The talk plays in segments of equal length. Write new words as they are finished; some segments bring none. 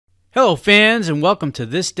Hello, fans, and welcome to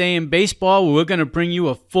This Day in Baseball, where we're going to bring you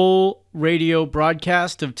a full radio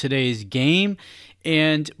broadcast of today's game.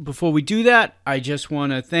 And before we do that, I just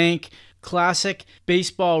want to thank Classic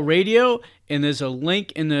Baseball Radio, and there's a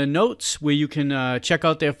link in the notes where you can check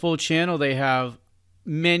out their full channel. They have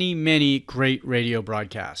many great radio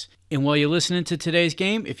broadcasts. And while you're listening to today's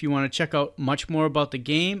game, if you want to check out much more about the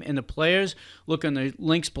game and the players, look on the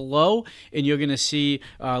links below, and you're going to see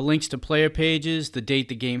links to player pages, the date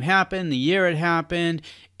the game happened, the year it happened,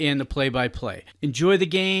 and the play-by-play. Enjoy the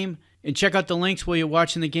game, and check out the links while you're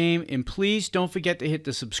watching the game, and please don't forget to hit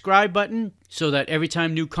the subscribe button so that every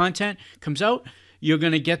time new content comes out, you're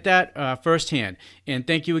going to get that firsthand. And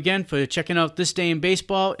thank you again for checking out This Day in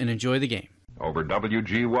Baseball, and enjoy the game. Over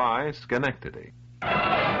WGY, Schenectady.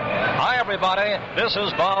 Hi, everybody. This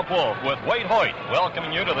is Bob Wolf with Wade Hoyt,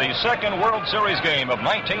 welcoming you to the second World Series game of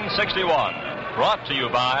 1961. Brought to you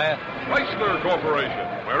by Chrysler Corporation,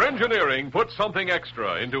 where engineering puts something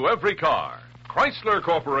extra into every car. Chrysler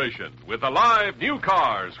Corporation, with alive new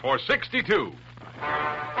cars for 62.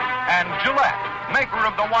 And Gillette, maker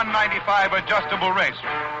of the 195 adjustable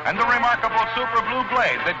razor, and the remarkable Super Blue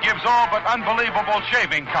Blade that gives all but unbelievable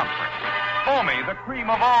shaving comfort. Foamy, the cream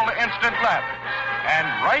of all instant lathers. And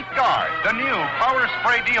Right Guard, the new power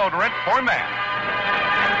spray deodorant for men.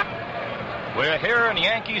 We're here in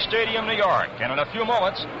Yankee Stadium, New York, and in a few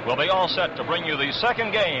moments, we'll be all set to bring you the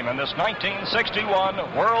second game in this 1961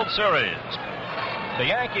 World Series. The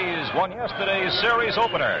Yankees won yesterday's series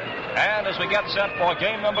opener, and as we get set for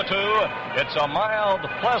game number 2, it's a mild,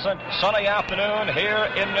 pleasant, sunny afternoon here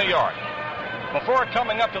in New York. Before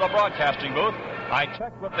coming up to the broadcasting booth, I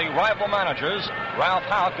checked with the rival managers, Ralph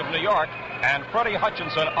Houck of New York and Freddie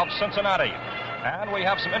Hutchinson of Cincinnati. And we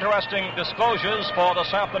have some interesting disclosures for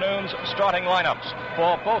this afternoon's starting lineups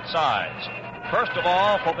for both sides. First of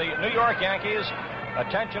all, for the New York Yankees,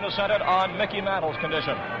 attention is centered on Mickey Mantle's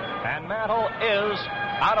condition. And Mantle is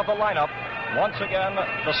out of the lineup once again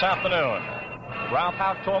this afternoon. Ralph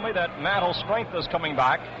Houck told me that Mantle's strength is coming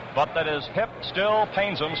back, but that his hip still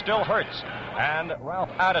pains him, still hurts. And Ralph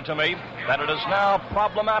added to me that it is now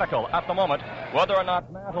problematical at the moment whether or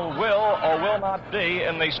not Mantle will or will not be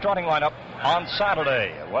in the starting lineup on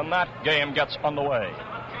Saturday when that game gets underway.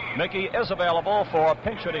 Mickey is available for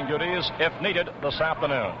pinch hitting duties if needed this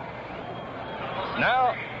afternoon.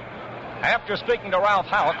 Now, after speaking to Ralph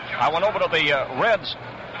Houck, I went over to the Reds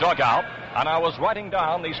dugout and I was writing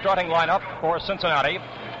down the starting lineup for Cincinnati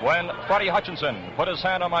when Freddie Hutchinson put his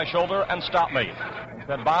hand on my shoulder and stopped me. He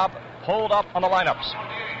said, "Bob, hold up on the lineups.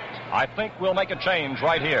 I think we'll make a change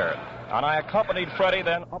right here." And I accompanied Freddie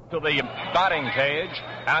then up to the batting cage,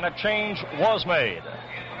 and a change was made.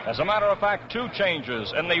 As a matter of fact, 2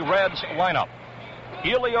 changes in the Reds lineup.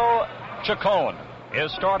 Elio Chacon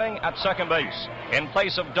is starting at second base in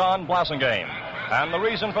place of Don Blasingame. And the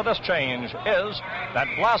reason for this change is that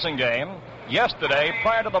Blasingame, yesterday,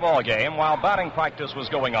 prior to the ball game, while batting practice was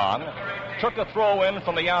going on, took a throw in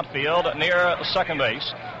from the outfield near second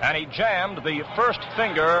base, and he jammed the first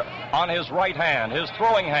finger on his right hand, his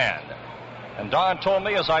throwing hand. And Don told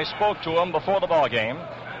me as I spoke to him before the ball game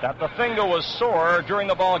that the finger was sore during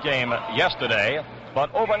the ball game yesterday,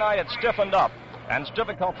 but overnight it stiffened up, and it's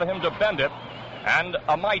difficult for him to bend it, and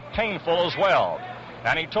a mite painful as well.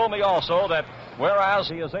 And he told me also that whereas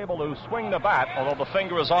he is able to swing the bat, although the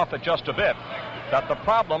finger is off it just a bit, that the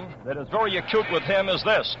problem that is very acute with him is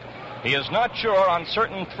this: he is not sure on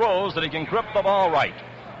certain throws that he can grip the ball right.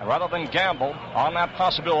 And rather than gamble on that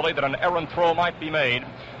possibility that an errant throw might be made,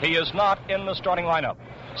 he is not in the starting lineup.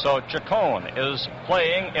 So Chacon is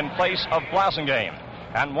playing in place of Blasingame.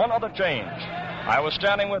 And one other change. I was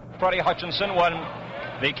standing with Freddie Hutchinson when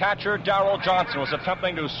the catcher, Darrell Johnson, was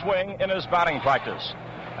attempting to swing in his batting practice.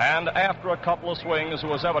 And after a couple of swings, it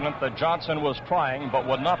was evident that Johnson was trying but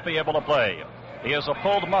would not be able to play. He has a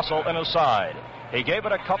pulled muscle in his side. He gave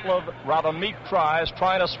it a couple of rather meek tries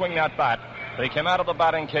trying to swing that bat, but he came out of the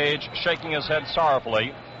batting cage shaking his head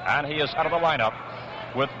sorrowfully, and he is out of the lineup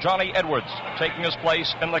with Johnny Edwards taking his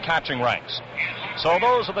place in the catching ranks. So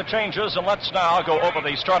those are the changes, and let's now go over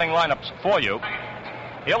the starting lineups for you.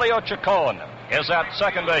 Elio Chacon is at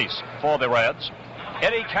second base for the Reds.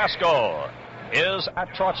 Eddie Casco is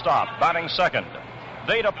at shortstop, batting second.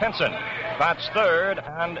 Vada Pinson bats third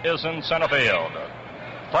and is in center field.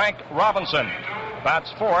 Frank Robinson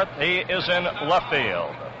bats fourth. He is in left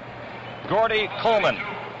field. Gordy Coleman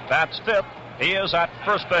bats fifth. He is at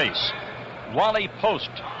first base. Wally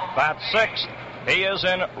Post bats sixth. He is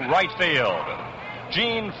in right field.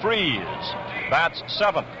 Gene Freese bats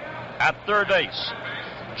seventh at third base.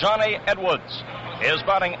 Johnny Edwards is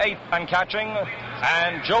batting eighth and catching,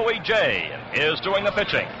 and Joey Jay is doing the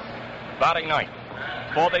pitching. batting ninth.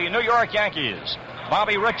 For the New York Yankees,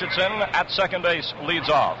 Bobby Richardson at second base leads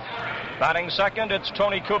off. Batting second, it's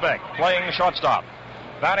Tony Kubek playing shortstop.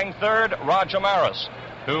 Batting third, Roger Maris,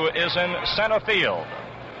 who is in center field.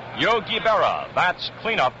 Yogi Berra bats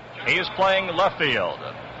cleanup. He's playing left field.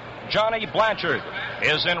 Johnny Blanchard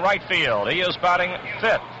is in right field. He is batting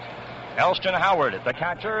fifth. Elston Howard, the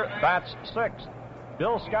catcher, bats sixth.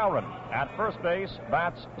 Bill Skowron at first base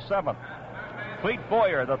bats seventh. Clete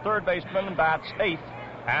Boyer, the third baseman, bats eighth.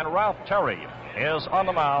 And Ralph Terry is on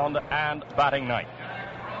the mound and batting ninth.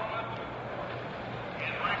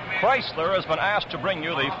 Chrysler has been asked to bring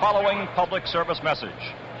you the following public service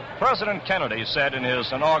message. President Kennedy said in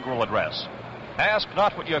his inaugural address, "Ask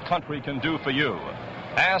not what your country can do for you.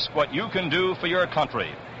 Ask what you can do for your country."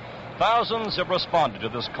 Thousands have responded to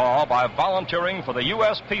this call by volunteering for the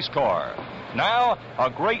U.S. Peace Corps. Now, a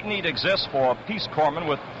great need exists for Peace Corpsmen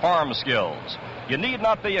with farm skills. You need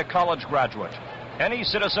not be a college graduate. Any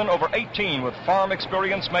citizen over 18 with farm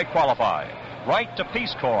experience may qualify. Write to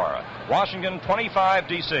Peace Corps, Washington 25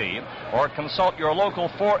 D.C., or consult your local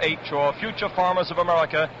 4-H or Future Farmers of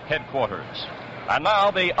America headquarters. And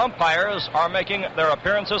now the umpires are making their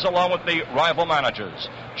appearances along with the rival managers.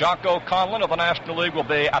 Jocko Conlon of the National League will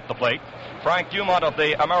be at the plate. Frank Dumont of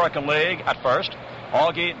the American League at first.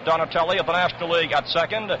 Augie Donatelli of the National League at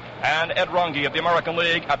second. And Ed Runge of the American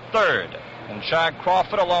League at third. And Shag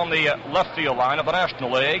Crawford along the left field line of the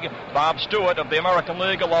National League. Bob Stewart of the American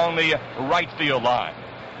League along the right field line.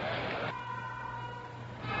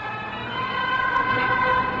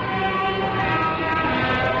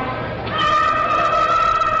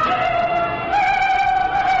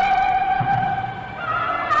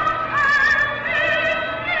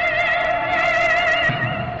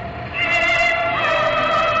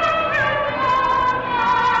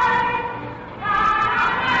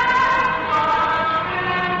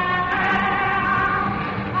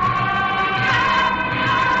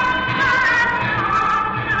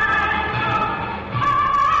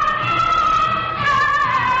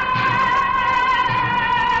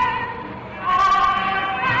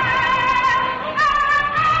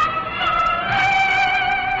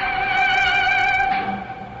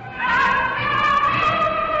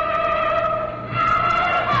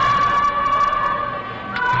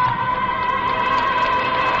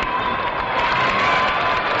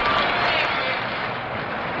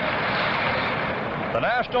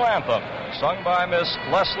 Anthem, sung by Miss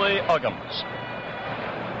Leslie Uggams.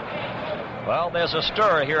 Well, there's a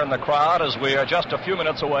stir here in the crowd as we are just a few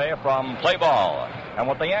minutes away from play ball. And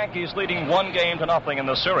with the Yankees leading 1-0 in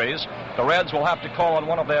the series, the Reds will have to call on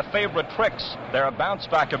one of their favorite tricks, their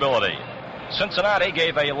bounce-back ability. Cincinnati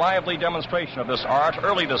gave a lively demonstration of this art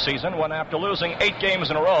early this season when, after losing 8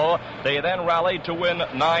 games in a row, they then rallied to win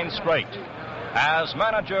 9 straight. As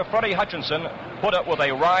manager Freddie Hutchinson put it with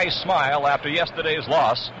a wry smile after yesterday's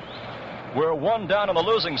loss, "We're 1 down on the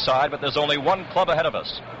losing side, but there's only 1 club ahead of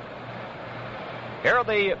us." Here are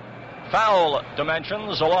the foul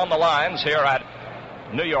dimensions along the lines here at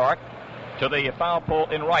New York to the foul pole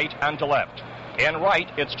in right and to left. In right,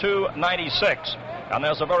 it's 296, and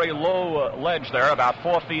there's a very low ledge there, about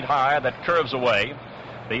 4 feet high, that curves away.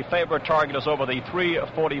 The favorite target is over the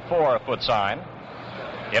 344-foot sign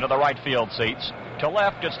into the right field seats. To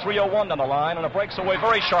left, it's 301 on the line, and it breaks away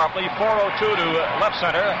very sharply, 402 to left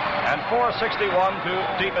center, and 461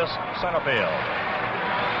 to deepest center field.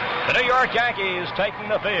 The New York Yankees taking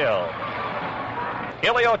the field.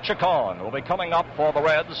 Elio Chacon will be coming up for the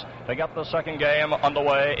Reds to get the second game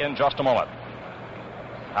underway in just a moment.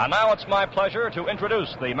 And now it's my pleasure to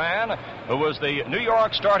introduce the man who was the New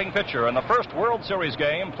York starting pitcher in the first World Series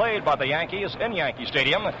game played by the Yankees in Yankee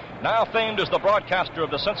Stadium, now famed as the broadcaster of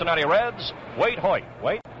the Cincinnati Reds, Wade Hoyt.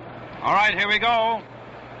 Wade? All right, here we go.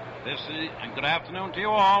 And good afternoon to you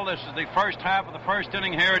all. This is the first half of the first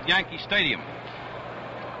inning here at Yankee Stadium.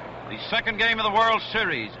 The second game of the World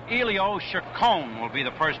Series. Elio Chacon will be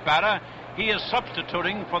the first batter. He is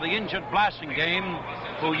substituting for the injured Blasingame,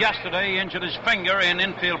 who yesterday injured his finger in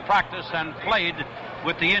infield practice and played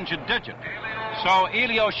with the injured digit. So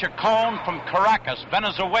Elio Chacon from Caracas,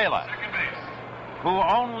 Venezuela, who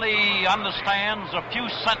only understands a few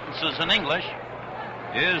sentences in English,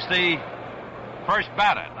 is the first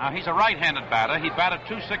batter. Now, he's a right-handed batter. He batted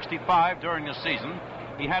 .265 during the season.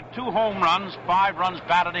 He had 2 home runs, 5 runs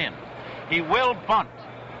batted in. He will bunt.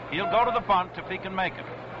 He'll go to the bunt if he can make it.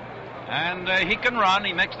 And he can run.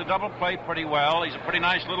 He makes the double play pretty well. He's a pretty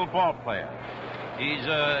nice little ball player. He's,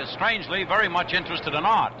 strangely, very much interested in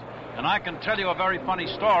art. And I can tell you a very funny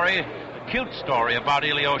story, a cute story about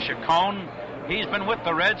Elio Chacon. He's been with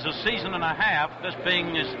the Reds a season and a half, this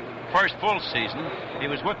being his first full season. He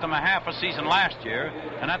was with them a half a season last year.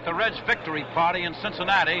 And at the Reds' victory party in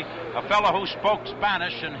Cincinnati, a fellow who spoke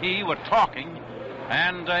Spanish and he were talking,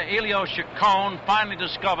 and Elio Chacon finally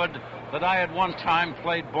discovered that I had one time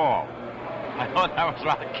played ball. I thought that was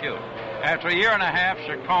rather cute. After a year and a half,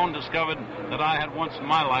 Chacon discovered that I had once in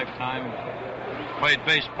my lifetime played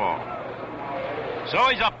baseball. So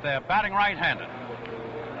he's up there, batting right-handed.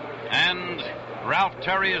 And Ralph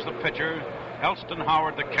Terry is the pitcher, Elston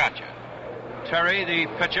Howard the catcher. Terry, the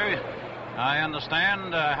pitcher, I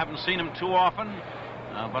understand, haven't seen him too often,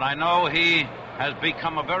 but I know he has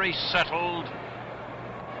become a very settled,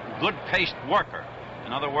 good-paced worker.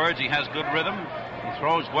 In other words, he has good rhythm, he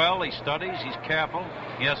throws well, he studies, he's careful,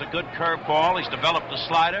 he has a good curve ball, he's developed a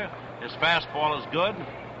slider, his fastball is good,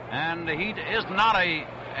 and he is not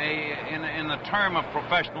in the term of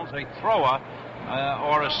professionals, a thrower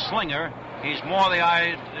or a slinger. He's more the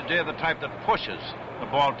idea, the type that pushes the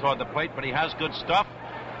ball toward the plate, but he has good stuff,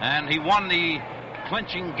 and he won the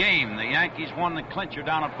clinching game. The Yankees won the clincher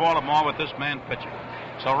down at Baltimore with this man pitching.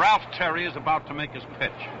 So Ralph Terry is about to make his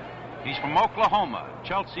pitch. He's from Oklahoma,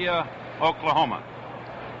 Chelsea, Oklahoma.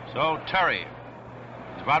 So Terry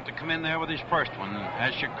is about to come in there with his first one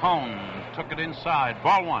as Chacon took it inside.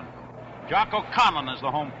 Ball one. Jocko Conlon is the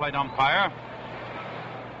home plate umpire.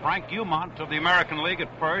 Frank Umont of the American League at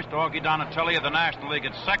first, Augie Donatelli of the National League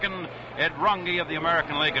at second, Ed Runge of the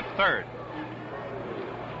American League at third.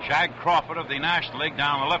 Shag Crawford of the National League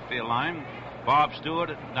down the left field line, Bob Stewart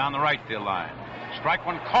down the right field line. Strike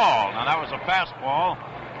one called. Now that was a fastball.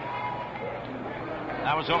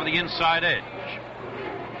 That was over the inside edge.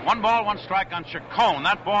 1 ball, 1 strike on Chacon.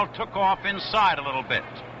 That ball took off inside a little bit.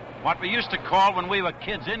 What we used to call when we were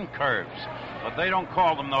kids in curves. But they don't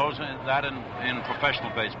call them those in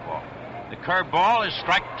professional baseball. The curve ball is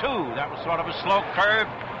strike 2. That was sort of a slow curve,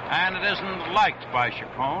 and it isn't liked by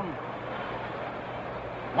Chacon.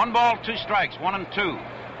 1 ball, 2 strikes, 1 and 2.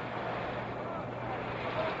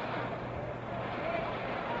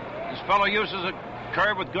 This fellow uses a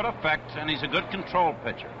curve with good effect, and he's a good control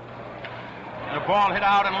pitcher. And a ball hit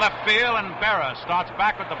out in left field, and Berra starts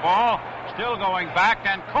back with the ball, still going back,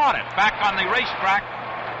 and caught it. Back on the racetrack,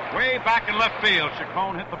 way back in left field.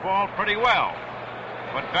 Chacon hit the ball pretty well.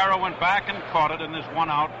 But Berra went back and caught it, and there's 1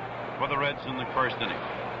 out for the Reds in the first inning.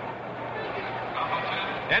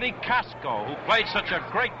 Eddie Casco, who played such a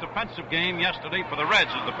great defensive game yesterday for the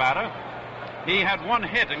Reds, is the batter. He had 1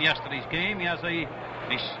 hit in yesterday's game. He has a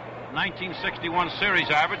 1961 series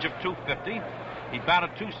average of .250. He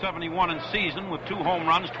batted .271 in season with 2 home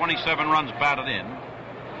runs, 27 runs batted in.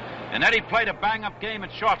 And Eddie played a bang-up game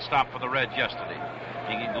at shortstop for the Reds yesterday.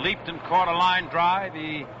 He leaped and caught a line drive.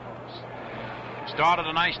 He started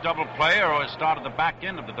a nice double play, or started the back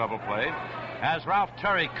end of the double play, as Ralph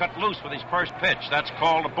Terry cut loose with his first pitch. That's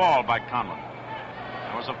called a ball by Conlon.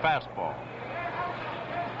 That was a fastball.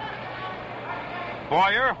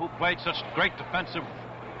 Boyer, who played such great defensive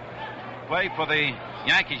play for the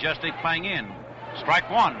Yankees yesterday, playing in. Strike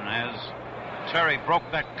 1 as Terry broke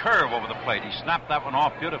that curve over the plate. He snapped that one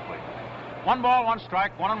off beautifully. 1 ball, 1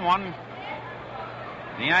 strike, 1 and 1.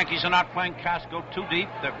 The Yankees are not playing Casco too deep.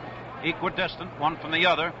 They're equidistant, one from the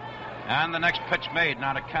other. And the next pitch made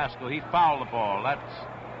now to Casco. He fouled the ball. That's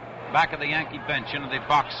back of the Yankee bench into the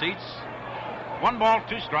box seats. 1 ball,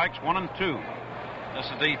 2 strikes, 1 and 2. This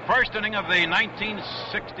is the first inning of the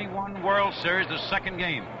 1961 World Series, the second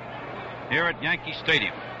game here at Yankee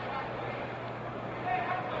Stadium.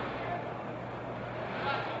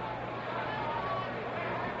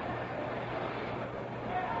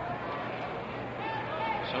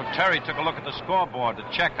 So Terry took a look at the scoreboard to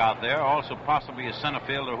check out there, also possibly a center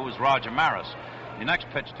fielder who is Roger Maris. The next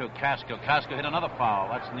pitch to Casco. Casco hit another foul.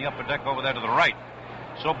 That's in the upper deck over there to the right.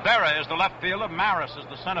 So Berra is the left fielder, Maris is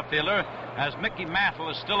the center fielder, as Mickey Mantle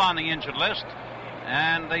is still on the injured list.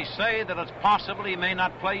 And they say that it's possible he may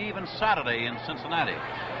not play even Saturday in Cincinnati.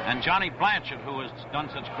 And Johnny Blanchard, who has done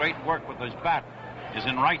such great work with his bat, is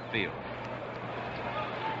in right field.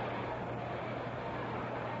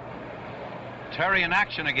 Terry in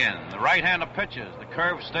action again. The right-hander pitches. The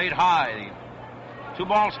curve stayed high. 2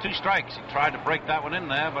 balls, 2 strikes. He tried to break that one in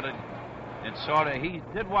there, but it sort of, he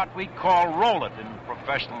did what we call roll it in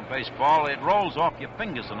professional baseball. It rolls off your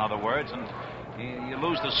fingers, in other words, and you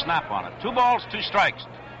lose the snap on it. 2 balls, 2 strikes.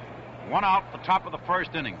 1 out, the top of the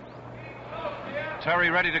first inning. Terry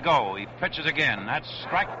ready to go. He pitches again. That's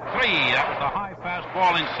strike 3. That was the high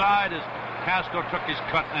fastball inside as Casco took his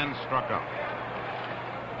cut and struck out.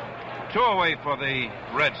 2 away for the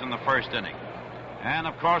Reds in the first inning. And,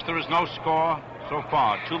 of course, there is no score so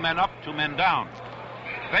far. 2 men up, 2 men down.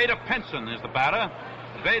 Veda Pinson is the batter.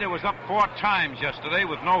 Beta was up 4 times yesterday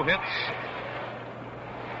with no hits.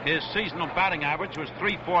 His seasonal batting average was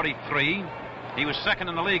 .343. He was second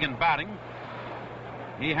in the league in batting.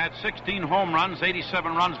 He had 16 home runs,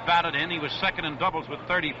 87 runs batted in. He was second in doubles with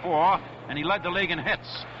 34, and he led the league in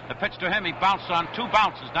hits. The pitch to him, he bounced on 2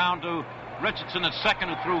 bounces down to Richardson at second,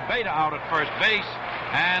 who threw Beta out at first base,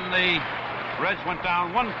 and the Reds went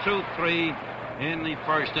down 1-2-3 in the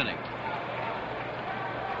first inning.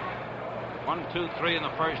 1-2-3 in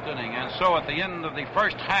the first inning, and so at the end of the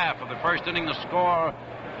first half of the first inning, the score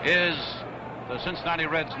is the Cincinnati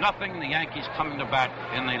Reds 0, the Yankees coming to bat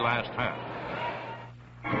in the last half.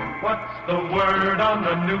 What's the word on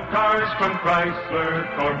the new cars from Chrysler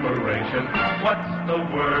Corporation? What's the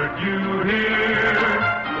word you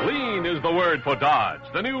hear? Lean is the word for Dodge,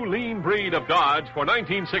 the new lean breed of Dodge for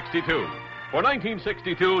 1962. For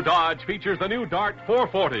 1962, Dodge features the new Dart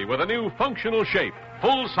 440 with a new functional shape,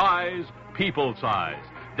 full size, people size.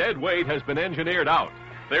 Dead weight has been engineered out.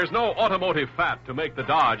 There's no automotive fat to make the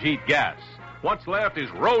Dodge eat gas. What's left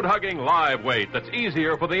is road-hugging live weight that's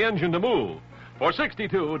easier for the engine to move. For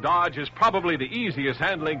 62, Dodge is probably the easiest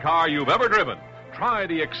handling car you've ever driven. Try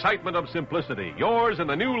the excitement of simplicity. Yours in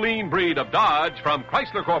the new lean breed of Dodge from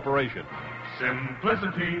Chrysler Corporation.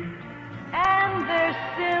 Simplicity. And they're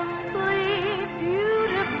simply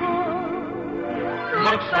beautiful.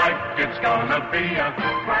 Looks like it's gonna be a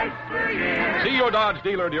Chrysler year. See your Dodge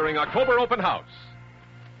dealer during October open house.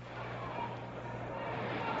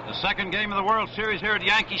 The second game of the World Series here at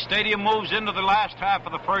Yankee Stadium moves into the last half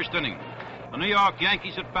of the first inning. The New York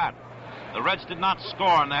Yankees at bat. The Reds did not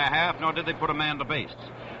score in their half, nor did they put a man to base.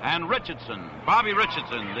 And Richardson, Bobby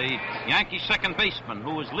Richardson, the Yankee second baseman,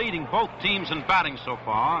 who is leading both teams in batting so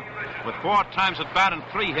far, with 4 times at bat and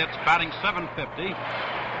 3 hits, batting .750,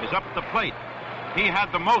 is up at the plate. He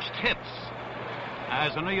had the most hits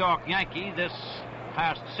as a New York Yankee this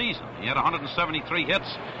past season. He had 173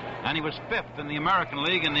 hits, and he was 5th in the American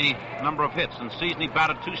League in the number of hits. In the season, he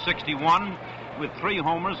batted .261 with 3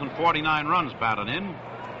 homers and 49 runs batted in.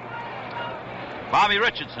 Bobby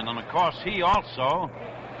Richardson, and of course, he also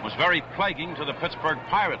was very plaguing to the Pittsburgh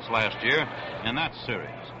Pirates last year in that series.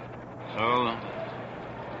 So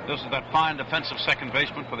this is that fine defensive second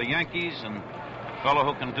baseman for the Yankees, and a fellow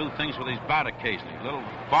who can do things with his bat occasionally. A little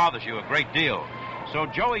bothers you a great deal. So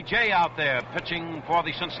Joey Jay out there pitching for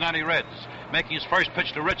the Cincinnati Reds, making his first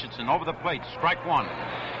pitch to Richardson over the plate, strike 1.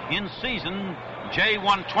 In season, Jay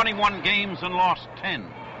won 21 games and lost 10.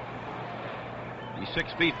 He's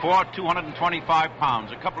 6'4", 225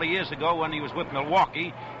 pounds. A couple of years ago when he was with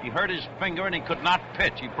Milwaukee, he hurt his finger and he could not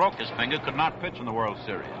pitch. He broke his finger, could not pitch in the World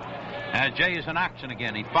Series. Jay is in action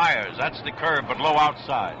again. He fires. That's the curve, but low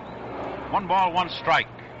outside. 1 ball, 1 strike.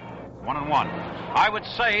 1-1. I would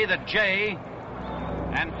say that Jay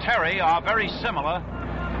and Terry are very similar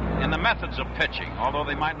in the methods of pitching, although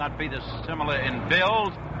they might not be this similar in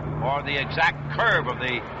build or the exact curve of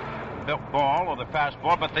the ball or the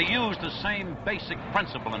fastball, but they use the same basic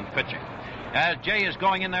principle in pitching. As Jay is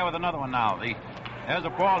going in there with another one now. There's a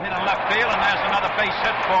ball hit in left field, and there's another base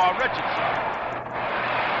hit for Richardson.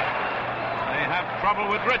 They have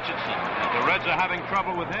trouble with Richardson. The Reds are having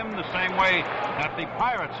trouble with him the same way that the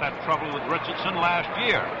Pirates had trouble with Richardson last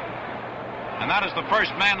year. And that is the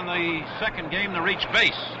first man in the second game to reach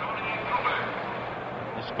base.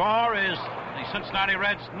 The score is the Cincinnati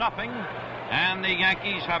Reds 0, and the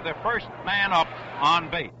Yankees have their first man up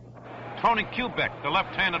on base. Tony Kubek, the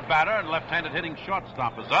left-handed batter and left-handed hitting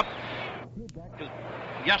shortstop, is up. Kubek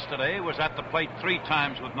yesterday was at the plate 3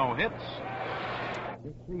 times with no hits.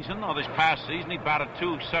 This season, or this past season, he batted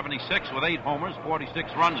 .276 with 8 homers,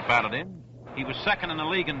 46 runs batted in. He was second in the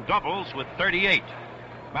league in doubles with 38,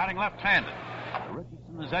 batting left-handed.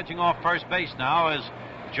 Richardson is edging off first base now as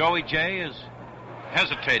Joey Jay is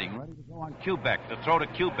hesitating, ready to go on Kubek. The throw to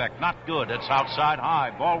Kubek, not good. It's outside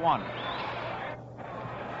high. Ball 1.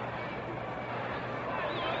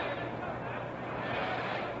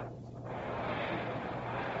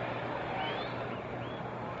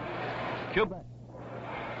 Kubek.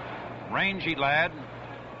 Rangy lad.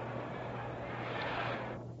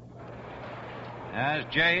 As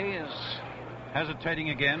Jay is hesitating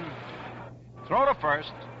again. Throw to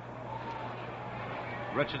first.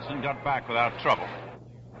 Richardson got back without trouble.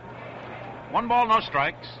 1 ball, no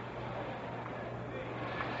strikes.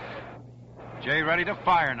 Jay ready to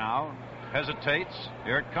fire now. Hesitates.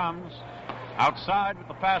 Here it comes. Outside with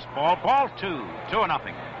the fastball. Ball 2.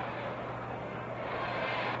 2-0.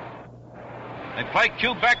 They play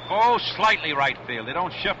Kubek, slightly right field. They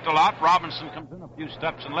don't shift a lot. Robinson comes in a few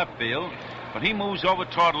steps in left field, but he moves over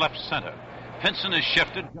toward left center. Pinson is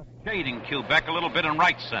shifted, just shading Kubek a little bit in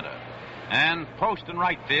right center. And Post in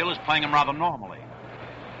right field is playing him rather normally.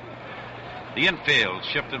 The infield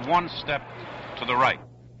shifted one step to the right.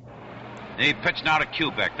 He pitched now to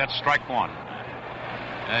Kubek. That's strike one.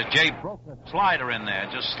 Jay broke the slider in there,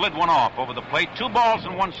 just slid one off over the plate. 2 balls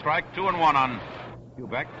and 1 strike, 2-1 on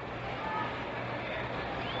Kubek.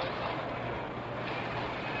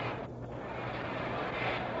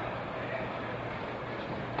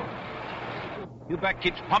 Kubek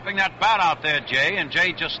keeps pumping that bat out there, Jay, and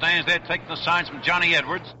Jay just stands there taking the signs from Johnny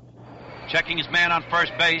Edwards, checking his man on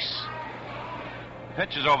first base.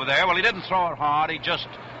 Pitches over there. Well, he didn't throw it hard. He just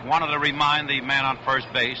wanted to remind the man on first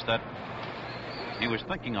base that he was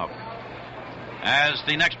thinking of. As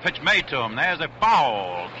the next pitch made to him, there's a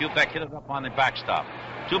foul. Kubek hit it up on the backstop.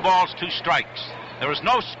 2 balls, 2 strikes. There is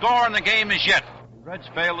no score in the game as yet. The Reds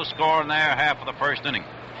failed to score in their half of the first inning.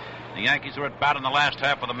 The Yankees are at bat in the last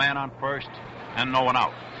half with a man on first and no one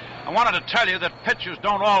out. I wanted to tell you that pitchers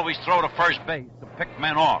don't always throw to first base to pick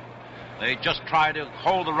men off. They just try to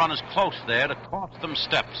hold the runners close there to cost them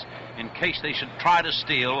steps in case they should try to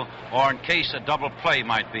steal or in case a double play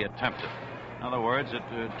might be attempted. In other words,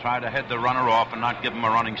 try to head the runner off and not give him a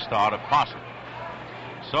running start if possible.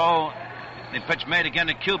 So the pitch made again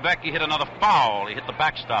to Kubek. He hit another foul. He hit the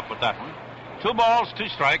backstop with that one. 2 balls, 2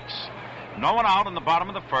 strikes. No one out in the bottom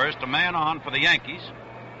of the first. A man on for the Yankees.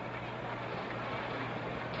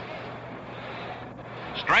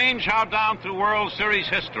 Strange how down through World Series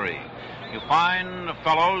history you find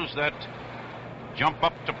fellows that jump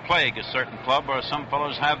up to plague a certain club, or some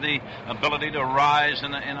fellows have the ability to rise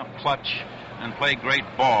in a clutch and play great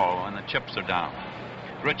ball when the chips are down.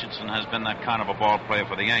 Richardson has been that kind of a ball player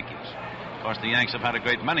for the Yankees. Of course, the Yanks have had a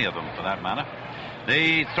great many of them, for that matter.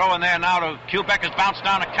 The throw in there now to Kubek has bounced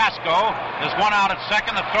down to Casco. There's one out at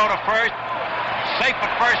second. The throw to first. Safe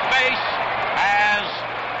at first base as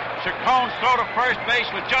Chacon's throw to first base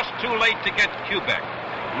was just too late to get Kubek.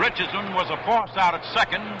 Richardson was a force out at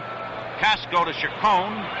second. Casco to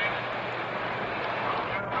Chacon.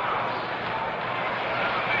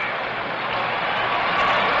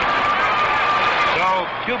 So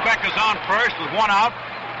Kubek is on first with 1 out.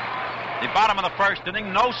 The bottom of the first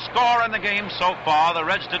inning. No score in the game so far. The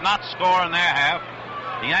Reds did not score in their half.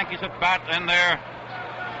 The Yankees at bat and their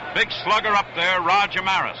big slugger up there, Roger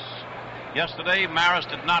Maris. Yesterday, Maris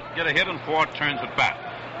did not get a hit in 4 turns at bat.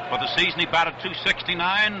 For the season, he batted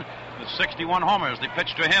 .269 with 61 homers. They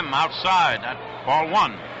pitched to him outside at ball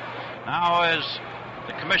 1. Now, as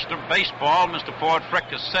the commissioner of baseball, Mr. Ford Frick,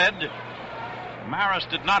 has said, Maris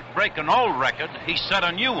did not break an old record. He set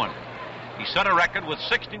a new one. He set a record with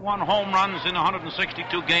 61 home runs in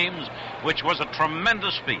 162 games, which was a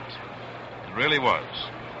tremendous feat. It really was.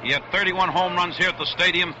 He had 31 home runs here at the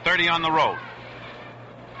stadium, 30 on the road.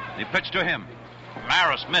 He pitched to him.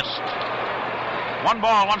 Maris missed. 1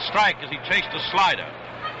 ball, 1 strike as he chased a slider.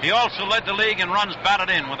 He also led the league in runs batted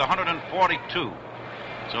in with 142.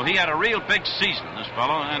 So he had a real big season, this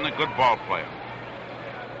fellow, and a good ball player.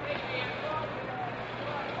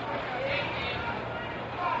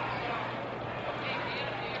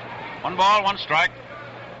 One ball, 1 strike.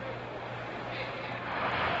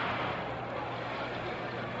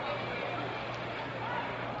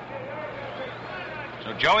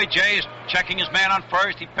 So Joey Jay is checking his man on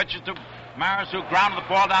first. He pitches to Maris, who grounded the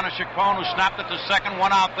ball down to Chacon, who snapped it to second.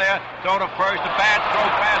 1 out there. Throw to first. A bad throw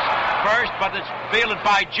past first, but it's fielded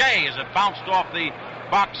by Jay as it bounced off the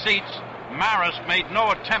box seats. Maris made no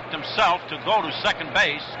attempt himself to go to second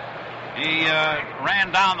base. He ran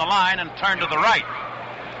down the line and turned to the right.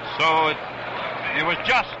 So it was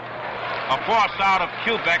just a force out of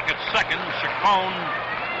Kubek at second. Chacon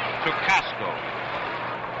to Casco.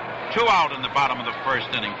 2 out in the bottom of the first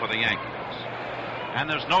inning for the Yankees. And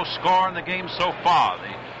there's no score in the game so far.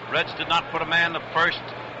 The Reds did not put a man to first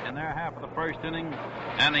in their half of the first inning,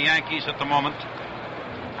 and the Yankees at the moment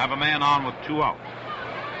have a man on with 2 out.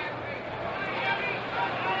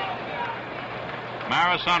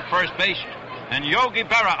 Maris on first base, and Yogi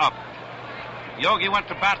Berra up. Yogi went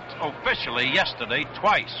to bat officially yesterday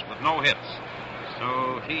twice with no hits.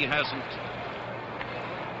 So he hasn't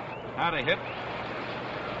had a hit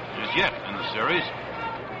as yet in the series.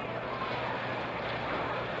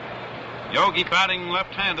 Yogi batting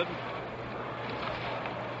left-handed.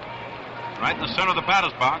 Right in the center of the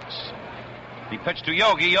batter's box. He pitched to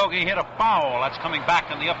Yogi. Yogi hit a foul. That's coming back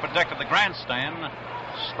in the upper deck of the grandstand.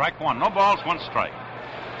 Strike 1. No balls, 1 strike.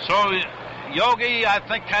 So Yogi, I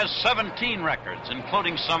think, has 17 records,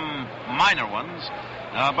 including some minor ones.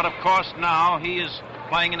 But, of course, now he is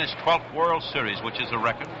playing in his 12th World Series, which is a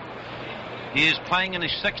record. He is playing in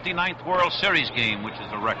his 69th World Series game, which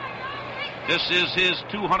is a record. This is his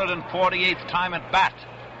 248th time at bat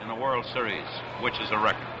in the World Series, which is a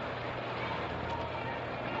record.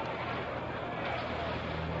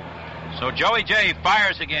 So Joey J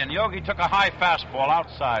fires again. Yogi took a high fastball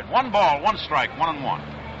outside. 1 ball, 1 strike, 1-1.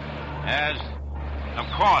 As, of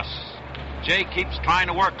course, Jay keeps trying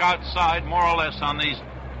to work outside more or less on these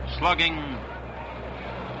slugging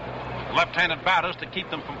left-handed batters to keep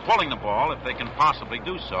them from pulling the ball if they can possibly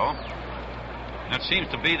do so. That seems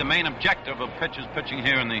to be the main objective of pitchers pitching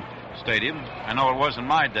here in the stadium. I know it was in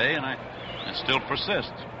my day, and it still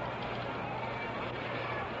persists.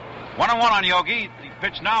 1-1 on Yogi. The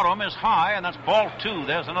pitch now to him is high, and that's ball 2.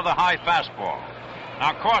 There's another high fastball.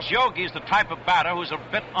 Now, of course, Yogi is the type of batter who's a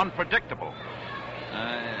bit unpredictable.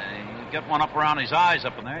 You get one up around his eyes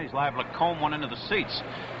up in there. He's liable to comb one into the seats.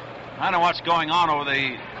 I don't know what's going on over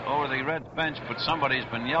the Reds bench, but somebody's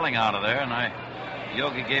been yelling out of there, and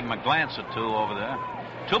Yogi gave him a glance or 2 over there.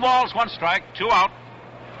 2 balls, 1 strike, 2 out.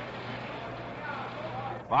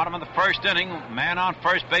 Bottom of the first inning, man on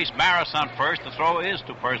first base, Maris on first. The throw is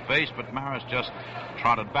to first base, but Maris just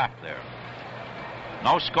trotted back there.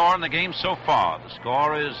 No score in the game so far. The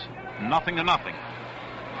score is 0-0.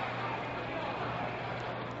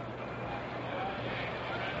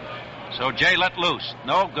 So Jay let loose.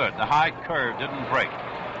 No good. The high curve didn't break.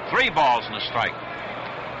 3 balls and a strike.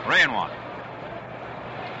 3-1.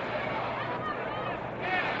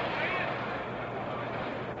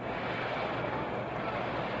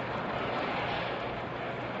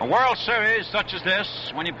 A World Series such as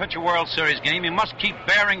this, when you pitch a World Series game, you must keep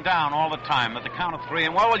bearing down all the time at the count of 3.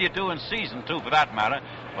 And what will you do in season, too, for that matter?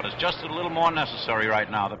 But it's just a little more necessary right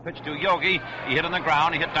now. The pitch to Yogi, he hit on the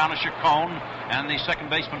ground, he hit down to Chacon, and the second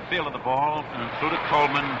baseman fielded the ball and threw to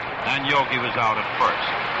Coleman, and Yogi was out at first.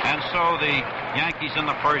 And so the Yankees in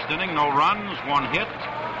the first inning, no runs, 1 hit,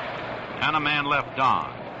 and a man left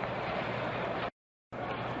on.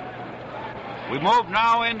 We move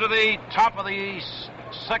now into the top of the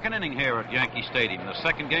second inning here at Yankee Stadium, the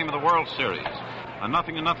second game of the World Series. A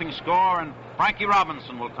 0-0 score, and Frankie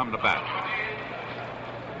Robinson will come to bat.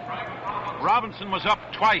 Robinson was up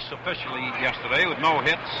twice officially yesterday with no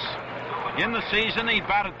hits. In the season, he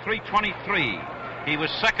batted .323. He was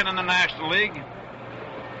second in the National League,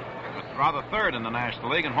 rather third in the National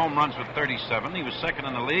League in home runs with 37. He was second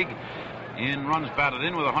in the league in runs batted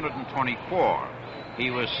in with 124. He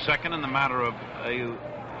was second in the matter of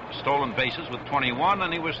stolen bases with 21,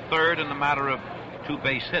 and he was third in the matter of 2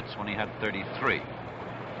 base hits when he had 33.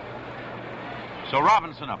 So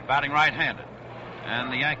Robinson up, batting right-handed.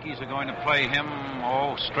 And the Yankees are going to play him,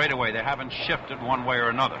 straight away. They haven't shifted one way or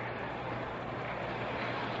another.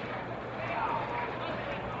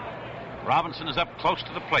 Robinson is up close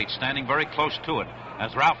to the plate, standing very close to it,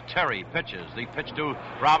 as Ralph Terry pitches. The pitch to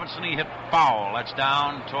Robinson, he hit foul. That's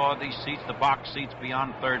down toward the seats, the box seats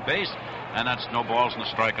beyond third base, and that's no balls and a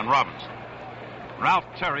strike on Robinson. Ralph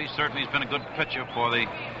Terry certainly has been a good pitcher for the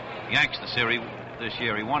Yanks this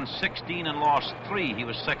year. He won 16 and lost 3. He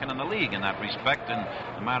was second in the league in that respect in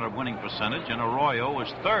the matter of winning percentage, and Arroyo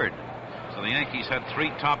was third. So the Yankees had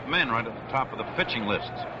 3 top men right at the top of the pitching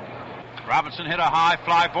lists. Robinson hit a high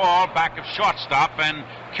fly ball back of shortstop, and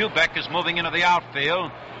Kubek is moving into the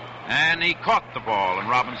outfield, and he caught the ball, and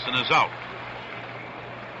Robinson is out.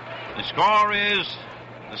 The score is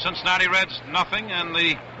the Cincinnati Reds 0 and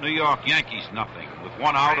the New York Yankees 0, with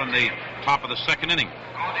 1 out in the top of the second inning.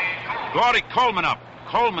 Gordy Coleman up.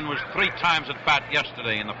 Coleman was 3 times at bat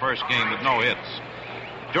yesterday in the first game with no hits.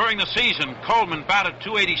 During the season, Coleman batted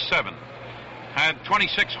 .287. Had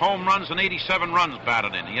 26 home runs and 87 runs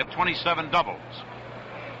batted in. He had 27 doubles.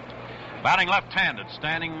 Batting left-handed,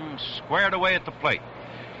 standing squared away at the plate.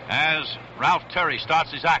 As Ralph Terry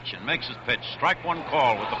starts his action, makes his pitch. Strike 1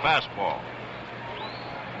 call with the fastball.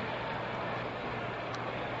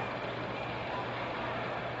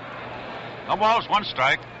 No balls, 1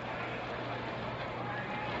 strike.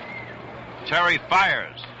 Terry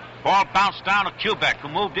fires. Ball bounced down to Kubek, who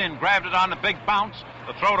moved in, grabbed it on the big bounce.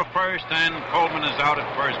 The throw to first, and Coleman is out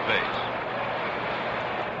at first base.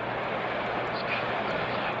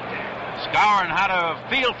 Skowron had a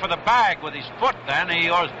feel for the bag with his foot then.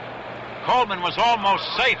 Coleman was almost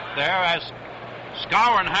safe there as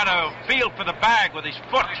Skowron had a feel for the bag with his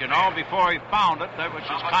foot, before he found it, which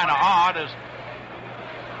is kind of odd, as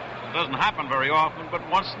it doesn't happen very often, but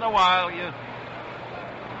once in a while you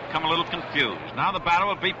become a little confused. Now the batter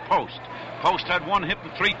will be Post. Post had 1 hit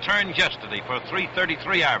and 3 turns yesterday for a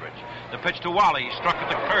 .333 average. The pitch to Wally, he struck at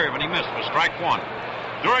the curve and he missed for strike 1.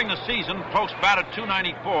 During the season, Post batted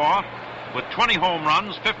 .294 with 20 home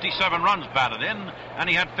runs, 57 runs batted in, and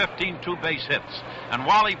he had 15 2-base hits. And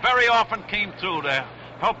Wally very often came through to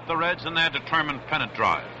help the Reds in their determined pennant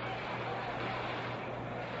drive.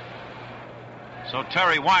 So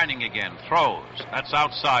Terry whining again, throws. That's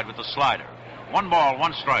outside with the slider. 1 ball,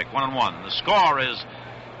 1 strike, 1-1. The score is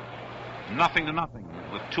 0-0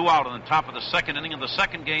 with 2 out on the top of the second inning of the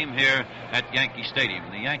second game here at Yankee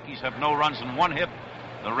Stadium. The Yankees have no runs and 1 hit.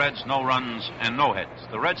 The Reds no runs and no hits.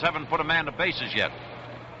 The Reds haven't put a man to bases yet.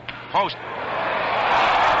 Post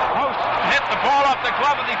hit the ball off the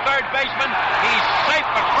glove of the third baseman. He's safe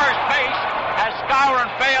at first base as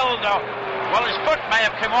Skowron failed. Well, his foot may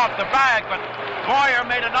have come off the bag, but Boyer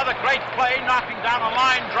made another great play, knocking down a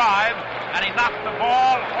line drive, and he knocked the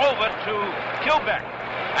ball over to Kilbeck.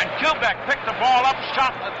 And Kilbeck picked the ball up,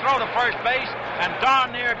 shot the throw to first base, and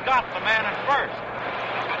darn near got the man at first.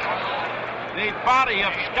 The body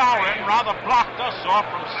of Skowron rather blocked us off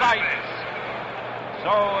from sight.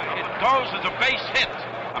 So it goes as a base hit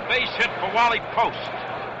for Wally Post.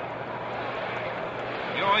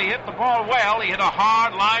 You know, he hit the ball well. He hit a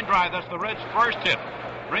hard line drive. That's the Reds' first hit.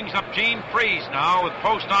 Brings up Gene Freese now with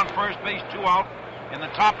Post on first base, 2 out in the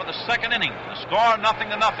top of the second inning. The score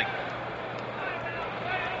 0-0.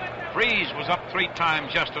 Freese was up 3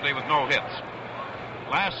 times yesterday with no hits.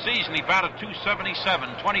 Last season he batted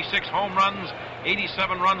 .277, 26 home runs,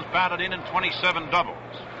 87 runs batted in, and 27 doubles.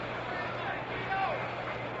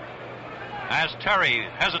 As Terry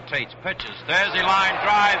hesitates, pitches. There's the line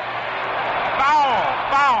drive. Foul.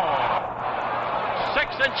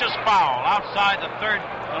 6 inches foul outside the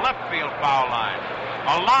left field foul line.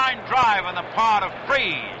 A line drive on the part of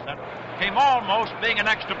Freese that came almost being an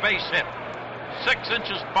extra base hit. 6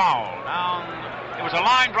 inches foul. It was a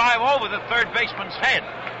line drive over the third baseman's head.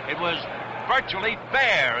 It was virtually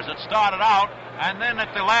fair as it started out, and then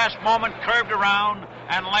at the last moment curved around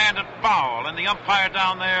and landed foul. And the umpire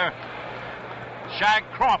down there, Shag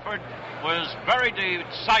Crawford, was very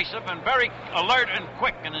decisive and very alert and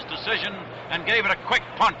quick in his decision and gave it a quick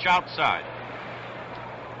punch outside.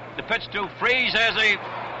 The pitch to Freese has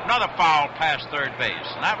another foul past third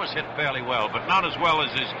base, and that was hit fairly well, but not as well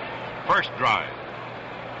as his first drive.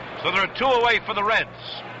 So there are 2 away for the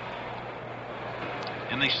Reds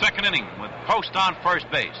in the second inning with Post on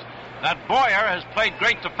first base. That Boyer has played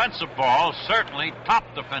great defensive ball, certainly top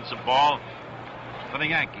defensive ball for the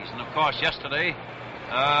Yankees. And of course, yesterday,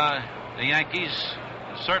 the Yankees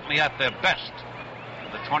certainly at their best.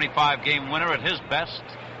 The 25-game winner at his best,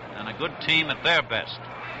 and a good team at their best.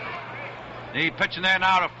 The pitching there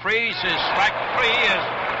now to Freese is strike 3 as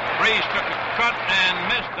Freese took a cut and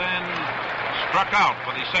missed and struck out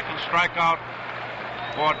for the second strikeout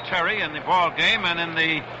for Terry in the ball game. And in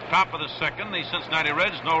the top of the second, the Cincinnati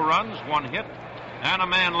Reds, no runs, 1 hit, and a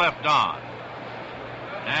man left on.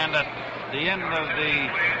 And at the end of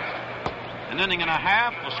an inning and a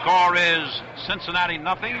half, the score is Cincinnati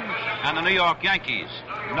 0 and the New York Yankees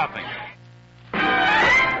 0.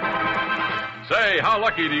 Say, how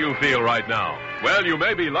lucky do you feel right now? Well, you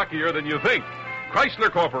may be luckier than you think. Chrysler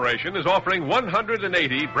Corporation is offering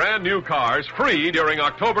 180 brand new cars free during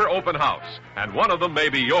October open house, and one of them may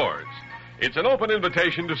be yours. It's an open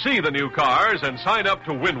invitation to see the new cars and sign up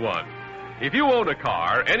to win one. If you own a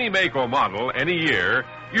car, any make or model, any year,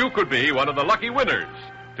 you could be one of the lucky winners.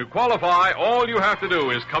 To qualify, all you have to do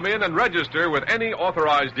is come in and register with any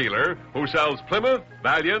authorized dealer who sells Plymouth,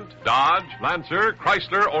 Valiant, Dodge, Lancer,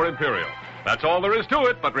 Chrysler, or Imperial. That's all there is to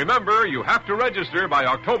it, but remember, you have to register by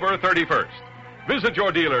October 31st. Visit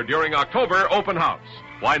your dealer during October open house.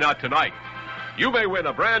 Why not tonight? You may win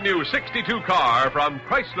a brand new 62 car from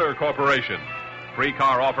Chrysler Corporation. Free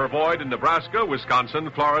car offer void in Nebraska, Wisconsin,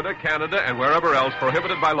 Florida, Canada, and wherever else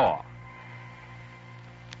prohibited by law.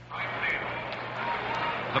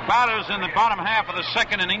 The batters in the bottom half of the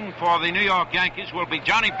second inning for the New York Yankees will be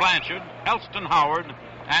Johnny Blanchard, Elston Howard,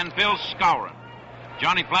 and Bill Skowron.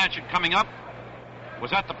 Johnny Blanchard coming up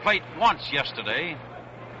was at the plate once yesterday.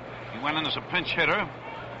 He went in as a pinch hitter.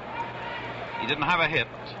 He didn't have a hit.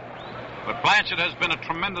 But Blanchard has been a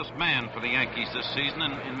tremendous man for the Yankees this season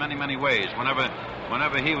in many, many ways.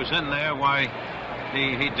 Whenever he was in there, why,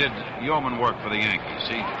 he did yeoman work for the Yankees.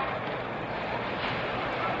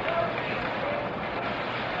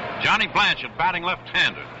 Johnny Blanchard batting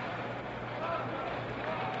left-handed.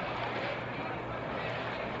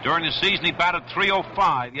 During the season, he batted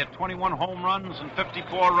 .305. He had 21 home runs and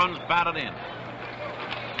 54 runs batted in.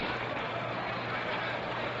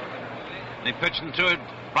 And he pitched into it.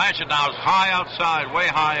 Blanchard now is high outside, way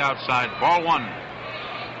high outside. Ball 1.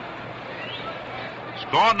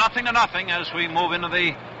 Score 0-0 as we move into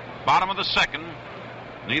the bottom of the second.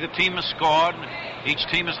 Neither team has scored. Each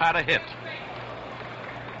team has had a hit.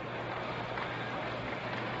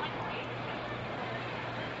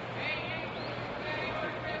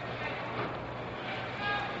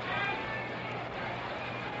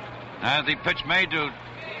 As the pitch made to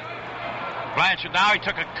Blanchard now, he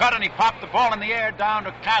took a cut and he popped the ball in the air down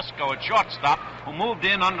to Casco at shortstop, who moved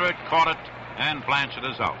in under it, caught it, and Blanchard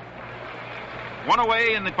is out. One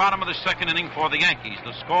away in the bottom of the second inning for the Yankees.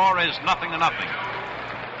 The score is 0-0.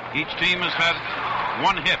 Each team has had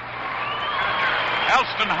one hit.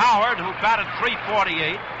 Elston Howard, who batted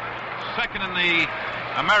 .348, second in the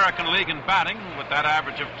American League in batting with that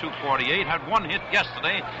average of .248, had one hit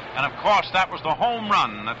yesterday, and of course that was the home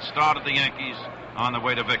run that started the Yankees on the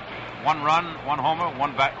way to victory. One run, one homer,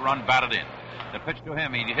 one run batted in. The pitch to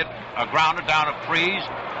him, he hit a grounder down to Freese,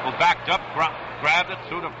 who backed up, grabbed it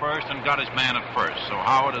through to first, and got his man at first. So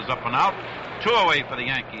Howard is up and out. 2 away for the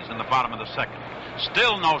Yankees in the bottom of the second.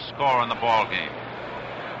 Still no score in the ball game.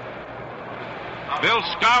 Bill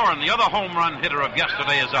Skowron, the other home run hitter of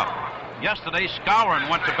yesterday, is up. Yesterday, Skowron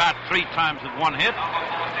went to bat 3 times with one hit.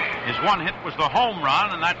 His one hit was the home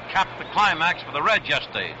run, and that capped the climax for the Reds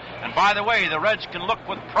yesterday. And by the way, the Reds can look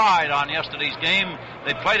with pride on yesterday's game.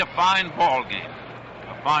 They played a fine ball game.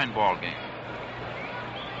 A fine ball game.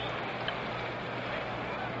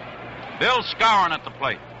 Bill Skowron at the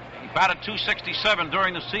plate. He batted .267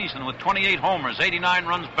 during the season with 28 homers, 89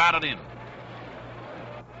 runs batted in.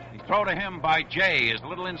 The throw to him by Jay is a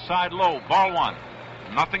little inside low, ball 1.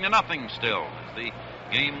 0-0 still as the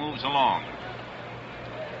game moves along.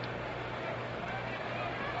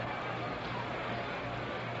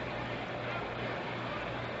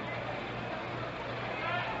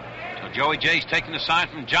 So Joey Jay's taking the sign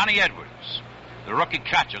from Johnny Edwards, the rookie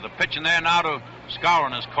catcher. The pitch in there now to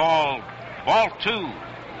Skowron is called ball 2.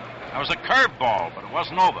 That was a curveball, but it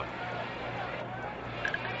wasn't over.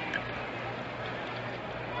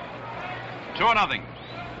 2-0.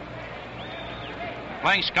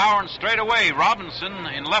 Playing Skowron straight away. Robinson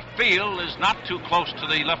in left field is not too close to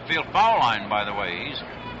the left field foul line, by the way. He's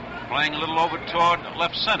playing a little over toward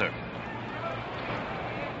left center.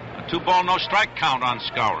 A 2-ball, no strike count on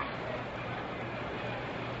Skowron.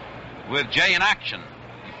 With Jay in action,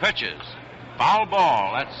 he pitches. Foul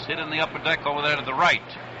ball. That's hit in the upper deck over there to the right.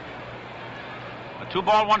 A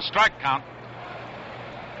 2-ball, 1 strike count.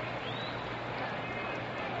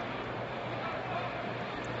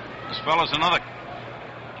 This fellow's another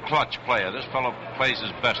clutch player. This fellow plays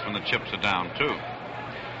his best when the chips are down, too.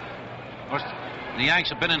 Of course, the Yanks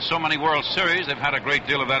have been in so many World Series, they've had a great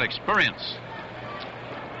deal of that experience.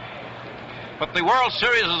 But the World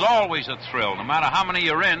Series is always a thrill. No matter how many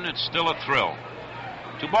you're in, it's still a thrill.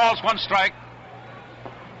 2 balls, 1 strike.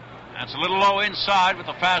 That's a little low inside with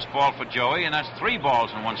the fastball for Joey, and that's 3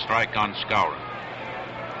 balls and 1 strike on Skowron.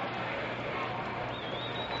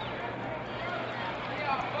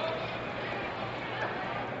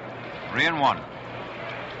 Three and 1.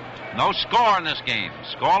 No score in this game.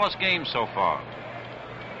 Scoreless game so far.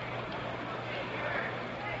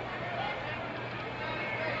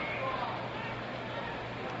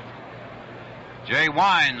 Jay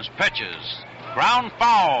Wines pitches. Ground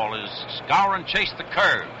foul as Skowron chased the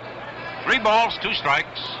curve. 3 balls, 2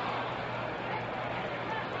 strikes.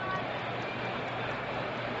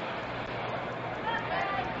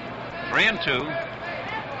 Three and 2.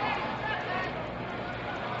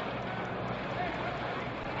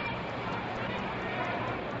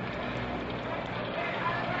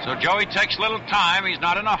 So Joey takes a little time. He's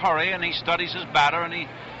not in a hurry, and he studies his batter, and he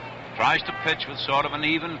tries to pitch with sort of an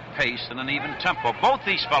even pace and an even tempo. Both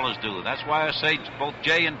these fellows do. That's why I say both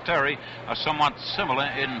Jay and Terry are somewhat similar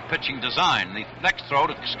in pitching design. The next throw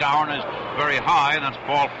to Skowron is very high, and that's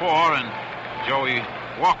ball 4, and Joey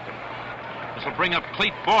walked him. This will bring up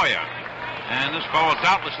Clete Boyer, and this fellow will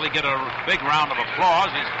doubtlessly get a big round of applause.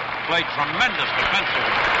 He's played tremendous defensive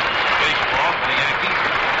baseball for the Yankees.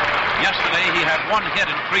 Yesterday, he had 1 hit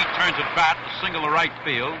and 3 turns at bat, a single to right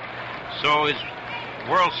field. So his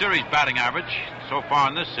World Series batting average so far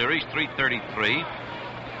in this series, .333.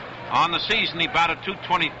 On the season, he batted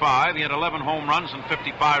 .225. He had 11 home runs and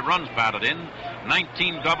 55 runs batted in,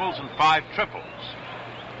 19 doubles and 5 triples.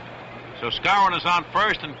 So Skowron is on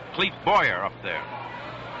first and Clete Boyer up there.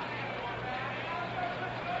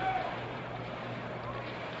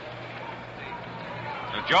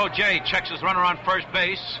 So Joe Jay checks his runner on first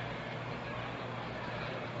base.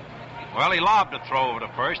 Well, he lobbed a throw over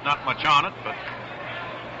to first, not much on it, but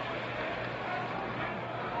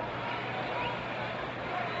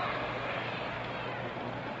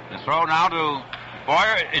the throw now to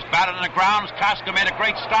Boyer is batted in the ground. Casco made a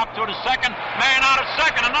great stop to second. Man out of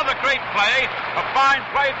second, another great play. A fine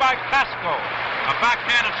play by Casco. A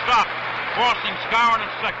backhanded stop, forcing Skowron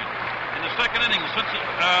at second. In the second inning, since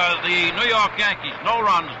the New York Yankees, no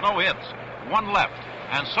runs, no hits, 1 left.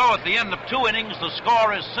 And so at the end of 2 innings, the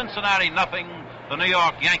score is Cincinnati 0 The New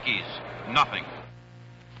York Yankees, nothing.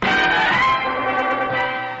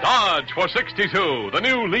 Dodge for 62, the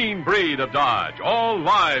new lean breed of Dodge. All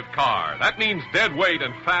live car. That means dead weight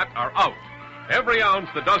and fat are out. Every ounce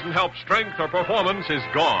that doesn't help strength or performance is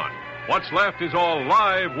gone. What's left is all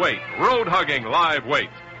live weight, road-hugging live weight.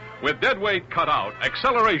 With dead weight cut out,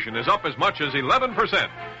 acceleration is up as much as 11%.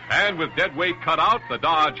 And with dead weight cut out, the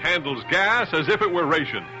Dodge handles gas as if it were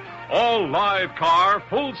ration. All live car,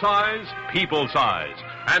 full size, people size.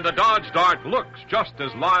 And the Dodge Dart looks just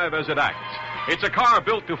as live as it acts. It's a car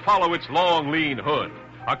built to follow its long, lean hood.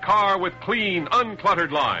 A car with clean,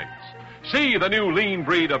 uncluttered lines. See the new lean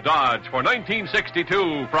breed of Dodge for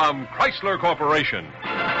 1962 from Chrysler Corporation.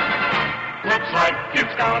 Looks like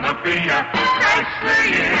it's gonna be a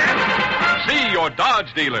Chrysler year. See your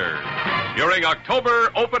Dodge dealer during October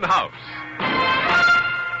open house.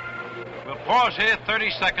 We'll pause here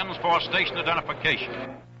 30 seconds for station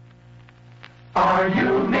identification. Are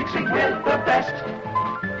you mixing with the best?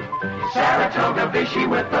 Saratoga Vichy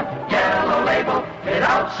with the yellow label, it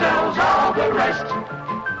outsells all the rest.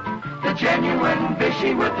 The genuine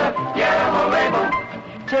Vichy with the yellow label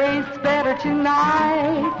tastes better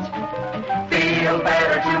tonight, feel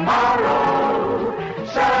better tomorrow.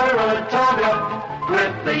 Saratoga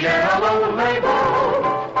with the yellow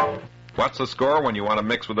label. What's the score when you want to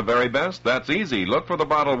mix with the very best? That's easy. Look for the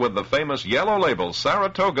bottle with the famous yellow label,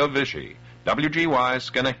 Saratoga Vichy. WGY,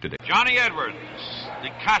 Schenectady. Johnny Edwards, the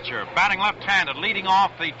catcher, batting left-handed, leading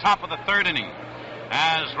off the top of the third inning.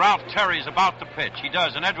 As Ralph Terry's about to pitch. He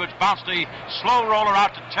does, and Edwards bounced a slow roller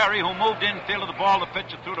out to Terry, who moved in, fielded the ball, the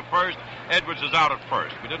pitcher threw to first. Edwards is out at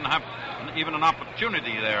first. We didn't have even an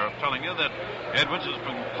opportunity there of telling you that Edwards is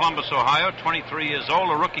from Columbus, Ohio, 23 years old,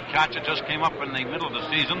 a rookie catcher, just came up in the middle of the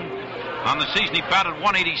season. On the season, he batted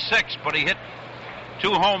 186, but he hit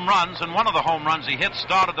 2 home runs, and one of the home runs he hit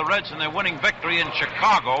started the Reds in their winning victory in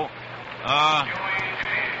Chicago.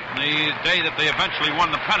 The day that they eventually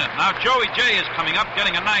won the pennant. Now Joey J is coming up,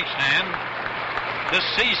 getting a nice hand. This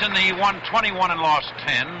season he won 21 and lost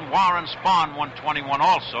 10. Warren Spahn won 21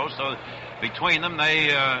 also, so between them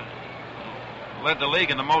they led the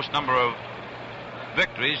league in the most number of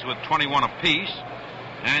victories with 21 apiece.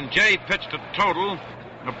 And Jay pitched a total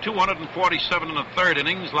of 247 in the third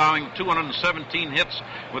innings, allowing 217 hits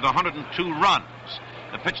with 102 runs.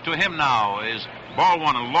 The pitch to him now is ball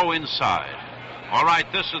one and low inside. All right,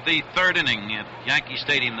 this is the third inning at Yankee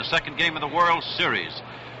Stadium, the second game of the World Series.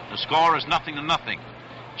 The score is 0-0.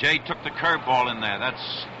 Jay took the curveball in there.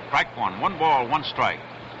 That's strike one. 1 ball, 1 strike.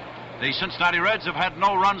 The Cincinnati Reds have had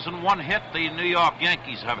no runs and 1 hit. The New York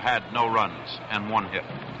Yankees have had no runs and 1 hit.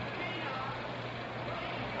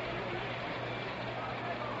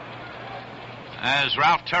 As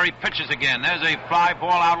Ralph Terry pitches again. There's a fly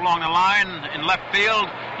ball out along the line in left field.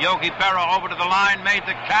 Yogi Berra over to the line, made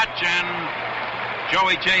the catch, and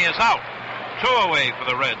Joey J is out. 2 away for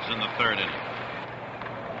the Reds in the third inning.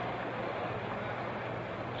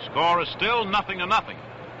 Score is still 0-0.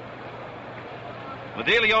 With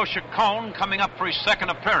Elio Chacon coming up for his second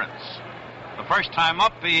appearance. The first time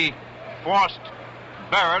up, he forced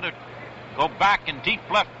Berra to go back in deep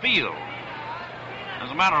left field. As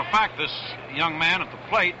a matter of fact, this young man at the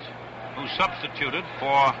plate who substituted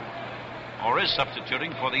for, or is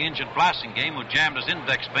substituting for the injured Blasingame, who jammed his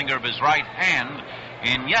index finger of his right hand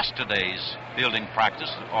in yesterday's fielding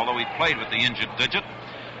practice, although he played with the injured digit.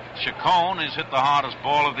 Chacon has hit the hardest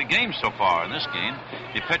ball of the game so far in this game.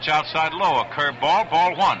 He pitched outside low, a curve ball,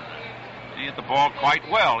 ball 1. He hit the ball quite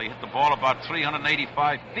well. He hit the ball about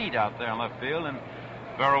 385 feet out there in left field, and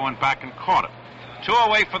Berra went back and caught it. 2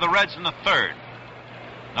 away for the Reds in the third.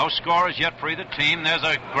 No scorers yet for either team. There's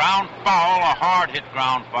a ground foul, a hard-hit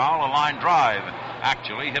ground foul, a line drive.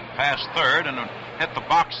 Actually hit past third and hit the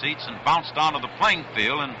box seats and bounced onto the playing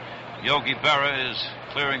field, and Yogi Berra is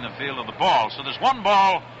clearing the field of the ball. So there's 1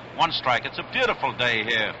 ball, 1 strike. It's a beautiful day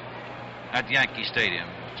here at Yankee Stadium.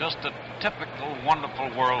 Just a typical,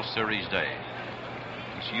 wonderful World Series day.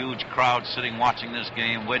 This huge crowd sitting watching this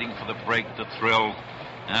game, waiting for the break, the thrill,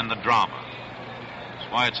 and the drama. That's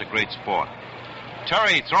why it's a great sport.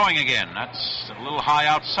 Terry throwing again. That's a little high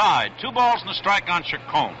outside. 2 balls and a strike on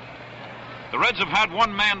Chacon. The Reds have had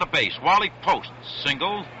 1 man to base. Wally Post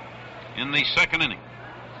single in the second inning.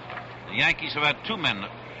 The Yankees have had 2 men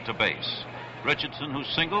to base. Richardson, who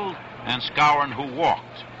singled, and Skowron, who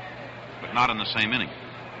walked, but not in the same inning.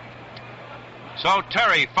 So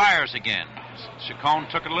Terry fires again. Chacon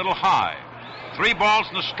took it a little high. 3 balls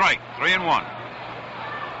and a strike. 3-1.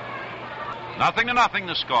 0-0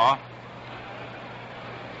 the score.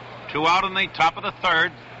 2 out in the top of the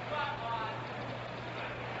third.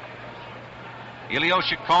 Elio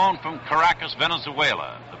Chacon from Caracas,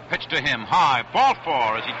 Venezuela. The pitch to him, high, ball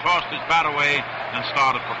four as he tossed his bat away and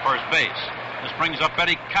started for first base. This brings up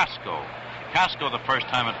Eddie Casco. Casco, the first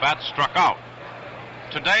time at bat, struck out.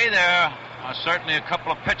 Today there are certainly a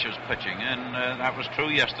couple of pitchers pitching, and that was true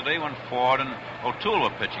yesterday when Ford and O'Toole were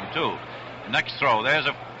pitching too. The next throw, there's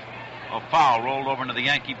a foul rolled over into the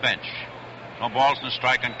Yankee bench. No balls and a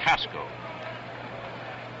strike on Casco.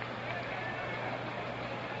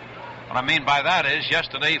 What I mean by that is,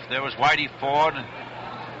 yesterday there was Whitey Ford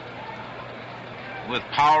with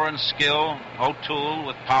power and skill, O'Toole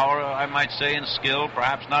with power, I might say, and skill,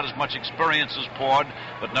 perhaps not as much experience as Ford,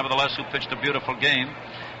 but nevertheless who pitched a beautiful game.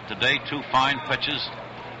 Today, two fine pitches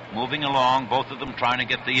moving along, both of them trying to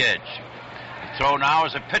get the edge. The throw now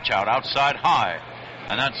is a pitch out outside high,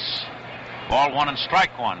 and that's ball one and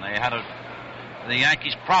strike one. The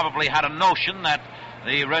Yankees probably had a notion that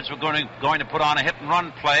the Reds were going to put on a hit and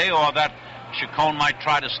run play, or that Chacon might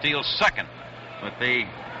try to steal second with the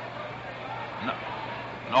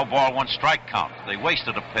no ball, one strike count. They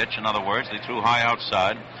wasted a pitch, in other words. They threw high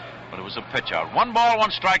outside, but it was a pitch out. 1 ball, 1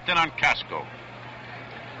 strike then on Casco.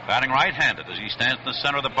 Batting right-handed as he stands in the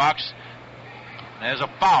center of the box. There's a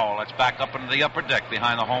foul. That's back up into the upper deck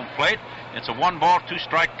behind the home plate. It's a 1 ball, 2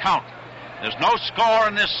 strike count. There's no score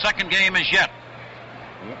in this second game as yet.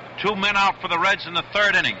 2 men out for the Reds in the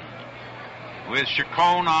third inning, with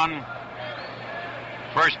Chacon on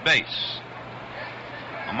first base.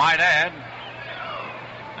 I might add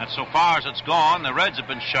that so far as it's gone, the Reds have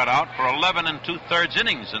been shut out for 11 2/3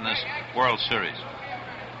 innings in this World Series.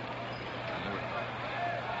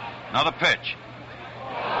 Another pitch.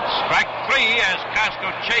 Strike 3 as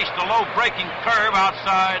Casco chased a low breaking curve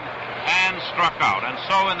outside and struck out. And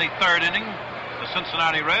so in the third inning, the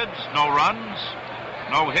Cincinnati Reds, no runs,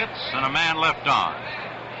 no hits, and a man left on.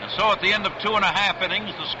 And so at the end of 2.5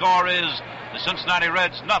 innings, the score is the Cincinnati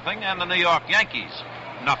Reds nothing and the New York Yankees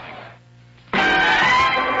nothing.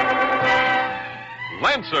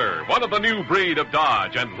 Lancer, one of the new breed of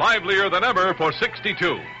Dodge and livelier than ever for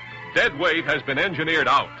 62. Dead weight has been engineered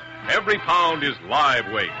out. Every pound is live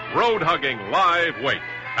weight, road-hugging live weight.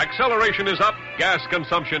 Acceleration is up, gas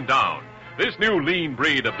consumption down. This new lean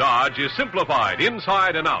breed of Dodge is simplified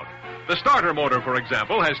inside and out. The starter motor, for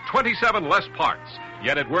example, has 27 less parts,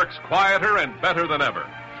 yet it works quieter and better than ever.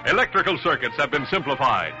 Electrical circuits have been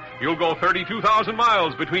simplified. You'll go 32,000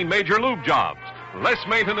 miles between major lube jobs. Less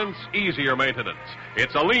maintenance, easier maintenance.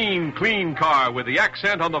 It's a lean, clean car with the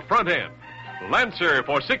accent on the front end. Lancer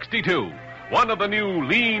for 62. One of the new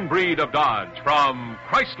lean breed of Dodge from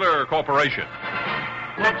Chrysler Corporation.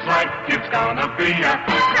 Looks like it's gonna be a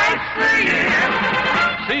Chrysler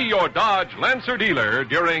year. See your Dodge Lancer dealer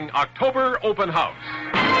during October open house.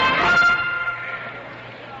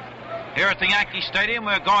 Here at the Yankee Stadium,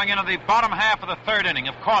 we're going into the bottom half of the third inning.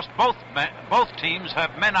 Of course, both teams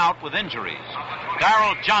have men out with injuries.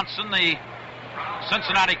 Darrell Johnson, the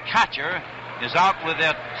Cincinnati catcher, is out with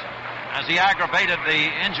it as he aggravated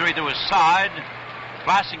the injury to his side.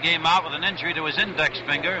 Blasingame out with an injury to his index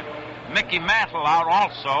finger. Mickey Mantle out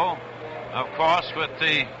also, of course, with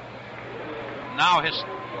the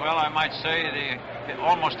I might say the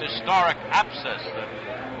almost historic abscess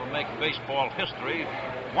that will make baseball history.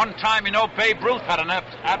 One time, Babe Ruth had an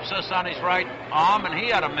abscess on his right arm, and he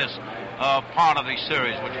had to miss part of the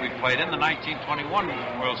series, which we played in the 1921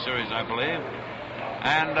 World Series, I believe.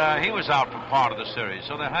 And he was out for part of the series.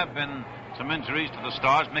 So there have been some injuries to the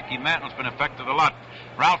stars. Mickey Mantle's been affected a lot.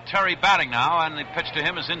 Ralph Terry batting now, and the pitch to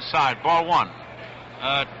him is inside, ball 1.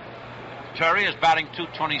 Terry is batting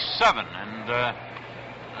 .227, and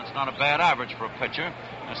that's not a bad average for a pitcher.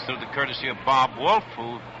 That's through the courtesy of Bob Wolf,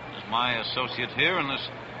 who is my associate here, and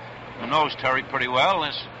who knows Terry pretty well.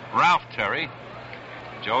 This Ralph Terry.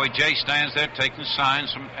 Joey J stands there taking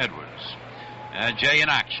signs from Edwards. Jay in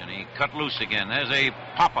action. He cut loose again. There's a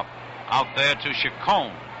pop-up out there to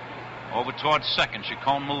Chacon. Over towards second.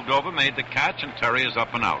 Chacon moved over, made the catch, and Terry is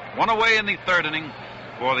up and out. 1 away in the third inning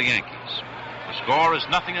for the Yankees. The score is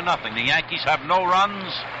 0-0. The Yankees have no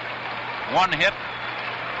runs, 1 hit,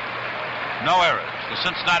 no errors. The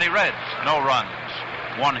Cincinnati Reds, no runs,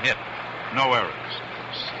 1 hit, no errors.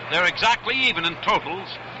 They're exactly even in totals.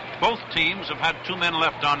 Both teams have had 2 men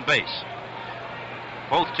left on base.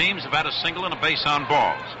 Both teams have had a single and a base on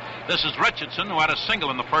balls. This is Richardson, who had a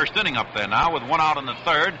single in the first inning up there now, with 1 out in the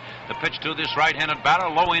third. The pitch to this right-handed batter,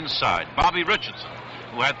 low inside. Bobby Richardson,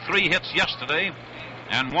 who had 3 hits yesterday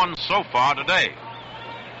and 1 so far today.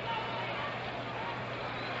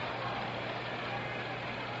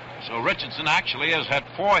 So Richardson actually has had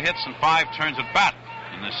 4 hits and 5 turns at bat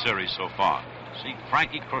in this series so far. See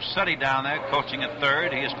Frankie Crosetti down there coaching at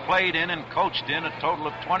third. He has played in and coached in a total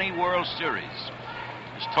of 20 World Series.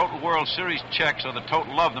 His total World Series checks, or the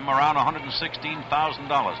total of them, around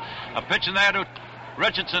 $116,000. A pitch in there to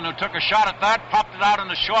Richardson, who took a shot at that, popped it out in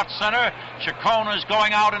the short center. Chacon is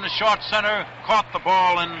going out in the short center, caught the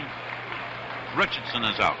ball, and Richardson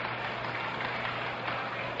is out.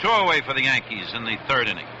 2 away for the Yankees in the third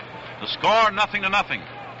inning. The score, 0-0.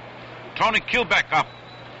 Tony Kubek up.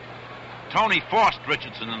 Tony forced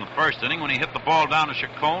Richardson in the first inning when he hit the ball down to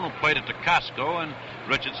Chacon, who played it to Casco, and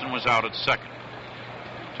Richardson was out at second.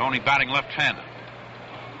 Tony batting left-handed.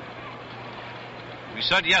 We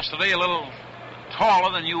said yesterday a little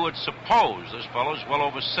taller than you would suppose. This fellow's well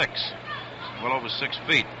over 6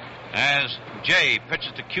 feet. As Jay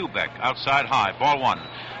pitches to Kubek, outside high, ball 1.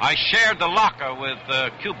 I shared the locker with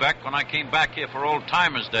Kubek when I came back here for Old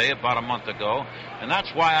Timers Day about a month ago, and that's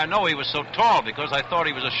why I know he was so tall, because I thought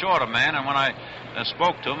he was a shorter man, and when I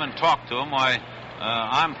spoke to him and talked to him,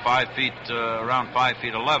 I'm 5 feet, around 5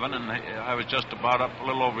 feet 11, and I was just about up a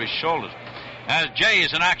little over his shoulders. As Jay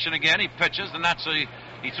is in action again, he pitches, and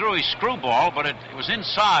he threw his screwball, but it was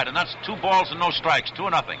inside, and that's 2 balls and no strikes,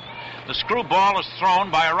 2-0. The screwball is thrown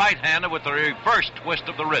by a right-hander with a reverse twist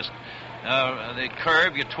of the wrist. The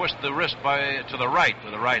curve, you twist the wrist to the right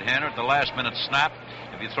with a right-hander at the last-minute snap.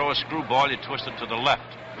 If you throw a screwball, you twist it to the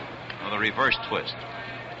left with a reverse twist.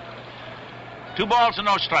 2 balls and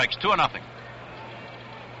no strikes, 2-0.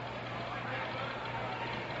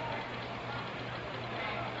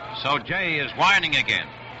 So Jay is winding again,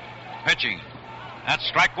 pitching. That's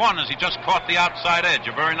strike 1 as he just caught the outside edge.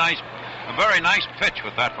 A very nice pitch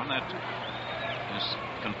with that one. His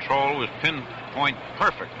control was pinpoint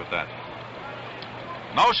perfect with that.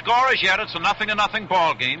 No score as yet. It's a 0-0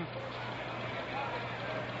 ball game.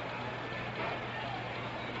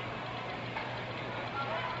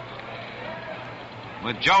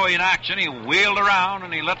 With Joey in action, he wheeled around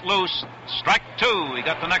and he let loose. Strike 2. He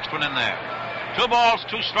got the next one in there. 2 balls,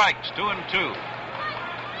 2 strikes, 2-2.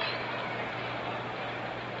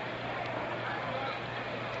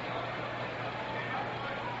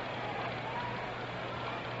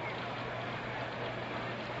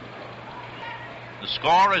 The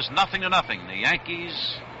score is 0-0. The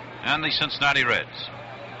Yankees and the Cincinnati Reds.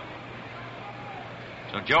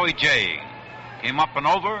 So Joey Jay came up and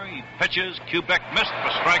over. He pitches. Kubek missed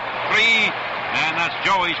for strike 3, and that's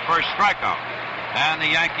Joey's first strikeout. And the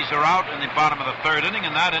Yankees are out in the bottom of the third inning.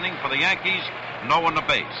 In that inning for the Yankees, no one to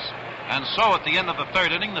base. And so at the end of the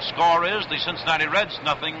third inning, the score is the Cincinnati Reds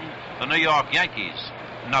 0, the New York Yankees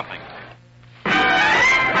 0.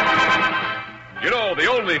 You know, the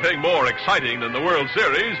only thing more exciting than the World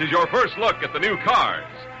Series is your first look at the new cars.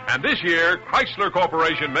 And this year, Chrysler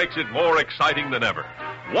Corporation makes it more exciting than ever.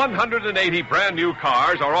 180 brand new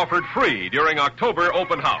cars are offered free during October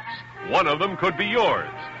open house. One of them could be yours.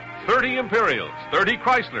 30 Imperials, 30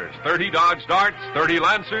 Chryslers, 30 Dodge Darts, 30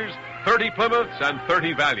 Lancers, 30 Plymouths, and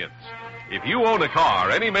 30 Valiants. If you own a car,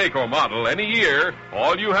 any make or model, any year,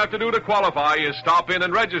 all you have to do to qualify is stop in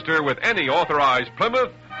and register with any authorized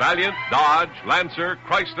Plymouth, Valiant, Dodge, Lancer,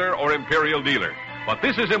 Chrysler, or Imperial dealer. But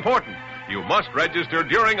this is important. You must register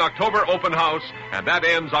during October open house, and that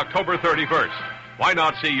ends October 31st. Why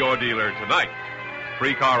not see your dealer tonight?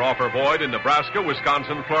 Free car offer void in Nebraska,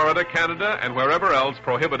 Wisconsin, Florida, Canada, and wherever else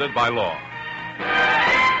prohibited by law.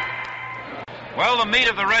 Well, the meat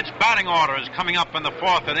of the Reds' batting order is coming up in the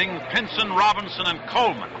fourth inning. Pinson, Robinson, and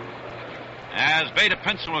Coleman. As Veda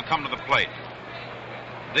Pinson will come to the plate.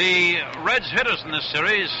 The Reds' hitters in this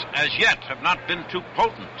series, as yet, have not been too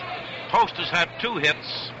potent. Post has had 2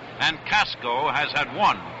 hits, and Casco has had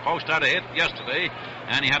 1. Post had a hit yesterday,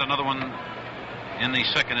 and he had another one in the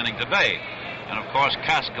second inning today. And, of course,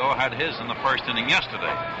 Casco had his in the first inning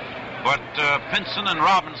yesterday. But Pinson and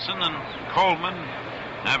Robinson and Coleman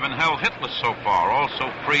have been held hitless so far. Also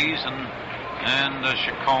Freese and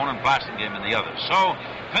Chacon and Blasingame in the others. So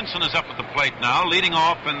Pinson is up at the plate now, leading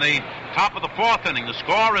off in the top of the fourth inning. The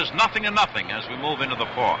score is 0-0 as we move into the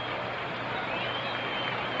fourth.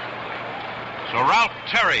 So Ralph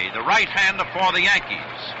Terry, the right-hander for the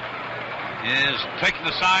Yankees, is taking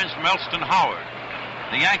the signs from Elston Howard.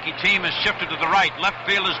 The Yankee team has shifted to the right. Left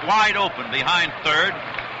field is wide open behind third.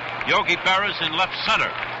 Yogi Berra's in left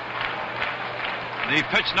center. The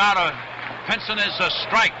pitch now to Pinson is a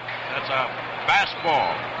strike. That's a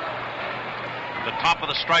fastball at the top of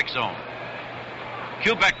the strike zone.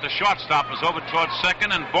 Kubek, the shortstop, is over towards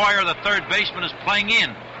second, and Boyer, the third baseman, is playing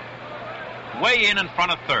in. Way in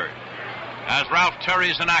front of third. As Ralph Terry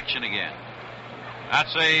is in action again.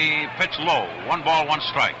 That's a pitch low. 1 ball, 1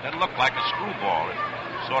 strike. That looked like a screwball. It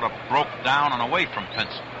sort of broke down and away from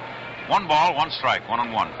Pinson. 1 ball, 1 strike,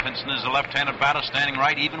 1-1. Pinson is a left-handed batter, standing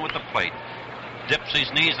right even with the plate. Dips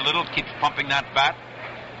his knees a little, keeps pumping that bat.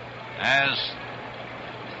 As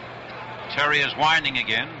Terry is winding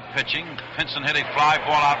again, pitching. Pinson hit a fly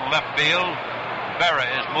ball out in left field. Berra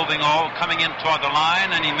is moving coming in toward the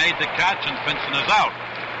line, and he made the catch, and Pinson is out.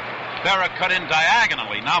 Berra cut in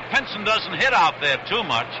diagonally. Now, Pinson doesn't hit out there too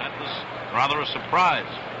much. That was rather a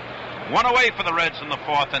surprise. 1 away for the Reds in the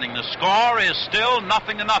 4th inning. The score is still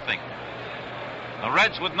 0-0. The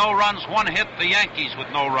Reds with no runs, 1 hit. The Yankees with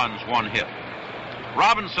no runs, 1 hit.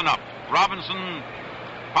 Robinson up. Robinson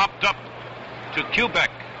popped up to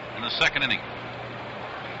Kubek in the 2nd inning.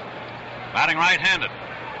 Batting right-handed.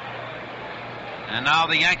 And now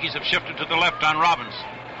the Yankees have shifted to the left on Robinson.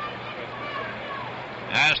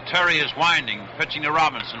 As Terry is winding, pitching to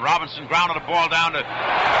Robinson. Robinson grounded a ball down to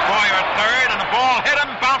Boyer at third, and the ball hit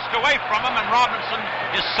him, bounced away from him, and Robinson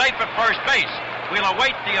is safe at first base. We'll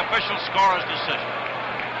await the official scorer's decision.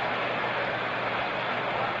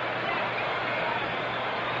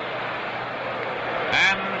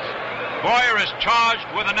 And Boyer is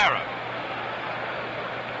charged with an error.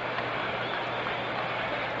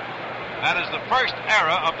 That is the first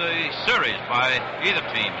error of the series by either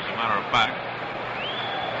team, as a matter of fact.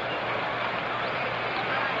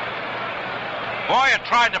 Boyer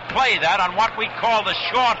tried to play that on what we call the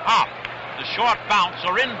short hop, the short bounce,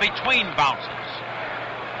 or in between bounces.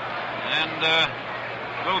 And a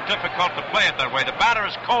little difficult to play it that way. The batter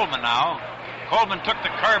is Coleman now. Coleman took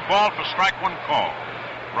the curve ball for strike 1 call.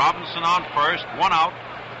 Robinson on first, 1 out.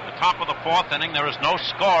 The top of the 4th inning. There is no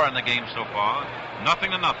score in the game so far.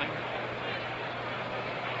 0-0.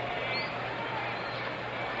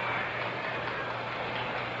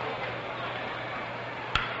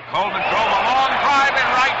 Coleman drove a long drive in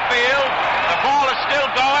right field. The ball is still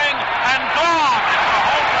going and gone. It's a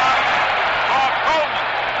home run for Coleman.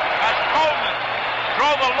 As Coleman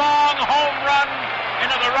drove a long home run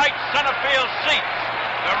into the right center field seats.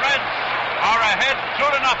 The Reds are ahead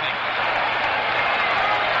 2-0.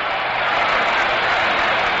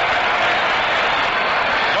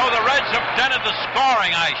 So the Reds have dented the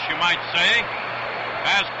scoring ice, you might say,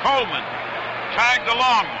 as Coleman tagged the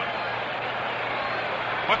long one.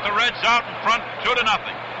 Put the Reds out in front 2-0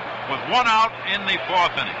 with 1 out in the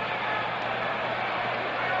 4th inning.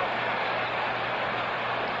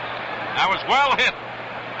 That was well hit.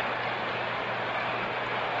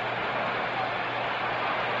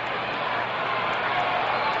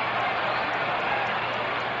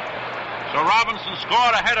 So Robinson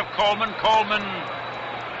scored ahead of Coleman. Coleman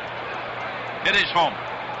hit his homer.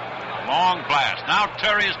 Long blast. Now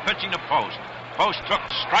Terry is pitching to Post. Post took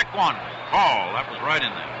strike 1. Call. That was right in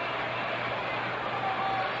there.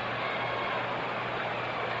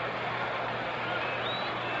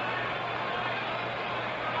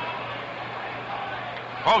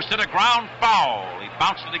 Post hit a ground foul. He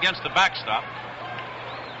bounced it against the backstop.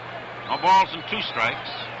 No balls and 2 strikes.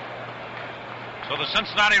 So the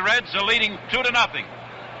Cincinnati Reds are leading 2-0.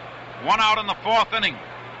 1 out in the 4th inning.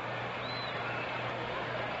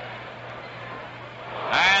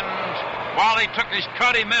 And while he took his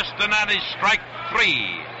cut, he missed, and that is strike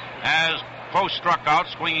 3 as Post struck out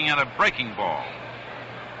swinging at a breaking ball.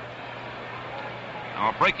 Now,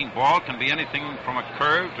 a breaking ball can be anything from a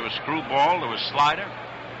curve to a screwball to a slider.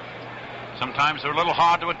 Sometimes they're a little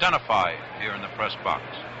hard to identify here in the press box.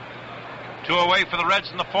 2 away for the Reds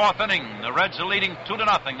in the 4th inning. The Reds are leading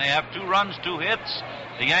 2-0. They have 2 runs, 2 hits.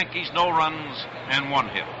 The Yankees, no runs and 1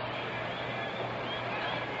 hit.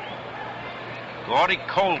 Gordy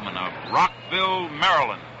Coleman of Rockville,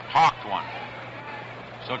 Maryland, parked one.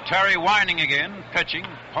 So Terry winding again, pitching.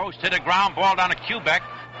 Post hit a ground ball down to Kubek.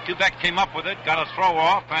 Kubek came up with it, got a throw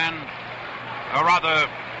off, and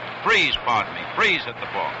Freeze hit the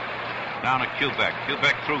ball down to Kubek.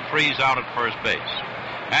 Kubek threw Freeze out at first base.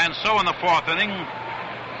 And so in the 4th inning,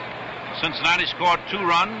 Cincinnati scored 2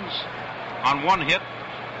 runs on 1 hit,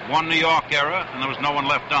 1 New York error, and there was no one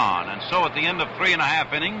left on. And so at the end of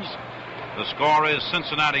 3.5 innings, the score is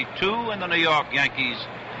Cincinnati 2 and the New York Yankees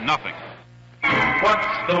 0. What's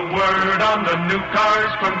the word on the new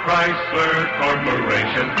cars from Chrysler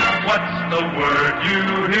Corporation? What's the word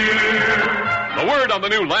you hear? The word on the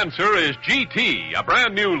new Lancer is GT, a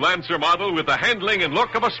brand new Lancer model with the handling and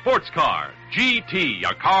look of a sports car. GT,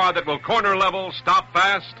 a car that will corner level, stop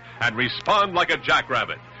fast, and respond like a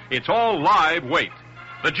jackrabbit. It's all live weight.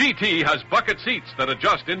 The GT has bucket seats that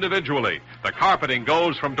adjust individually. The carpeting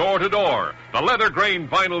goes from door to door. The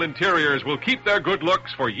leather-grained vinyl interiors will keep their good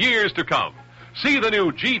looks for years to come. See the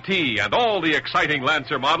new GT and all the exciting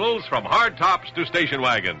Lancer models from hardtops to station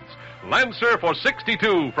wagons. Lancer for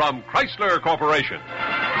 $62 from Chrysler Corporation.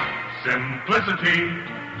 simplicity.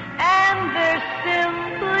 And they're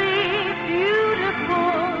simply beautiful.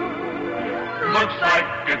 Looks like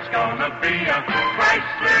it's gonna be a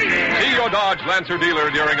Chrysler year. See your Dodge Lancer dealer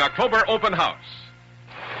during October open house.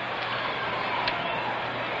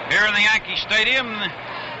 Here in the Yankee Stadium,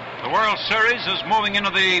 the World Series is moving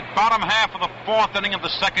into the bottom half of the fourth inning of the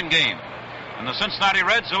second game. And the Cincinnati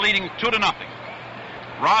Reds are leading 2-0.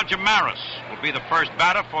 Roger Maris will be the first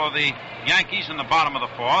batter for the Yankees in the bottom of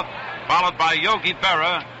the fourth, followed by Yogi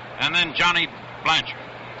Berra and then Johnny Blanchard.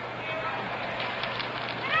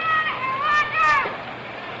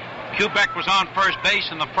 Kubek was on first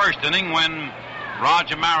base in the first inning when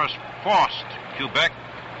Roger Maris forced Kubek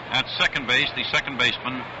at second base. The second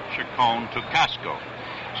baseman, Chacon, to Casco.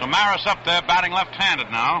 So Maris up there batting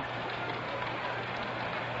left-handed now.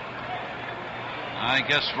 I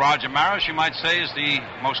guess Roger Maris, you might say, is the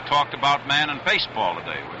most talked about man in baseball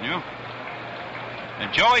today, wouldn't you?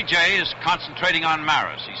 And Joey J is concentrating on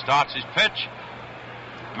Maris. He starts his pitch.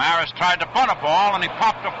 Maris tried to bunt a ball, and he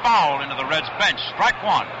popped a foul into the Reds' bench. Strike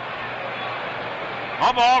one.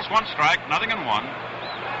 No balls, one strike, nothing in one.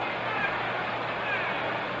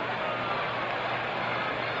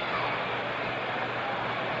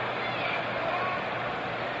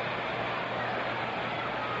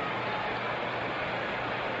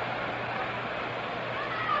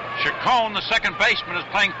 Chacon, the second baseman, is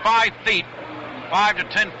playing 5 to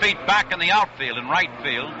 10 feet back in the outfield, in right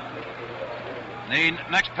field. The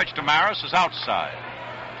next pitch to Maris is outside.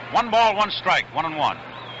 1 ball, 1 strike, 1-1.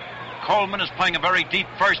 Coleman is playing a very deep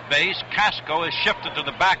first base. Casco is shifted to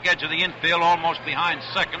the back edge of the infield, almost behind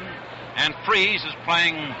second. And Freese is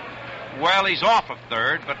playing, well, he's off of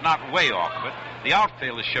third, but not way off of it. The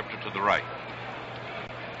outfield is shifted to the right.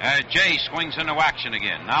 Jay swings into action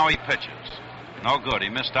again. Now he pitches. No good. He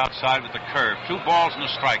missed outside with the curve. 2 balls and a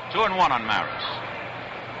strike. 2-1 on Maris.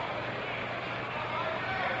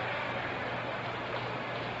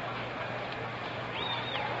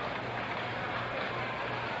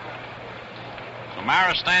 So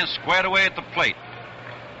Maris stands squared away at the plate.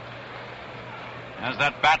 Has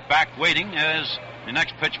that bat back waiting as the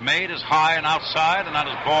next pitch made is high and outside, and that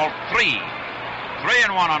is ball 3.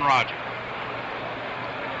 3-1 on Roger.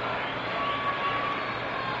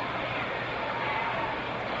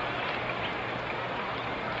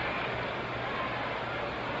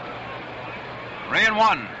 And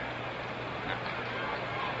 1.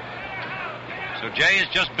 So Jay is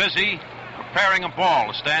just busy preparing a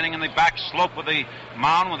ball, standing in the back slope of the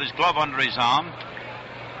mound with his glove under his arm.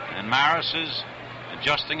 And Maris is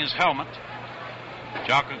adjusting his helmet.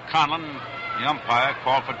 Jocko Conlon, the umpire,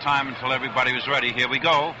 called for time until everybody was ready. Here we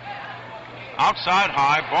go. Outside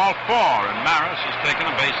high, ball 4, and Maris has taken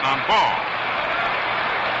a base on ball.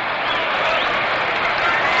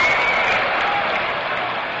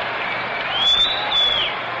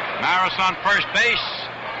 Maris on first base,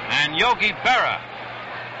 and Yogi Berra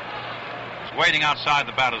is waiting outside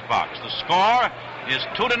the batter's box. The score is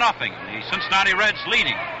 2-0. The Cincinnati Reds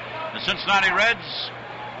leading. The Cincinnati Reds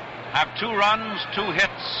have 2 runs, 2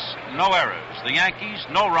 hits, no errors. The Yankees,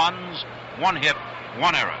 no runs, 1 hit,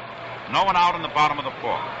 1 error. No one out in the bottom of the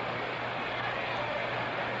fourth.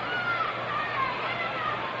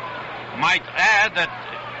 Might add that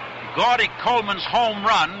Gordy Coleman's home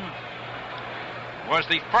run was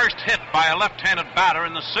the first hit by a left-handed batter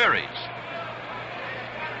in the series.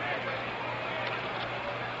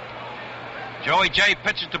 Joey J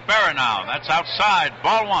pitches to Berra now. That's outside.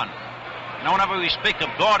 Ball 1. Now, whenever we speak of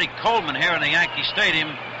Gordy Coleman here in the Yankee Stadium,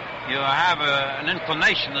 you have an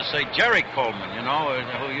inclination to say Jerry Coleman, you know,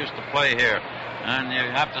 who used to play here. And you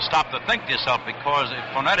have to stop to think to yourself because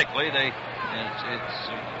phonetically it's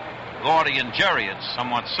Gordy and Jerry. It's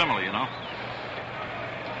somewhat similar, you know.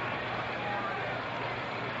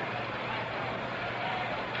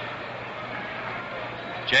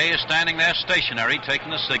 Jay is standing there stationary, taking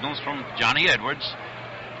the signals from Johnny Edwards.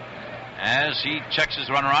 As he checks his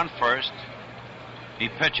runner on first, he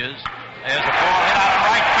pitches. There's a ball hit out of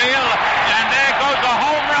right field, and there goes a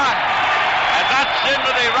home run. And that's into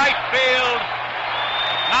the right field,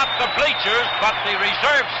 not the bleachers, but the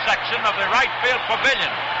reserve section of the right field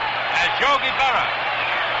pavilion, as Yogi Berra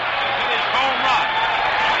hit his home run.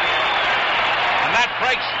 And that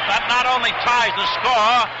not only ties the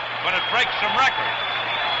score, but it breaks some records.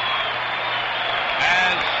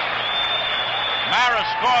 As Maris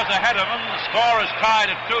scores ahead of him, the score is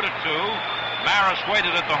tied at 2-2. Maris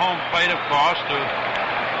waited at the home plate, of course, to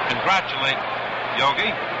congratulate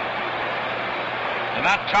Yogi. And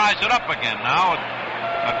that ties it up again now,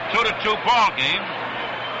 a 2-2 ball game.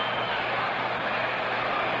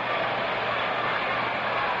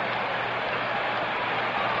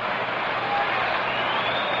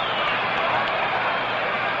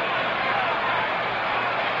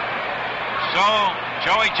 So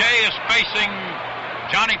Joey Jay is facing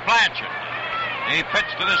Johnny Blanchard. He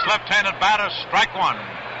pitched to this left-handed batter, strike one.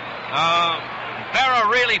 Berra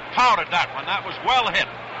really powdered that one. That was well hit.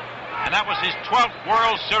 And that was his 12th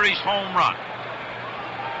World Series home run.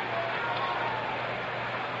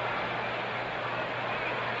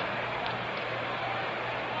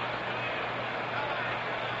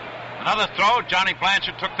 Another throw. Johnny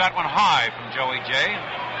Blanchard took that one high from Joey Jay.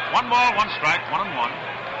 1 ball, 1 strike, 1-1.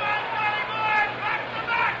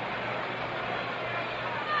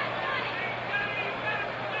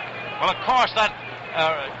 Well, of course, that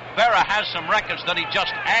Berra has some records that he just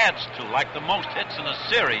adds to, like the most hits in a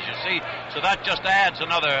series, you see. So that just adds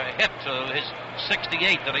another hit to his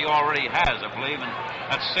 68 that he already has, I believe, and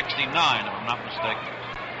that's 69, if I'm not mistaken.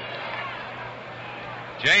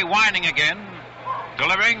 Jay winding again,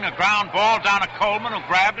 delivering a ground ball down to Coleman, who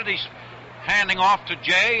grabbed it. He's handing off to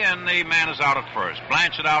Jay, and the man is out at first.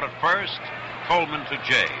 Blanchard out at first, Coleman to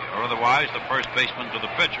Jay, or otherwise the first baseman to the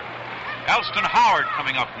pitcher. Elston Howard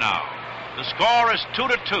coming up now. The score is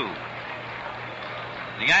 2-2.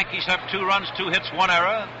 The Yankees have 2 runs, 2 hits, 1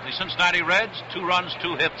 error. The Cincinnati Reds, 2 runs,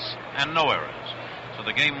 2 hits, and no errors. So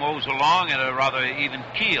the game moves along at a rather even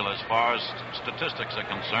keel as far as statistics are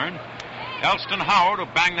concerned. Elston Howard, who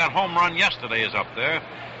banged that home run yesterday, is up there.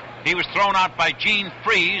 He was thrown out by Gene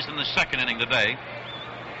Freese in the 2nd inning today.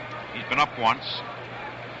 He's been up once.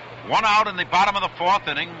 1 out in the bottom of the 4th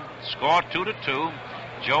inning. Score 2-2.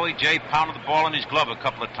 Joey Jay pounded the ball in his glove a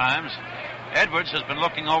couple of times. Edwards has been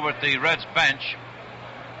looking over at the Reds bench.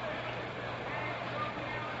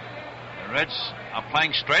 The Reds are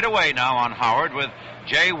playing straight away now on Howard with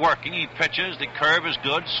Jay working. He pitches. The curve is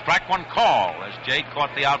good. Strike one call as Jay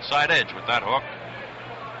caught the outside edge with that hook.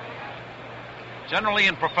 Generally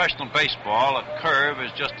in professional baseball, a curve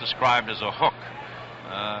is just described as a hook.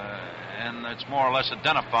 And it's more or less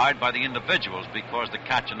identified by the individuals because the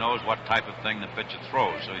catcher knows what type of thing the pitcher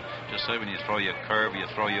throws. So you just say when you throw your curve, you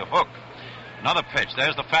throw your hook. Another pitch.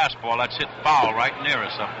 There's the fastball. That's hit foul right near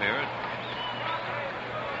us up here.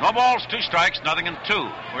 No balls, 2 strikes, nothing in 2.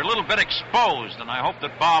 We're a little bit exposed, and I hope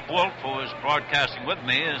that Bob Wolf, who is broadcasting with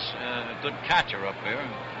me, is a good catcher up here.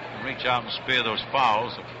 And reach out and spear those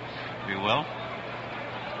fouls, if you will.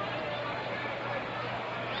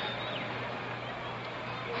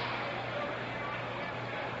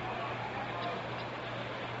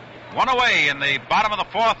 One away in the bottom of the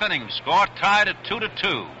 4th inning. Score tied at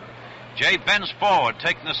 2-2. Jay bends forward,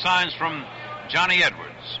 taking the signs from Johnny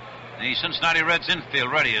Edwards. The Cincinnati Reds infield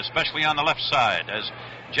ready, especially on the left side, as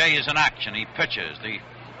Jay is in action. He pitches. The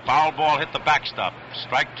foul ball hit the backstop.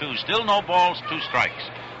 Strike 2. Still no balls, 2 strikes.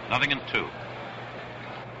 Nothing in 2.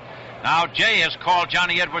 Now Jay has called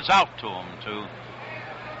Johnny Edwards out to him to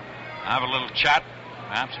have a little chat,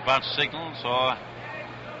 perhaps about signals or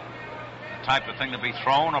type of thing to be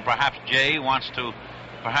thrown, or perhaps Jay wants to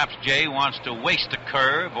waste a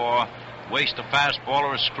curve or waste a fastball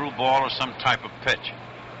or a screwball or some type of pitch.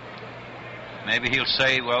 Maybe he'll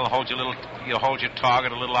say, well, you hold your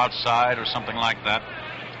target a little outside or something like that.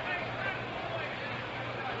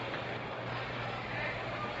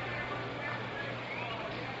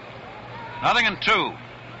 Nothing in 2.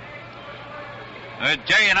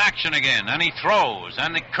 Jay in action again, and he throws,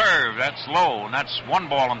 and the curve, that's low, and that's 1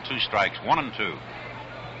 ball and 2 strikes, 1-2.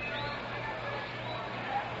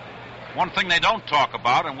 One thing they don't talk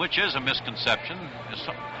about, and which is a misconception, is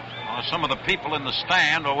some of the people in the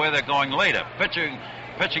stand or where they're going later.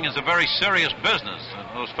 Pitching is a very serious business,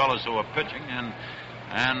 those fellows who are pitching, and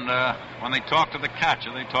when they talk to the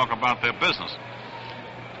catcher, they talk about their business.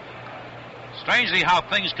 Strangely, how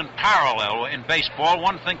things can parallel in baseball.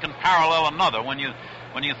 One thing can parallel another. When you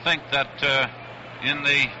think that in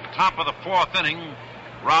the top of the 4th inning,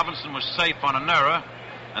 Robinson was safe on an error,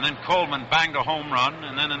 and then Coleman banged a home run,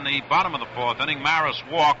 and then in the bottom of the 4th inning, Maris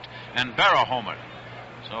walked and Berra homered.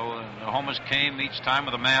 So the homers came each time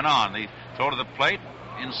with a man on. The throw to the plate,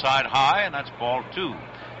 inside high, and that's ball 2.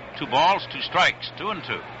 2 balls, 2 strikes,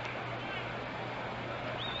 2-2.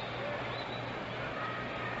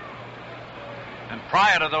 And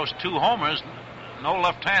prior to those 2 homers, no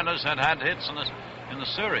left-handers had hits in the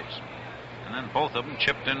series. And then both of them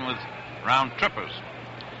chipped in with round trippers.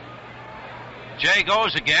 Jay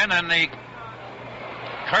goes again, and the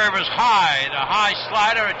curve is high. The high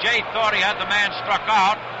slider. Jay thought he had the man struck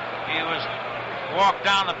out. He was walked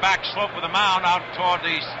down the back slope of the mound out toward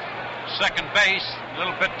the second base. A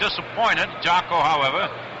little bit disappointed. Jocko,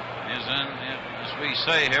 however, is in, as we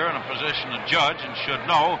say here, in a position to judge and should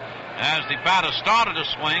know. As the batter started to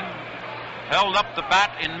swing, held up the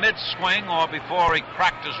bat in mid-swing or before he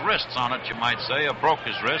cracked his wrists on it, you might say, or broke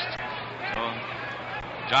his wrist. So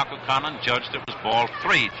Doc O'Connor judged it was ball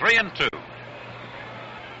 3. 3-2.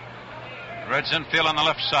 Reds infield on the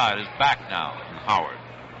left side is back now from Howard.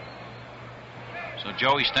 So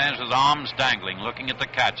Joey stands with arms dangling, looking at the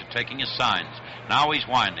catcher, taking his signs. Now he's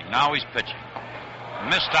winding. Now he's pitching.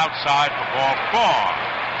 Missed outside for ball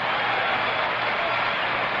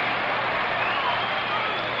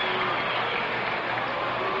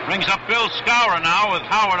 4. Brings up Bill Skowron now with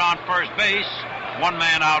Howard on first base. One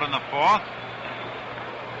man out in the fourth.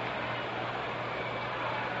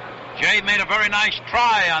 Jay made a very nice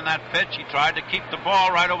try on that pitch. He tried to keep the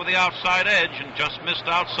ball right over the outside edge and just missed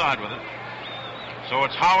outside with it. So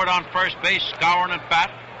it's Howard on first base, Skowron at bat.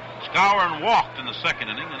 Skowron walked in the second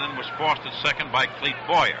inning and then was forced at second by Clete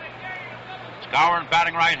Boyer. Skowron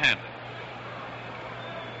batting right-handed.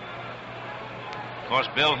 Of course,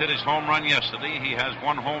 Bill hit his home run yesterday. He has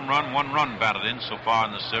 1 home run, 1 run batted in so far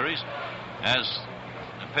in the series. As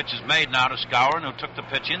the pitch is made now to Skowron, who took the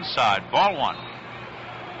pitch inside. Ball 1.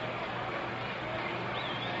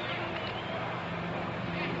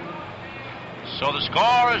 So the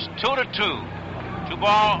score is 2-2.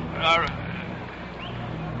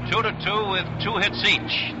 2-2 with 2 hits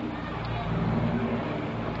each.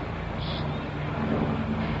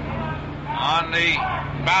 On the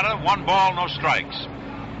batter, 1 ball, no strikes.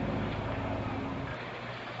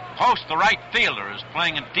 Post, the right fielder, is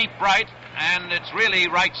playing in deep right, and it's really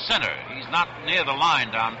right center. He's not near the line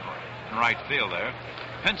down in right field there.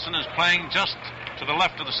 Pinson is playing just to the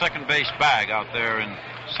left of the second base bag out there in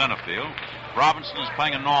center field. Robinson is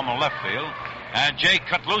playing a normal left field. And Jay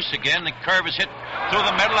cut loose again. The curve is hit through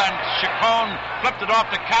the middle, and Chacon flipped it off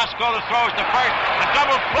to Casco. The throw is to first. A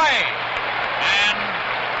double play. And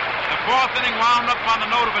the fourth inning wound up on the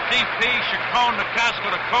note of a DP. Chacon to Casco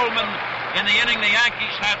to Coleman. In the inning, the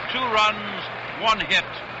Yankees had 2 runs, 1 hit,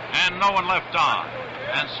 and no one left on.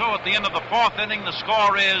 And so at the end of the fourth inning, the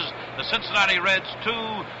score is the Cincinnati Reds 2,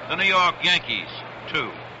 the New York Yankees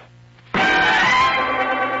 2.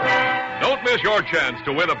 Don't miss your chance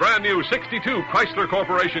to win a brand new 62 Chrysler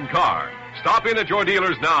Corporation car. Stop in at your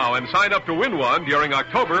dealers now and sign up to win one during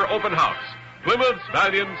October open house. Plymouths,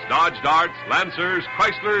 Valiants, Dodge Darts, Lancers,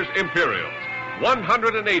 Chryslers, Imperials.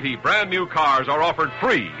 180 brand new cars are offered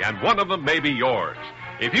free, and one of them may be yours.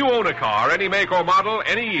 If you own a car, any make or model,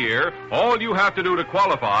 any year, all you have to do to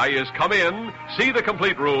qualify is come in, see the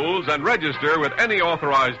complete rules, and register with any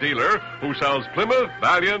authorized dealer who sells Plymouth,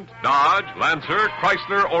 Valiant, Dodge, Lancer,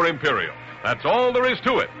 Chrysler, or Imperial. That's all there is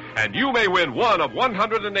to it, and you may win one of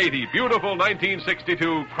 180 beautiful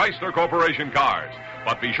 1962 Chrysler Corporation cars.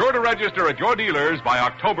 But be sure to register at your dealers by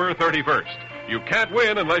October 31st. You can't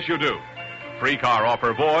win unless you do. Free car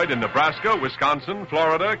offer void in Nebraska, Wisconsin,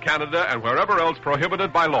 Florida, Canada, and wherever else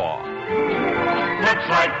prohibited by law. Looks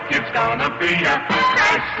like it's gonna be a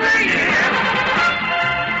Chrysler year.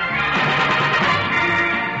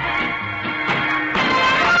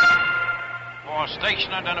 For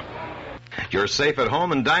station identification. You're safe at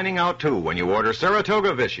home and dining out, too, when you order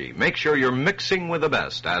Saratoga Vichy. Make sure you're mixing with the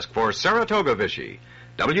best. Ask for Saratoga Vichy.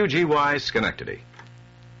 WGY Schenectady.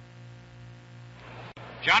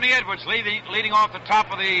 Johnny Edwards leading off the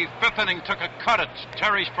top of the 5th inning, took a cut at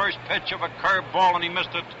Terry's first pitch of a curved ball, and he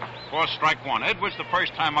missed it for strike 1. Edwards, the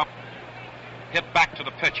first time up, hit back to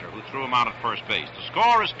the pitcher, who threw him out at first base. The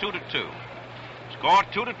score is 2-2. Score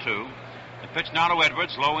 2-2. The pitch now to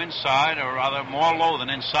Edwards, low inside, or rather more low than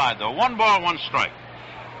inside, though. 1 ball, 1 strike.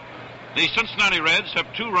 The Cincinnati Reds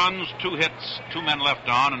have 2 runs, 2 hits, 2 men left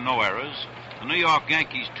on, and no errors. The New York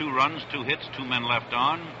Yankees, 2 runs, 2 hits, 2 men left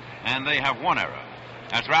on, and they have 1 error.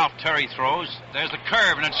 As Ralph Terry throws, there's the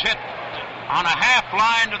curve, and it's hit on a half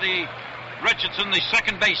line to the Richardson, the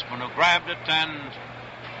second baseman, who grabbed it, and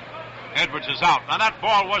Edwards is out. Now, that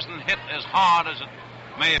ball wasn't hit as hard as it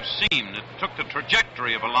may have seemed. It took the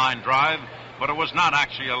trajectory of a line drive, but it was not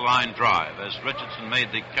actually a line drive, as Richardson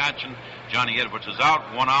made the catch, and Johnny Edwards is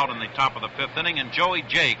out. 1 out in the top of the 5th inning, and Joey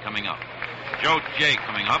Jay coming up. Joe Jay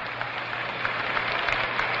coming up.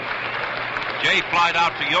 Jay flied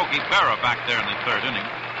out to Yogi Berra back there in the 3rd inning.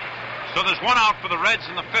 So there's 1 out for the Reds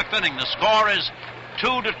in the 5th inning. The score is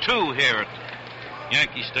 2-2 here at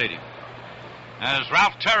Yankee Stadium. As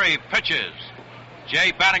Ralph Terry pitches,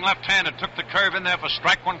 Jay batting left-handed, took the curve in there for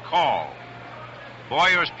strike 1 call.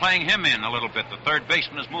 Boyer is playing him in a little bit. The third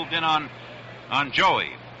baseman has moved in on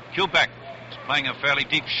Joey. Quebec is playing a fairly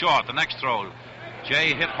deep short. The next throw,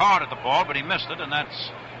 Jay hit hard at the ball, but he missed it, and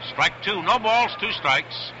that's strike 2. No balls, 2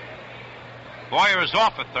 strikes. Boyer is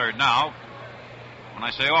off at third now. When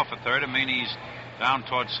I say off at third, I mean he's down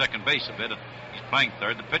towards second base a bit. He's playing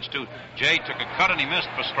third. The pitch to Jay took a cut, and he missed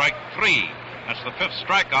for strike 3. That's the 5th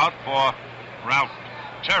strikeout for Ralph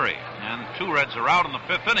Terry. And 2 Reds are out in the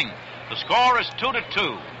 5th inning. The score is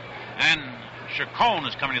 2-2. And Chacon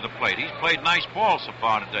is coming to the plate. He's played nice ball so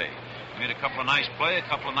far today. Made a couple of nice plays, a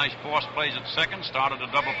couple of nice force plays at second. Started a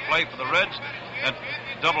double play for the Reds. That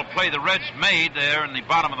double play the Reds made there in the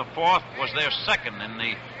bottom of the 4th was their second in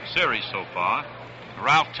the series so far.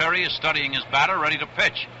 Ralph Terry is studying his batter, ready to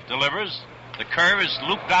pitch. Delivers. The curve is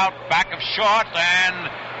looped out back of short, and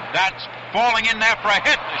that's falling in there for a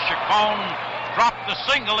hit. Chacon dropped the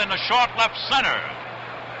single in the short left center.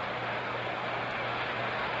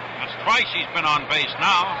 That's twice he's been on base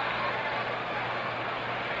now.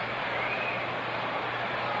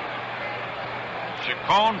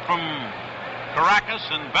 Chacon from Caracas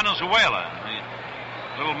in Venezuela.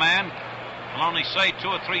 The little man will only say 2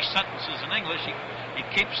 or 3 sentences in English. He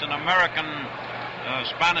keeps an American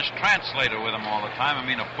Spanish translator with him all the time. I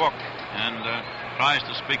mean, a book, and tries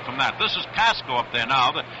to speak from that. This is Casco up there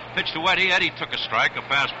now. The pitch to Eddie. Eddie took a strike, a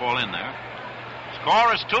fastball in there.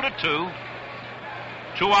 Score is 2-2.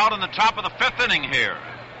 2 out in the top of the 5th inning here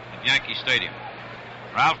at Yankee Stadium.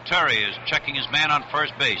 Ralph Terry is checking his man on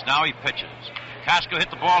first base. Now he pitches. Casco hit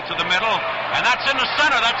the ball to the middle, and that's in the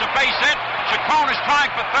center. That's a base hit. Chacon is trying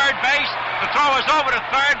for third base. The throw is over to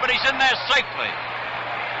third, but he's in there safely.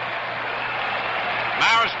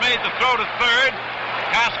 Maris made the throw to third.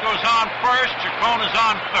 Casco's on first. Chacon is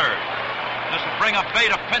on third. This will bring up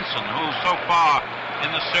Beta Pinson, who so far in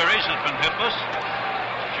the series has been hitless.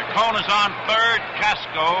 Chacon is on third.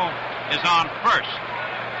 Casco is on first.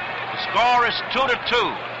 The score is 2-2.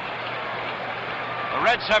 The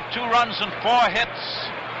Reds have 2 runs and 4 hits.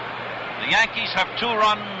 The Yankees have 2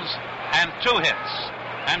 runs and 2 hits.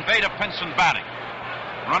 And Beta Pinson batting.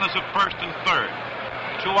 Runners at first and third.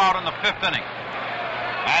 2 out in the 5th inning.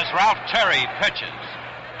 As Ralph Terry pitches.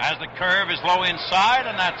 As the curve is low inside,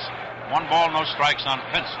 and that's 1 ball, no strikes on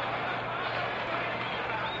Pinson.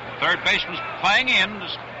 Third baseman's playing in.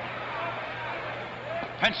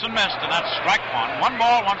 Pinson missed, and that's strike 1. 1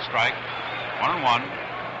 ball, 1 strike. 1-1.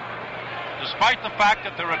 Despite the fact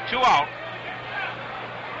that there are 2 out,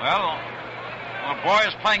 well, the boy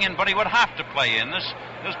is playing in, but he would have to play in. This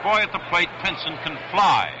boy at the plate, Pinson, can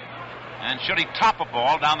fly. And should he top a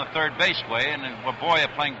ball down the third baseway, and a boy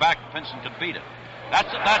playing back, Pinson could beat it. And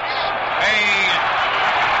the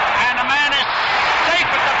man is safe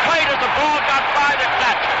at the plate as the ball got by the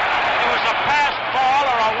catcher. It was a pass ball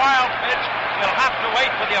or a wild pitch. We'll have to wait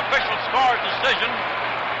for the official score's decision.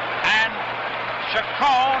 And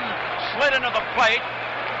Chacon slid into the plate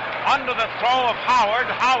under the throw of Howard.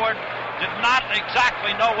 Howard did not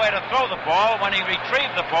exactly know where to throw the ball. When he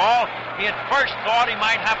retrieved the ball, he at first thought he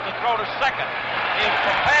might have to throw to second. He was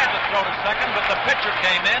prepared to throw to second, but the pitcher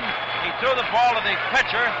came in. He threw the ball to the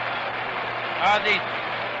pitcher.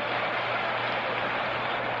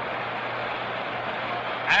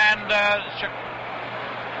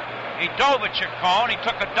 He dove at Chacon. He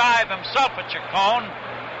took a dive himself at Chacon.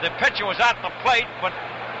 The pitcher was at the plate, but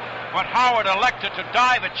Howard elected to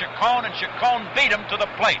dive at Chacon, and Chacon beat him to the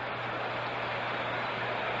plate.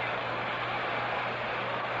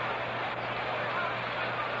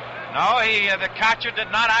 No, the catcher did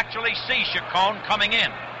not actually see Chacon coming in.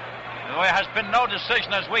 There has been no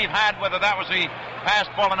decision as we've had whether that was a pass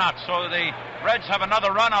ball or not. So the Reds have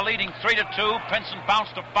another run, are leading 3-2. Pinson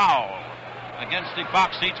bounced a foul against the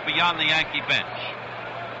box seats beyond the Yankee bench.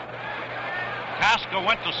 Casco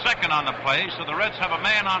went to second on the play, so the Reds have a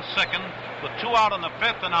man on second with 2 out in the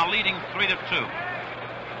 5th and are leading 3-2.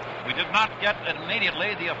 We did not get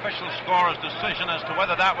immediately the official scorer's decision as to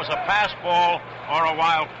whether that was a pass ball or a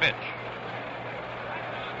wild pitch.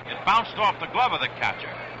 It bounced off the glove of the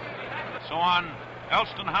catcher. So on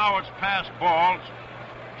Elston Howard's pass ball,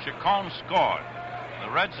 Chacon scored.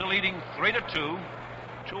 The Reds are leading 3-2.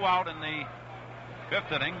 2 out in the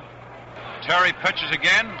 5th inning. Terry pitches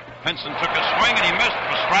again. Pinson took a swing and he missed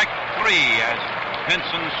for strike 3 as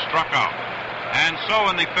Pinson struck out. And so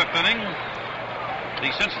in the 5th inning,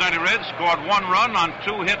 the Cincinnati Reds scored 1 run on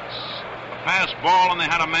 2 hits, a pass ball, and they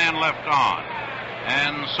had a man left on.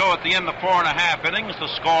 And so at the end of 4.5 innings, the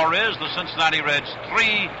score is the Cincinnati Reds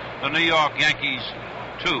 3, the New York Yankees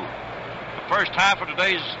 2. The first half of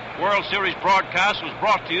today's World Series broadcast was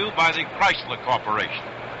brought to you by the Chrysler Corporation.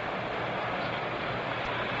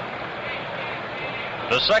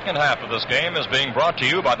 The second half of this game is being brought to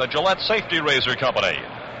you by the Gillette Safety Razor Company.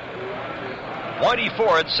 Whitey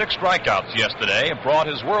Ford's 6 strikeouts yesterday brought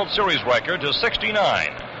his World Series record to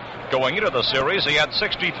 69. Going into the series, he had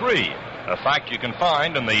 63, a fact you can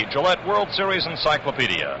find in the Gillette World Series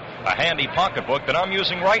Encyclopedia, a handy pocketbook that I'm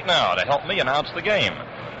using right now to help me announce the game.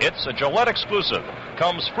 It's a Gillette exclusive.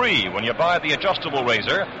 Comes free when you buy the adjustable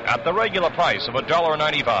razor at the regular price of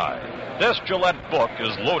 $1.95. This Gillette book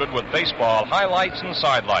is loaded with baseball highlights and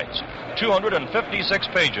sidelights. 256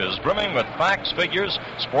 pages brimming with facts, figures,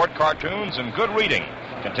 sport cartoons, and good reading.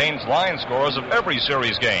 Contains line scores of every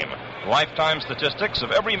series game, lifetime statistics of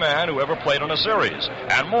every man who ever played on a series,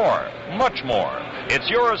 and more, much more. It's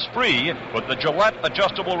yours free with the Gillette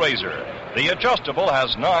adjustable razor. The adjustable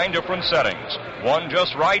has 9 different settings, one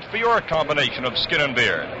just right for your combination of skin and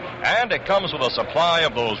beard. And it comes with a supply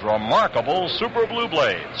of those remarkable Super Blue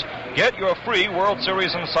Blades. Get your free World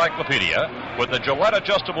Series encyclopedia with the Gillette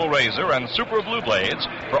adjustable razor and Super Blue Blades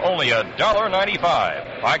for only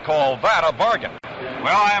 $1.95. I call that a bargain.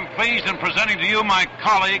 Well, I am pleased in presenting to you my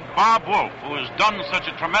colleague, Bob Wolf, who has done such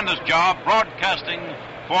a tremendous job broadcasting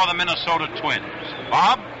for the Minnesota Twins.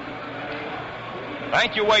 Bob?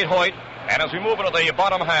 Thank you, Wade Hoyt. And as we move into the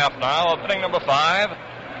bottom half now of inning number 5,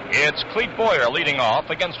 it's Clete Boyer leading off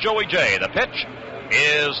against Joey J. The pitch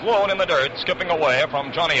is low and in the dirt, skipping away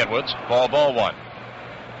from Johnny Edwards for ball 1.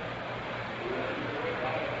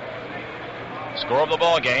 Score of the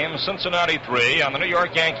ball game, Cincinnati 3 and the New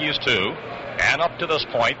York Yankees 2. And up to this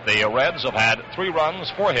point, the Reds have had 3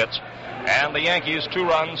 runs, 4 hits, and the Yankees 2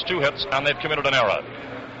 runs, 2 hits, and they've committed an error.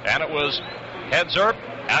 And it was heads-up,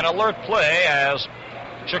 an alert play as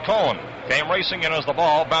Chacon came racing in as the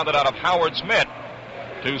ball bounded out of Howard's mitt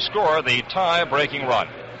to score the tie-breaking run.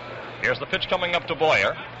 Here's the pitch coming up to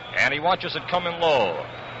Boyer, and he watches it come in low.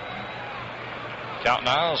 Count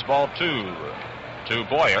now is ball 2 to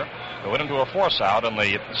Boyer, who went into a force out in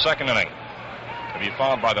the second inning. To be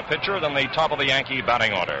followed by the pitcher, then the top of the Yankee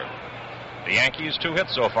batting order. The Yankees 2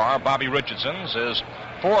 hits so far. Bobby Richardson's is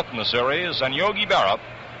 4th in the series, and Yogi Berra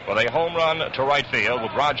with a home run to right field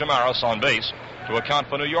with Roger Maris on base to account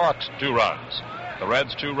for New York's 2 runs. The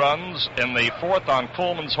Reds 2 runs in the 4th on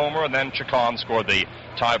Coleman's homer, and then Chacon scored the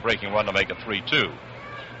tie-breaking run to make it 3-2.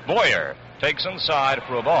 Boyer takes inside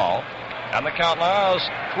for a ball, and the count now is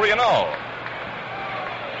 3-0.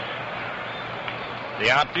 The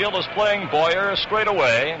outfield is playing Boyer straight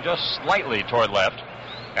away, just slightly toward left.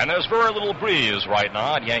 And there's very little breeze right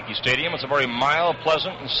now at Yankee Stadium. It's a very mild,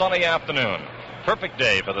 pleasant, and sunny afternoon. Perfect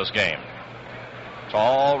day for this game.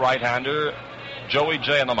 Tall right-hander Joey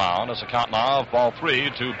J on the mound as the count now of ball 3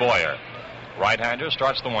 to Boyer. Right-hander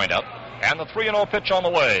starts the windup, and the 3-0 pitch on the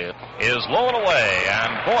way is low and away,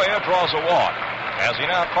 and Boyer draws a walk as he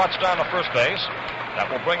now trots down to first base. That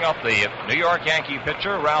will bring up the New York Yankee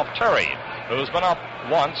pitcher, Ralph Terry, who's been up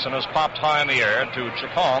once and has popped high in the air to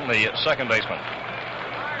Chacon, the second baseman.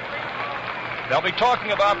 They'll be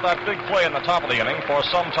talking about that big play in the top of the inning for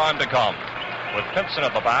some time to come. With Pinson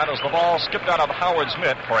at the bat as the ball skipped out of Howard's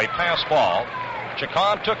mitt for a pass ball.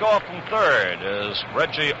 Chacon took off from third as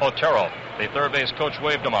Reggie Otero, the third base coach,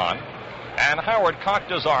 waved him on. And Howard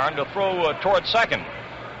cocked his arm to throw toward second,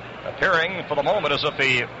 appearing for the moment as if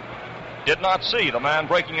he did not see the man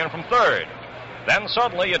breaking in from third. Then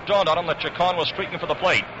suddenly it dawned on him that Chacon was streaking for the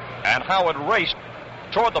plate, and Howard raced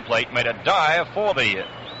toward the plate, made a dive for the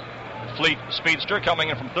fleet speedster coming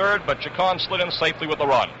in from third, but Chacon slid in safely with the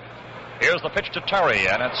run. Here's the pitch to Terry,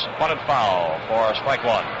 and it's bunted foul for strike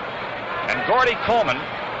 1. And Gordy Coleman,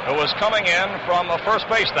 who was coming in from first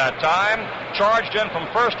base that time, charged in from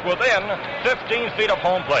first within 15 feet of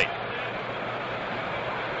home plate.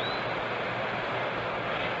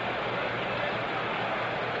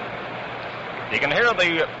 You can hear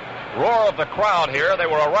the roar of the crowd here. They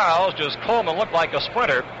were aroused as Coleman looked like a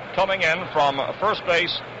sprinter coming in from first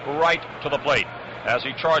base right to the plate as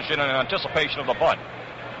he charged in anticipation of the bunt.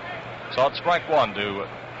 So it's strike 1 to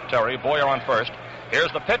Terry. Boyer on first.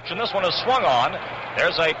 Here's the pitch, and this one is swung on.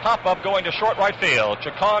 There's a pop-up going to short right field.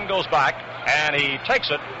 Chacon goes back, and he takes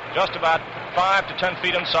it just about 5 to 10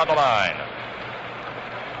 feet inside the line.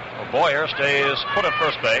 Well, Boyer stays put at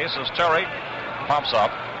first base as Terry pops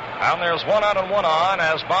up. And there's 1 out and 1 on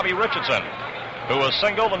as Bobby Richardson, who was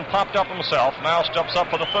singled and popped up himself, now steps up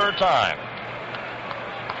for the 3rd time.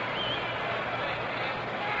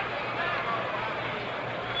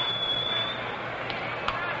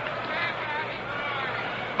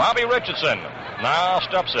 Bobby Richardson now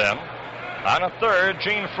steps in. On a third,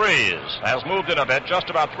 Gene Freese has moved in a bit, just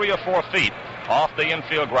about 3 or 4 feet off the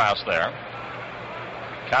infield grass there.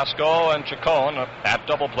 Casco and Chacon at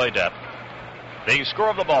double play depth. The score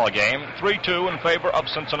of the ball game, 3-2 in favor of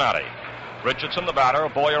Cincinnati. Richardson the batter,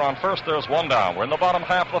 Boyer on first, there's 1 down. We're in the bottom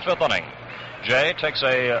half of the 5th inning. Jay takes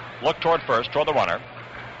a look toward first, toward the runner.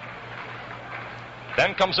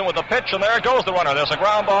 Then comes in with the pitch, and there goes the runner. There's a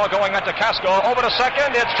ground ball going into Casco. Over to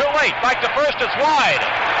second. It's too late. Back to first. It's wide.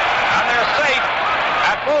 And they're safe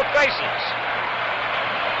at both bases.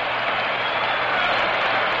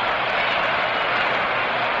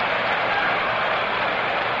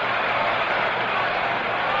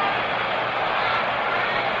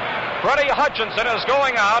 Freddie Hutchinson is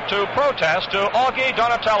going out to protest to Augie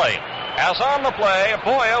Donatelli. As on the play,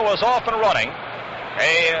 Boyer was off and running.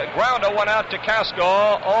 A grounder went out to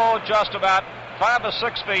Casco, just about 5 or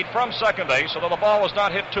 6 feet from second base, so that the ball was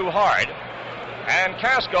not hit too hard. And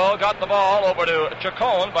Casco got the ball over to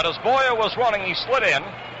Chacon, but as Boyer was running, he slid in,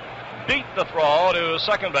 beat the throw to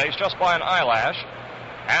second base just by an eyelash.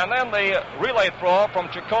 And then the relay throw from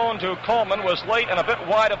Chacon to Coleman was late and a bit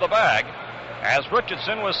wide of the bag, as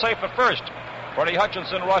Richardson was safe at first. Freddie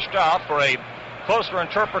Hutchinson rushed out for a closer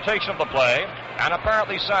interpretation of the play, and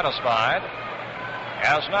apparently satisfied,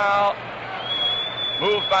 as now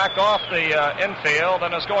moved back off the infield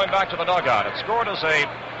and is going back to the dugout. It scored as a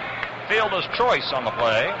fielder's choice on the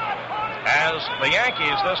play, as the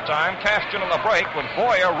Yankees this time cashed in on the break with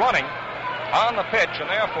Boyer running on the pitch, and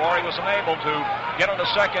therefore he was unable to get into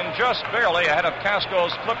second just barely ahead of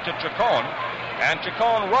Casco's flip to Chacon, and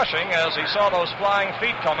Chacon rushing as he saw those flying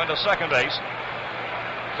feet come into second base.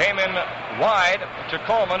 Came in wide to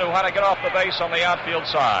Coleman, who had to get off the base on the outfield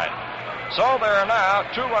side. So there are now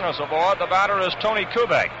 2 runners aboard. The batter is Tony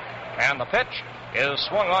Kubek, and the pitch is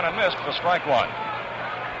swung on and missed for strike 1.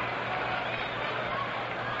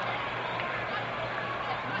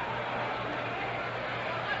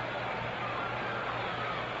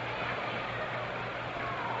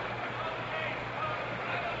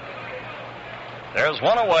 There's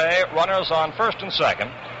 1 away, runners on first and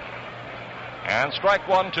second. And strike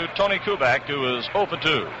 1 to Tony Kubek, who is 0 for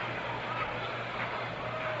 2.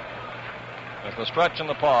 With the stretch and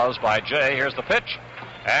the pause by Jay, here's the pitch,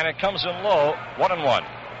 and it comes in low, 1-1.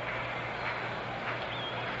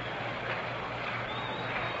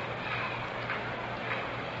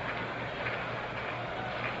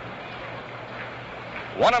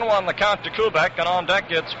 One and one, the count to Kubek, and on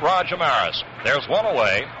deck it's Roger Maris. There's 1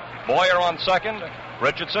 away. Boyer on second.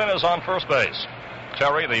 Richardson is on first base.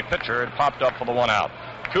 Terry, the pitcher, had popped up for the 1 out.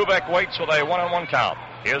 Kubek waits with a 1-1 count.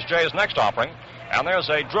 Here's Jay's next offering, and there's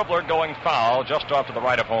a dribbler going foul just off to the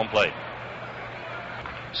right of home plate.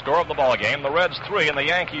 Score of the ball game: the Reds 3 and the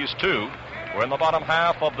Yankees 2. We're in the bottom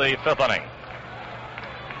half of the 5th inning.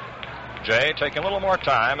 Jay taking a little more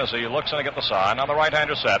time as he looks in to get the sign. On the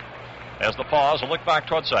right-hander set. As the pause, a look back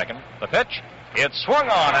toward second. The pitch, it's swung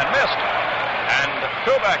on and missed, and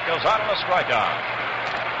Kubek goes out on a strikeout.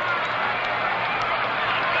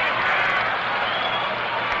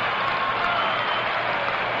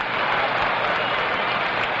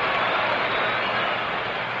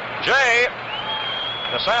 Jay,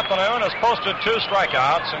 this afternoon, has posted 2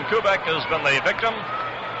 strikeouts, and Kubek has been the victim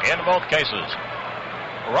in both cases.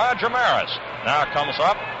 Roger Maris now comes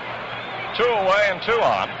up, 2 away and 2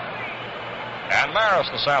 on. And Maris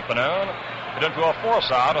this afternoon hit into a force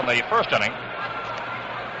out in the first inning.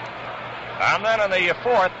 And then in the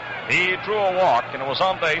 4th, he drew a walk and was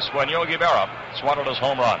on base when Yogi Berra swatted his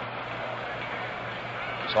home run.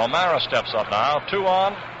 So Maris steps up now, 2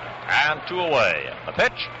 on and 2 away. The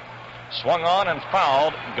pitch, swung on and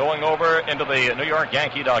fouled, going over into the New York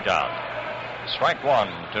Yankee dugout. Strike 1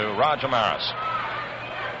 to Roger Maris.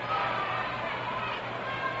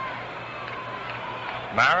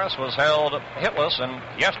 Maris was held hitless in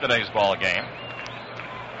yesterday's ball game,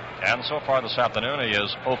 and so far this afternoon he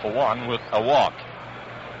is 0 for 1 with a walk.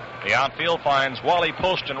 The outfield finds Wally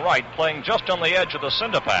Post in right, playing just on the edge of the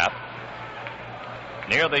cinder path,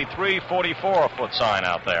 near the 344-foot sign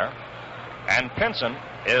out there, and Pinson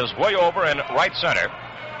is way over in right center.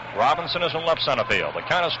 Robinson is in left center field. The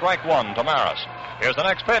count is strike 1 to Maris. Here's the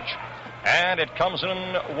next pitch, and it comes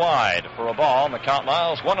in wide for a ball, and the count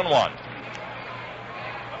now is 1-1.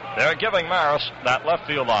 They're giving Maris that left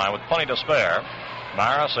field line with plenty to spare.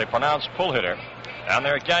 Maris, a pronounced pull hitter, and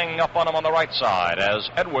they're ganging up on him on the right side as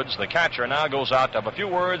Edwards, the catcher, now goes out to have a few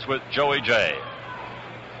words with Joey Jay.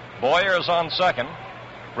 Boyer is on second.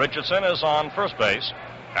 Richardson is on first base,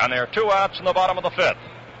 and there are 2 outs in the bottom of the 5th,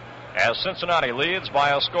 as Cincinnati leads by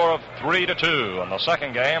a score of 3-2 in the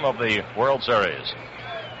second game of the World Series.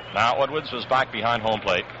 Now Edwards is back behind home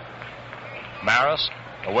plate. Maris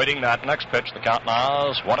awaiting that next pitch. The count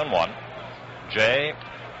now is 1-1. Jay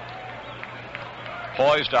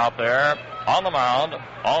poised out there on the mound,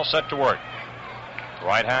 all set to work.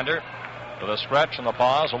 Right-hander with a stretch and the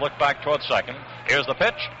pause, a look back toward second. Here's the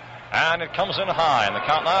pitch, and it comes in high, and the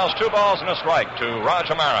count now is 2 balls and a strike to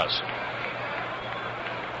Roger Maris.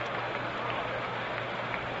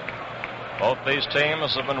 Both these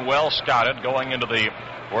teams have been well scouted going into the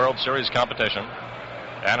World Series competition.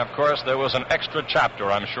 And, of course, there was an extra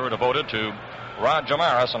chapter, I'm sure, devoted to Roger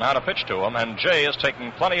Maris and how to pitch to him. And Jay is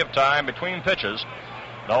taking plenty of time between pitches,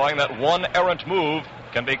 knowing that one errant move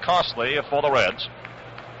can be costly for the Reds.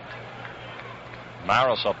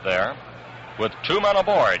 Maris up there with 2 men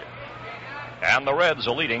aboard. And the Reds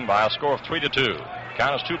are leading by a score of 3-2.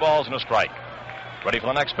 Count is 2 balls and a strike. Ready for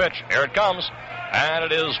the next pitch. Here it comes. And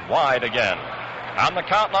it is wide again. And the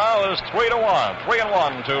count now is 3-1.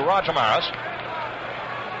 3-1 to Roger Maris.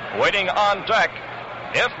 Waiting on deck,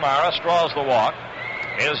 if Maris draws the walk,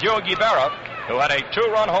 is Yogi Berra, who had a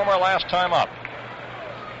 2-run homer last time up.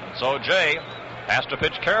 And so Jay has to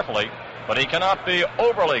pitch carefully, but he cannot be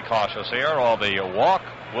overly cautious here, or the walk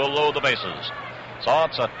will load the bases. So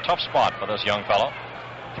it's a tough spot for this young fellow.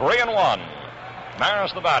 3-1.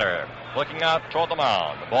 Maris the batter, looking out toward the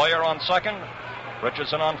mound. Boyer on second,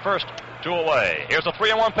 Richardson on first, 2 away. Here's the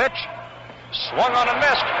 3-1 pitch. Swung on and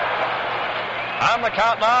missed. And the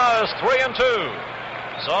count now is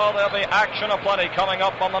 3-2. So there'll be action aplenty coming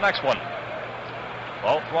up on the next one.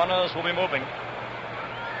 Both runners will be moving.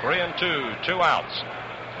 3-2, 2 outs.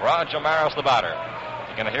 Roger Maris the batter.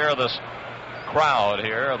 You can hear this crowd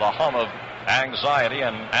here, the hum of anxiety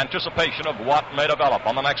and anticipation of what may develop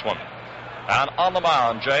on the next one. And on the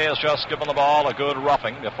mound, Jay has just given the ball a good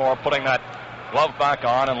roughing before putting that glove back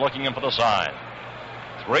on and looking in for the sign.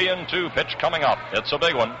 3-2 pitch coming up. It's a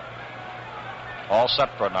big one. All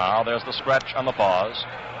set for now. There's the stretch and the pause.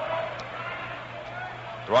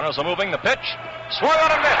 The runners are moving. The pitch. Swung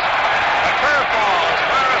on and missed. A curveball as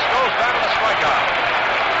Maris goes down to the strikeout.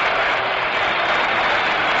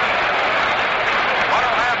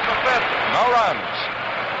 1.5 to 5th. No runs.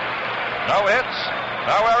 No hits.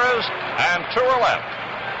 No errors. And 2 are left.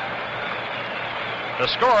 The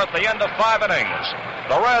score at the end of 5 innings.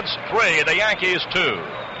 The Reds 3, the Yankees 2.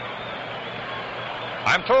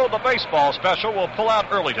 I'm told the baseball special will pull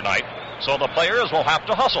out early tonight, so the players will have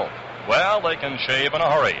to hustle. Well, they can shave in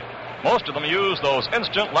a hurry. Most of them use those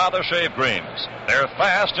instant lather shave creams. They're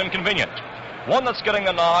fast and convenient. One that's getting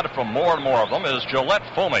the nod from more and more of them is Gillette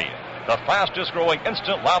Foamy, the fastest growing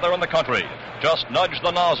instant lather in the country. Just nudge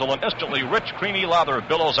the nozzle and instantly rich, creamy lather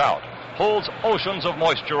billows out. Holds oceans of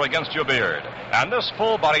moisture against your beard. And this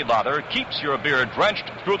full-bodied lather keeps your beard drenched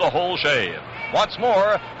through the whole shave. What's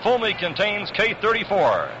more, Foamy contains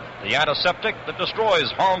K34, the antiseptic that destroys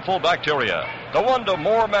harmful bacteria. No wonder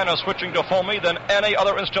more men are switching to Foamy than any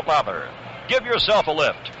other instant lather. Give yourself a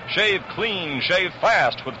lift. Shave clean, shave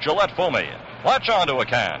fast with Gillette Foamy. Latch onto a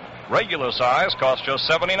can. Regular size costs just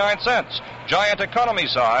 79 cents. Giant economy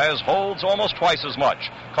size holds almost twice as much.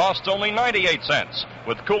 Costs only 98 cents.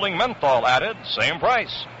 With cooling menthol added, same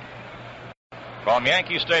price. From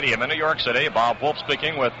Yankee Stadium in New York City, Bob Wolf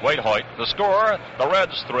speaking with Wade Hoyt. The score, the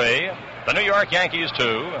Reds 3, the New York Yankees 2,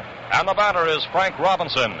 and the batter is Frank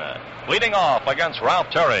Robinson, leading off against Ralph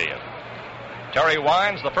Terry. Terry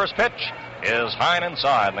winds. The first pitch is high and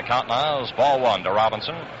inside, and the count now is ball 1 to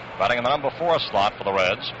Robinson, batting in the number 4 slot for the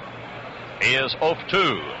Reds. He is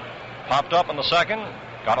 0-2. Popped up in the second,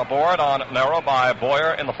 got aboard on narrow by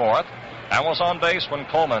Boyer in the 4th, and was on base when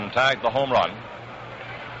Coleman tagged the home run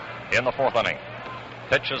in the 4th inning.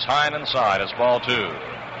 Pitch is high and inside. It's ball 2.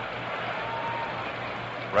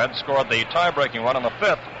 Reds scored the tie-breaking run in the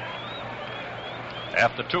 5th.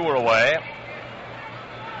 After 2 were away,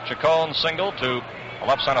 Chacon singled to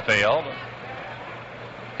left center field.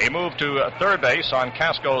 He moved to third base on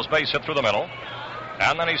Casco's base hit through the middle.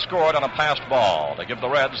 And then he scored on a passed ball to give the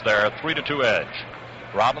Reds their 3-2 edge.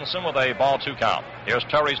 Robinson with a ball 2 count. Here's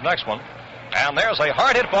Terry's next one. And there's a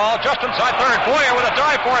hard hit ball just inside third. Boyer with a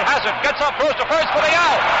dive for it, has it. Gets up, goes to first for the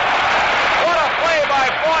out. What a play by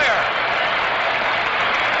Boyer.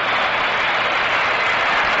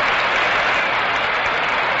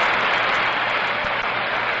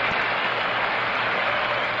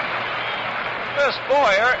 This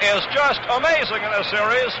Boyer is just amazing in this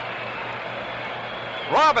series.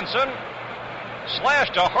 Robinson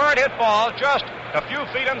slashed a hard hit ball just a few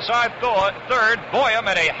feet inside third. Boyer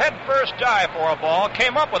made a head-first dive for a ball,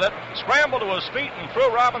 came up with it, scrambled to his feet, and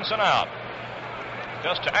threw Robinson out.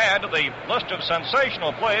 Just to add to the list of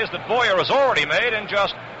sensational plays that Boyer has already made in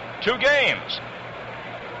just 2 games.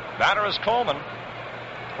 Batter is Coleman.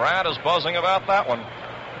 Brad is buzzing about that one.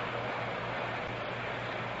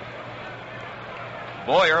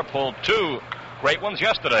 Boyer pulled 2 great ones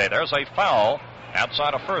yesterday. There's a foul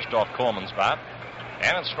outside of first off Coleman's bat,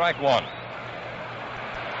 and it's strike 1.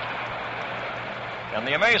 And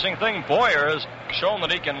the amazing thing, Boyer has shown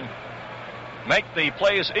that he can make the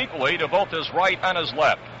plays equally to both his right and his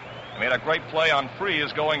left. He made a great play on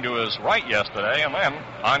Freese going to his right yesterday, and then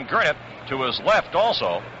on Gurnett to his left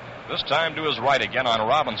also, this time to his right again on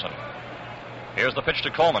Robinson. Here's the pitch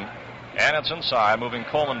to Coleman, and it's inside, moving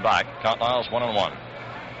Coleman back. Count now is 1-1.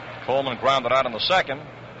 Coleman grounded out in the second.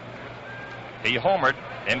 He homered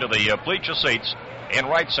into the bleacher seats in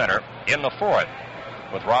right center in the 4th.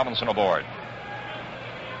 with Robinson aboard.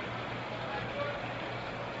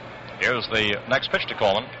 Here's the next pitch to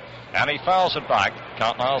Coleman, and he fouls it back.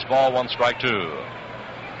 Count now is ball 1, strike 2.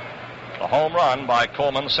 The home run by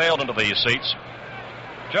Coleman sailed into the seats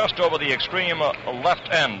just over the extreme left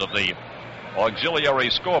end of the auxiliary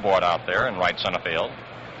scoreboard out there in right center field.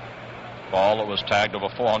 Ball that was tagged over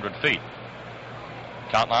 400 feet.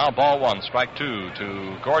 Count now, ball 1, strike 2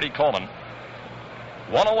 to Gordy Coleman.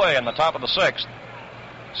 1 away in the top of the 6th.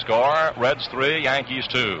 Score, Reds 3, Yankees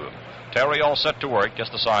 2. Terry all set to work. Gets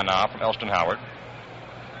the sign now from Elston Howard.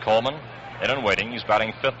 Coleman in and waiting. He's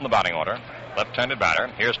batting 5th in the batting order. Left-handed batter.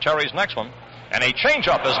 Here's Terry's next one. And a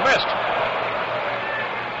changeup is missed.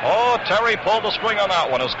 Oh, Terry pulled the string on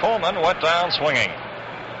that one as Coleman went down swinging.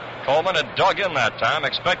 Coleman had dug in that time,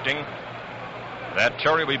 expecting that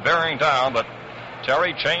Terry would be bearing down, but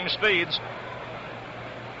Terry changed speeds.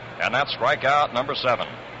 And that's strikeout number 7.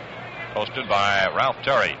 Posted by Ralph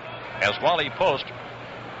Terry. As Wally Post,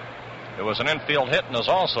 it was an infield hit and is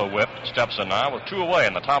also whipped, steps in now with 2 away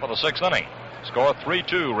in the top of the 6th inning. Score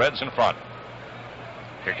 3-2, Reds in front.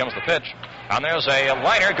 Here comes the pitch. And there's a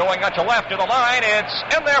liner going out to left of the line. It's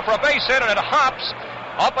in there for a base hit, and it hops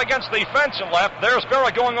up against the fence in left. There's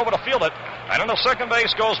Berra going over to field it. And into second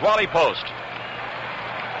base goes Wally Post.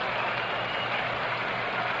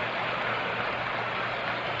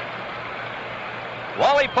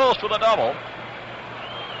 Wally Post with a double.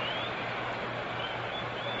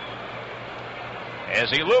 As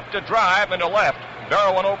he looped a drive into left,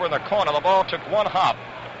 Berra went over in the corner. The ball took 1 hop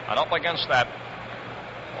and up against that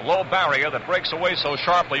low barrier that breaks away so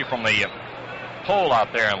sharply from the pole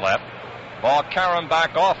out there in left. Ball carrying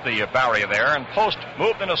back off the barrier there, and Post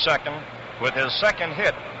moved into second with his second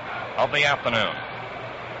hit of the afternoon.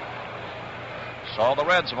 So the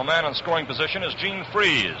Reds have a man in scoring position is Gene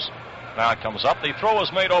Freese. Now it comes up. The throw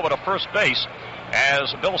is made over to first base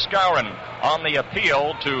as Bill Skowron, on the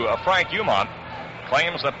appeal to Frank Umont,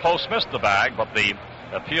 claims that Post missed the bag, but the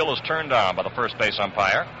appeal is turned down by the first base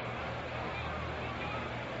umpire.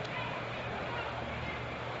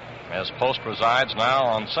 As Post resides now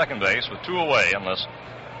on second base with 2 away in this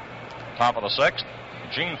top of the 6th.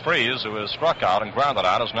 Gene Freese, who is struck out and grounded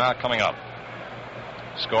out, is now coming up.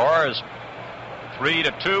 Score is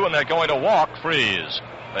 3-2, and they're going to walk Freese.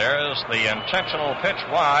 There's the intentional pitch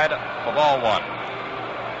wide for ball 1.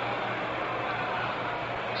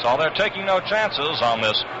 So they're taking no chances on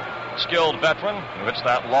this skilled veteran who hits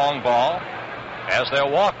that long ball as they're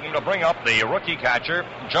walking to bring up the rookie catcher,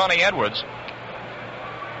 Johnny Edwards.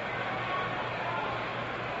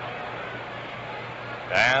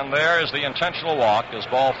 And there's the intentional walk as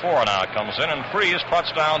ball 4 now comes in, and Freese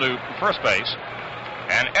trots down to first base.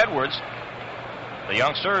 And Edwards, the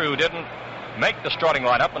youngster who didn't make the starting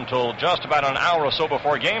lineup until just about an hour or so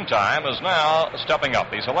before game time, is now stepping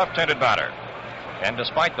up. He's a left-handed batter. And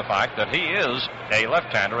despite the fact that he is a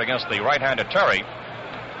left-hander against the right-handed Terry,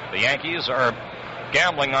 the Yankees are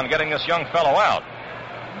gambling on getting this young fellow out.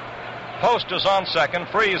 Post is on second,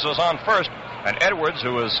 Freese is on first, and Edwards,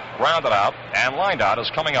 who is grounded out and lined out,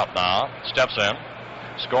 is coming up now, steps in.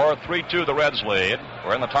 Score 3-2, the Reds lead.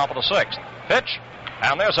 We're in the top of the 6th. Pitch,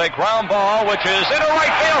 and there's a ground ball, which is into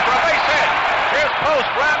right field for a base hit. Here's Post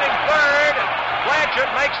grounding third.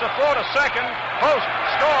 Blanchard makes the throw to second. Post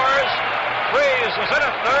scores. Freese is in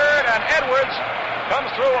at third, and Edwards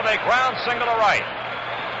comes through with a ground single to right.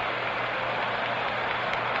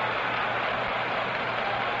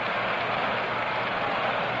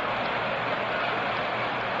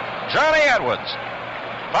 Johnny Edwards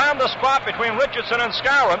found the spot between Richardson and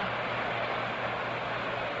Skowron.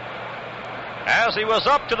 As he was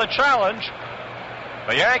up to the challenge,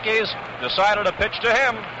 the Yankees decided to pitch to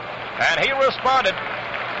him, and he responded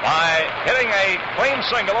by hitting a clean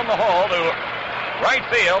single in the hole to right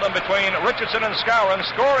field in between Richardson and Skowron,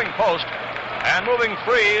 scoring Post and moving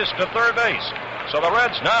Freese to third base. So the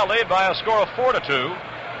Reds now lead by a score of 4-2.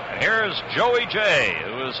 And here's Joey Jay,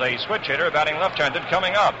 who is a switch hitter batting left-handed,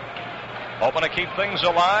 coming up, hoping to keep things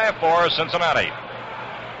alive for Cincinnati.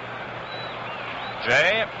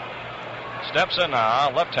 Jay steps in now,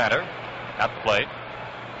 left-hander at the plate.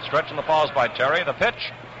 Stretching the pause by Terry. The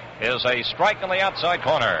pitch is a strike in the outside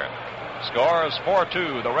corner. Score is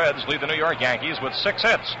 4-2. The Reds lead the New York Yankees with 6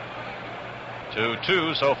 hits.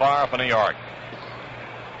 2-2 so far for New York.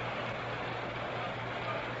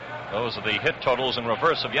 Those are the hit totals in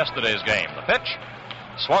reverse of yesterday's game. The pitch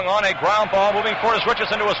swung on, a ground ball moving forward as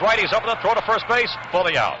Richardson to his right. He's up to the throw to first base,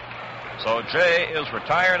 fully out. So Jay is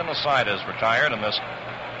retired and the side is retired in this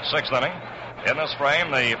 6th inning. In this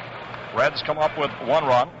frame, the Reds come up with 1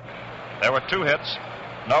 run. There were 2 hits,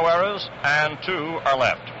 no errors, and 2 are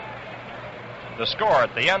left. The score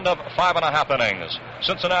at the end of 5.5 innings.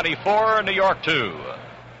 Cincinnati 4, New York 2.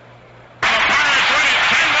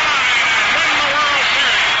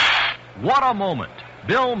 What a moment.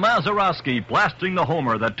 Bill Mazeroski blasting the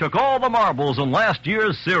homer that took all the marbles in last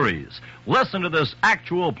year's series. Listen to this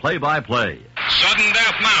actual play-by-play. Sudden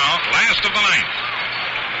death now, last of the ninth.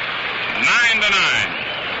 9-9.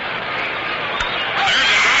 There's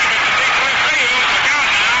a drive at the deep left field. Look out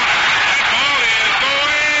now. That ball is going.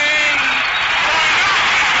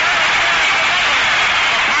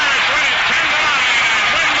 The Pirates win it 10-9 and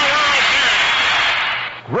win the World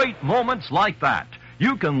Series. Great moments like that.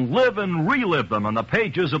 You can live and relive them on the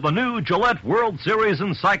pages of the new Gillette World Series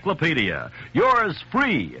Encyclopedia. Yours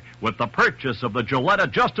free with the purchase of the Gillette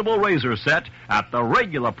Adjustable Razor Set at the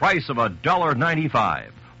regular price of $1.95.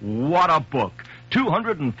 What a book.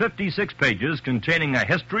 256 pages containing a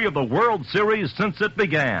history of the World Series since it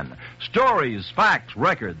began. Stories, facts,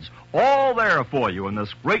 records, all there for you in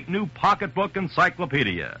this great new pocketbook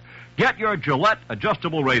encyclopedia. Get your Gillette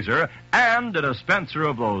Adjustable Razor and a dispenser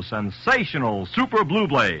of those sensational Super Blue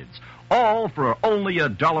Blades, all for only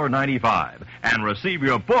 $1.95, and receive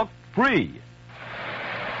your book free.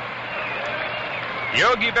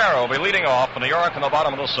 Yogi Berra will be leading off for New York in the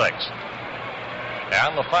bottom of the sixth.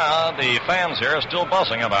 And the fans here are still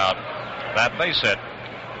buzzing about that base hit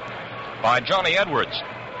by Johnny Edwards,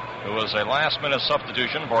 who was a last-minute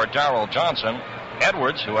substitution for Darrell Johnson.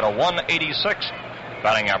 Edwards, who had a 186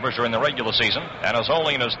 batting average during the regular season and is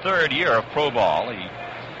only in his third year of pro ball. He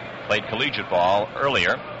played collegiate ball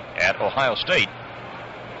earlier at Ohio State.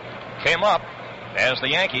 Came up as the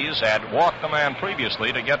Yankees had walked the man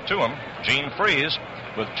previously to get to him, Gene Freese,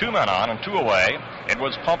 with 2 men on and 2 away.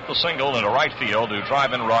 Edwards pumped the single into right field to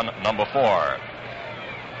drive in run number 4.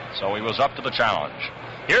 So he was up to the challenge.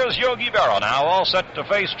 Here's Yogi Berra now, all set to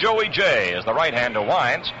face Joey Jay as the right-hander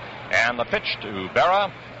winds, and the pitch to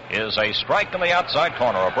Berra is a strike in the outside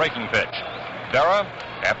corner, a breaking pitch. Berra,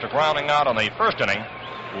 after grounding out on the first inning,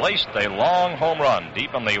 laced a long home run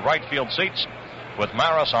deep in the right field seats with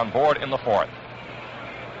Maris on board in the 4th.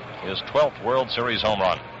 His 12th World Series home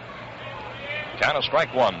run. Count of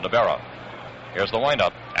strike 1 to Berra. Here's the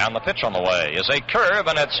windup, and the pitch on the way is a curve,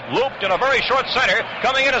 and it's looped in a very short center.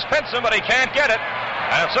 Coming in is Pinson, but he can't get it,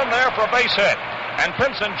 and it's in there for a base hit. And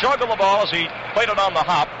Pinson juggled the ball as he played it on the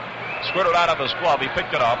hop. Squirted out of his glove, he picked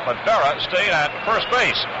it up, but Berra stayed at first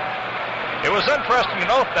base. It was interesting to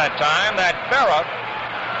note that time that Berra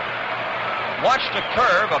watched a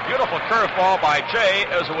curve, a beautiful curveball by Jay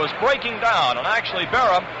as it was breaking down, and actually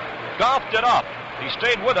Berra golfed it up. He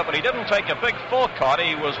stayed with it, but he didn't take a big full cut.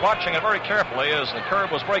 He was watching it very carefully as the curve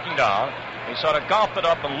was breaking down. He sort of golfed it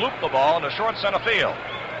up and looped the ball into short center field.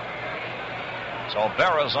 So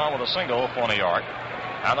Berra's on with a single for New York.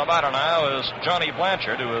 And the batter now is Johnny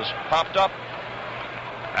Blanchard, who has popped up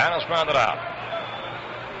and has grounded out.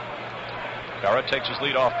 Berra takes his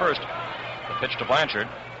lead off first. The pitch to Blanchard.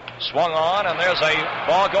 Swung on, and there's a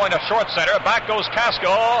ball going to short center. Back goes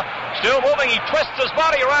Casco. Still moving. He twists his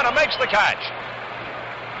body around and makes the catch.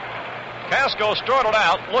 Casco started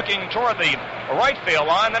out looking toward the right field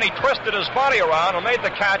line. Then he twisted his body around and made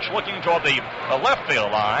the catch looking toward the left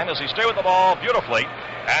field line as he stayed with the ball beautifully.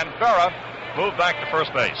 And Berra moved back to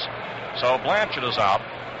first base. So Blanchard is out.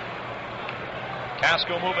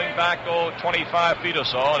 Casco moving back 25 feet or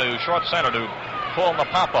so to short center to pull the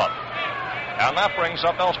pop-up. And that brings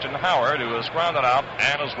up Elston Howard, who is grounded out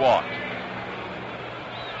and has walked.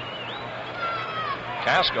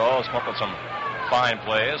 Casco has come up with some fine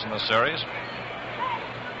plays in the series.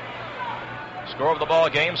 Score of the ball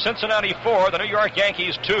game, Cincinnati 4, the New York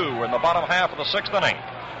Yankees 2. We're in the bottom half of the 6th inning.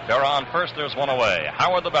 Berra on first, there's one away.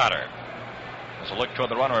 Howard the batter. There's a look toward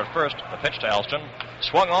the runner at first. The pitch to Elston.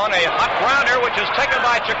 Swung on, a hot grounder, which is taken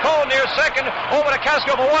by Chacon near second. Over to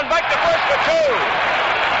Casco for 1, back to first for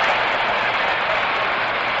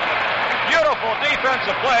 2. Beautiful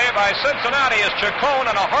defensive play by Cincinnati as Chacon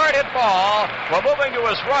on a hard-hit ball. We're moving to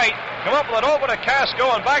his right. Come up with it over to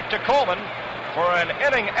Casco and back to Coleman for an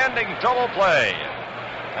inning-ending double play.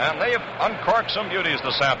 And they've uncorked some beauties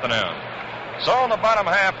this afternoon. So in the bottom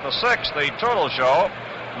half of the 6th, the total show,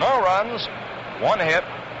 no runs, 1 hit,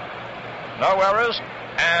 no errors,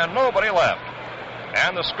 and nobody left.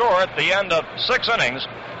 And the score at the end of 6 innings,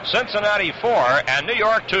 Cincinnati 4 and New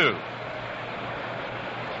York 2.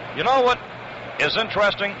 You know what is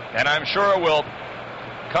interesting, and I'm sure will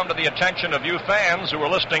come to the attention of you fans who are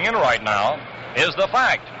listening in right now, is the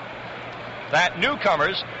fact that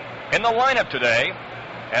newcomers in the lineup today,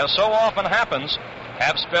 as so often happens,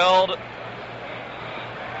 have spelled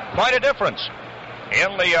quite a difference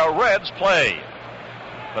in the Reds' play.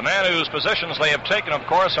 The man whose positions they have taken, of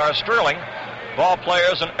course, are Sterling ball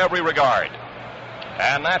players in every regard.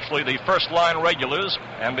 And naturally, the first-line regulars,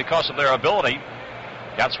 and because of their ability,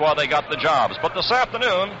 that's why they got the jobs. But this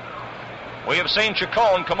afternoon, we have seen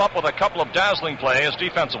Chacon come up with a couple of dazzling plays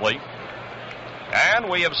defensively. And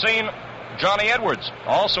we have seen Johnny Edwards,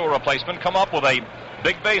 also a replacement, come up with a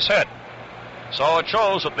big base hit. So it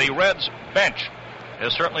shows that the Reds bench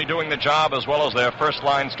is certainly doing the job as well as their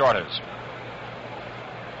first-line starters.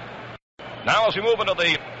 Now as we move into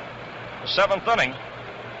the seventh inning,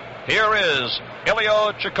 here is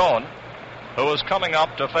Elio Chacon, who is coming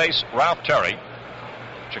up to face Ralph Terry.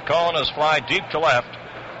 Chacon has fly deep to left.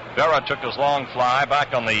 Berra took his long fly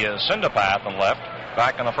back on the cinder path and left,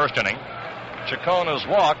 back in the first inning. Chacon has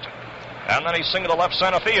walked, and then he singled to left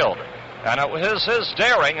center field. And it was his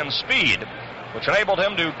daring and speed which enabled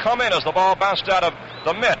him to come in as the ball bounced out of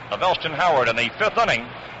the mitt of Elston Howard in the fifth inning.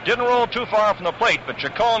 Didn't roll too far from the plate, but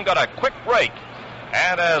Chacon got a quick break.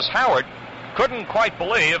 And as Howard couldn't quite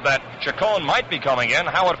believe that Chacon might be coming in,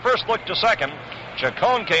 Howard first looked to second.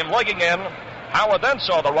 Chacon came legging in. Howard then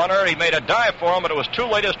saw the runner. He made a dive for him, but it was too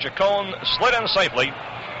late as Chacon slid in safely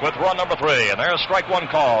with run number 3. And there's strike one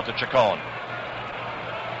call to Chacon.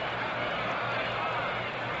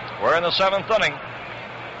 We're in the seventh inning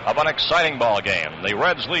of an exciting ball game. The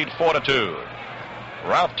Reds lead 4-2.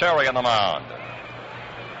 Ralph Terry on the mound.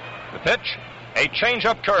 The pitch, a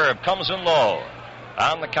change-up curve, comes in low.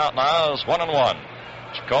 And the count now is 1-1.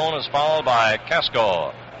 Chacon is followed by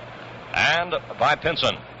Casco and by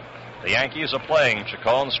Pinson. The Yankees are playing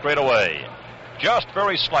Chacon straight away. Just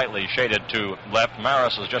very slightly shaded to left.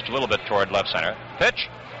 Maris is just a little bit toward left center. Pitch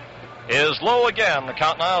is low again. The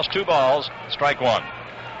count now is 2 balls, strike 1.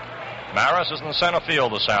 Maris is in center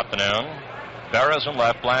field this afternoon. Berra is in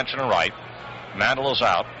left, Blanchard in right. Mantle is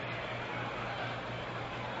out.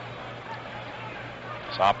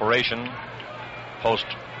 This operation,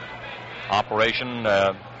 post-operation,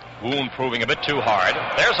 wound proving a bit too hard.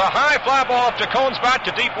 There's a high fly ball off Chacon's bat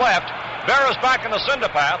to deep left. Berra's back in the cinder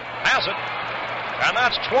path, has it. And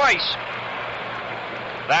that's twice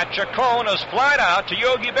that Chacon has flied out to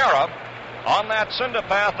Yogi Berra on that cinder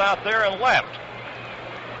path out there in left.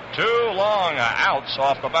 2 long outs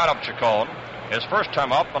off the bat of Chacon. His first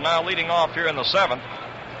time up, but now leading off here in the 7th.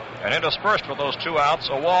 And interspersed with those 2 outs,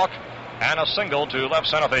 a walk and a single to left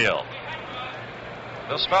center field.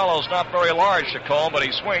 This fellow's not very large, Chacon, but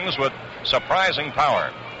he swings with surprising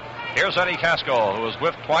power. Here's Eddie Casco, who has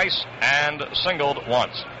whiffed twice and singled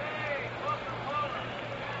once.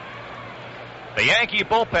 The Yankee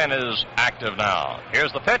bullpen is active now.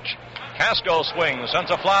 Here's the pitch. Casco swings,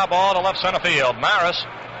 sends a fly ball to left center field. Maris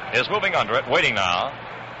is moving under it, waiting now,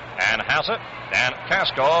 and has it. And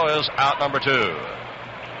Casco is out number 2.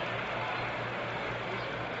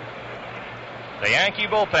 The Yankee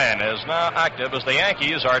bullpen is now active as the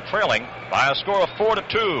Yankees are trailing by a score of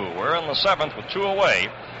 4-2. We're in the 7th with 2 away,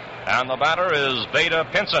 and the batter is Veda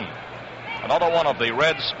Pinson, another one of the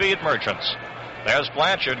Red speed merchants. There's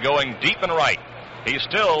Blanchard going deep and right. He's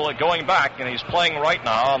still going back, and he's playing right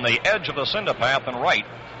now on the edge of the cinder path and right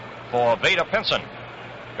for Veda Pinson,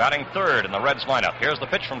 batting third in the Reds lineup. Here's the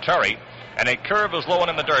pitch from Terry, and a curve is low and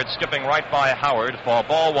in the dirt, skipping right by Howard for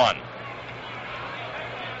ball 1.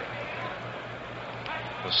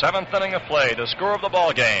 The 7th inning of play, the score of the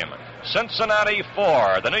ball game. Cincinnati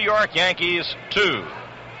 4, the New York Yankees 2.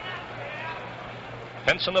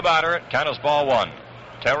 Pinson the batter, count is ball 1.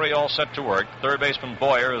 Terry all set to work. Third baseman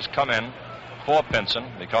Boyer has come in for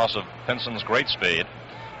Pinson because of Pinson's great speed.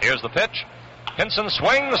 Here's the pitch. Pinson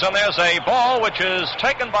swings, and there's a ball which is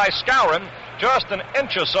taken by Skowron just an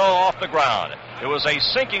inch or so off the ground. It was a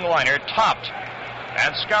sinking liner, topped,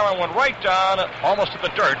 and Skowron went right down almost to the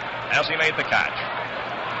dirt as he made the catch.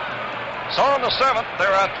 So in the 7th,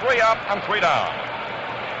 there are 3 up and 3 down.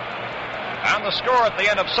 And the score at the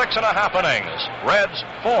end of 6.5 innings, Reds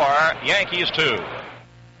 4, Yankees 2.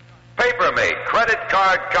 Paper-made credit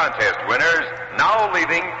card contest winners now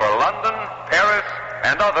leaving for London, Paris,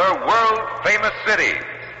 and other world-famous cities.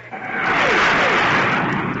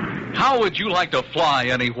 How would you like to fly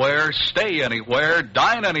anywhere, stay anywhere,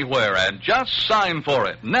 dine anywhere, and just sign for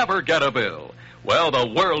it? Never get a bill. Well, the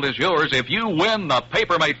world is yours if you win the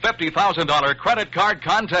Paper-Mate $50,000 credit card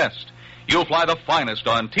contest. You'll fly the finest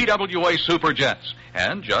on TWA Superjets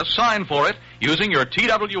and just sign for it using your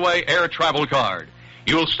TWA Air Travel Card.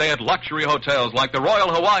 You'll stay at luxury hotels like the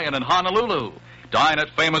Royal Hawaiian in Honolulu, dine at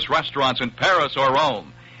famous restaurants in Paris or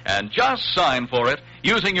Rome, and just sign for it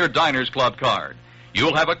using your Diners Club card.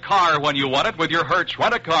 You'll have a car when you want it with your Hertz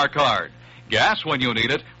Rent-A-Car card, gas when you need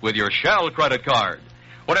it with your Shell credit card.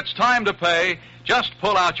 When it's time to pay, just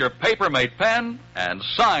pull out your Paper-Mate pen and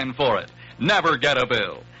sign for it. Never get a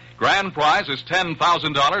bill. Grand prize is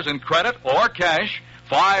 $10,000 in credit or cash,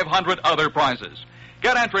 500 other prizes.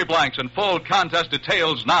 Get entry blanks and full contest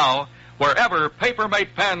details now wherever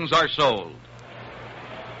Papermate pens are sold.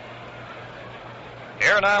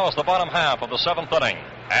 Here now is the bottom half of the 7th inning,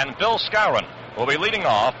 and Bill Skowron will be leading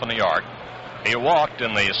off for New York. He walked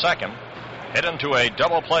in the 2nd, hit into a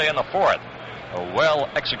double play in the 4th. A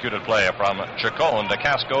well-executed play from Chacon to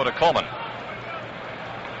Casco to Coleman.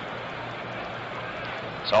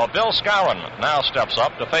 So Bill Skowron now steps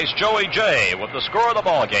up to face Joey Jay with the score of the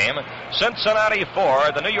ball game. Cincinnati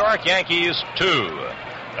 4, the New York Yankees 2.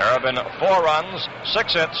 There have been 4 runs,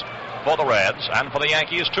 6 hits for the Reds, and for the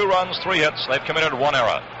Yankees, 2 runs, 3 hits. They've committed 1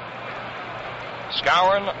 error.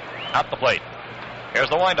 Skowron at the plate. Here's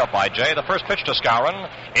the windup by Jay. The first pitch to Skowron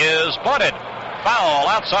is bunted. Foul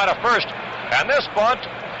outside of first. And this bunt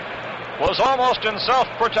was almost in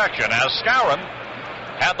self-protection as Skowron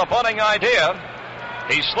had the bunting idea.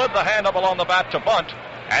 He slid the hand up along the bat to bunt,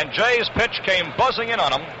 and Jay's pitch came buzzing in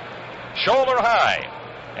on him, shoulder high.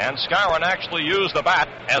 And Skowron actually used the bat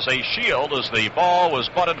as a shield as the ball was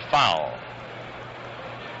bunted foul.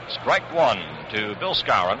 Strike 1 to Bill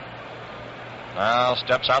Skowron. Now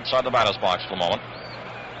steps outside the batter's box for a moment.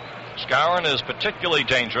 Skowron is particularly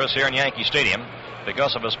dangerous here in Yankee Stadium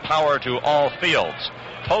because of his power to all fields.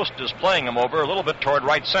 Post is playing him over a little bit toward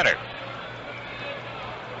right center.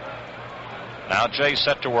 Now Jay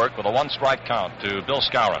set to work with a 1-strike count to Bill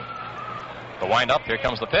Skowron. The windup, here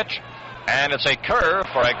comes the pitch, and it's a curve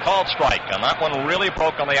for a called strike, and that one really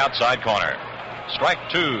broke on the outside corner. Strike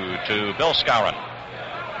 2 to Bill Skowron.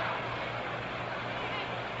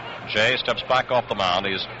 Jay steps back off the mound.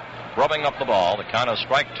 He's rubbing up the ball. The count is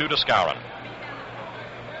strike 2 to Skowron.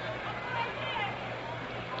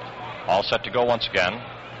 All set to go once again.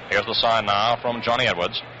 Here's the sign now from Johnny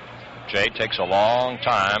Edwards. Jay takes a long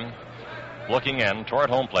time looking in toward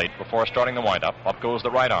home plate before starting the windup. Up goes the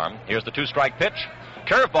right arm. Here's the 2-strike pitch.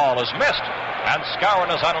 Curveball is missed, and Skowron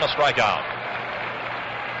is out on a strikeout.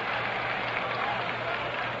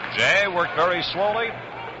 Jay worked very slowly,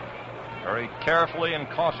 very carefully and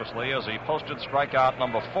cautiously as he posted strikeout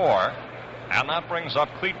number 4, and that brings up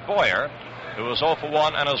Clete Boyer, who is 0 for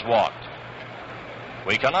 1 and has walked.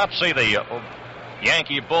 We cannot see the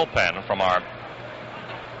Yankee bullpen from our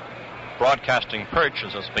broadcasting perch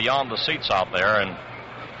as it's beyond the seats out there in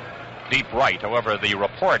deep right. However, the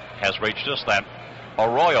report has reached us that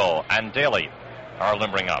Arroyo and Daly are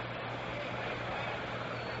limbering up.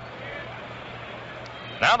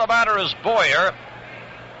 Now the batter is Boyer.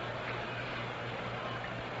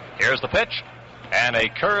 Here's the pitch, and a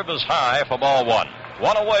curve is high for ball 1.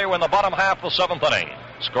 1 away in the bottom half of the 7th inning.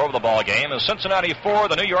 Score of the ball game is Cincinnati 4,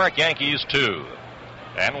 the New York Yankees 2.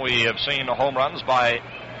 And we have seen home runs by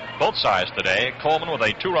both sides today. Coleman with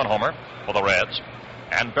a 2-run homer for the Reds,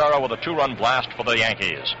 and Berra with a 2-run blast for the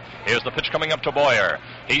Yankees. Here's the pitch coming up to Boyer.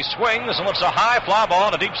 He swings and lifts a high fly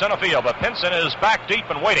ball to deep center field, but Pinson is back deep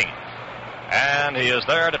and waiting, and he is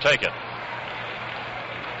there to take it.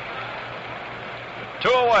 2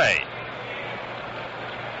 away.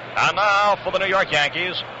 And now for the New York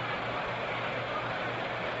Yankees,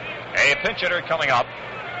 a pinch hitter coming up.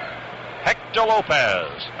 Hector Lopez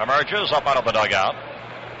emerges up out of the dugout,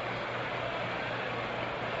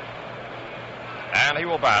 and he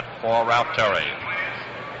will bat for Ralph Terry.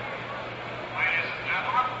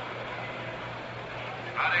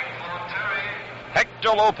 Hector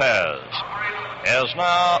Lopez is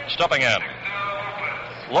now stepping in.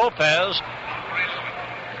 Lopez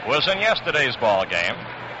was in yesterday's ball game,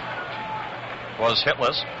 was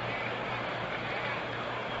hitless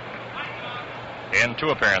in 2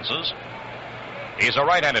 appearances. He's a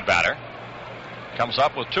right-handed batter. Comes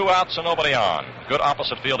up with 2 outs and nobody on. Good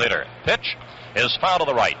opposite field hitter. Pitch is foul to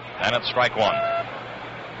the right, and it's strike 1.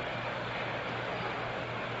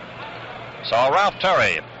 So Ralph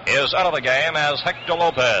Terry is out of the game as Hector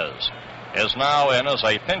Lopez is now in as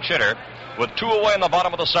a pinch hitter with 2 away in the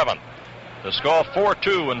bottom of the 7th. The score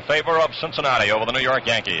 4-2 in favor of Cincinnati over the New York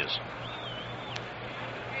Yankees.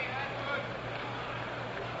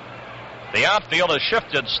 The outfield has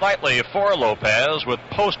shifted slightly for Lopez, with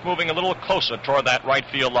Post moving a little closer toward that right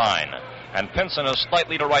field line, and Pinson is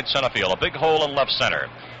slightly to right center field, a big hole in left center.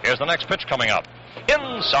 Here's the next pitch coming up.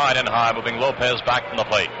 Inside and high, moving Lopez back from the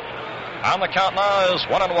plate. And the count now is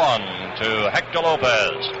 1-1 to Hector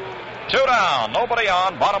Lopez. 2 down, nobody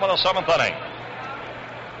on, bottom of the 7th inning.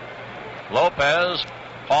 Lopez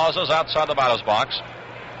pauses outside the batter's box,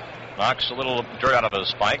 knocks a little dirt out of his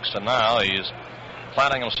spikes, and now he's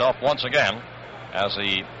planting himself once again as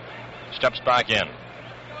he steps back in.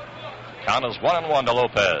 Count is 1-1 to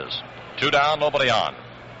Lopez. 2 down, nobody on.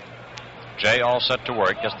 Jay all set to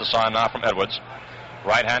work. Gets the sign now from Edwards.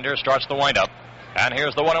 Right-hander starts the windup. And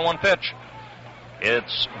here's the 1-1 pitch.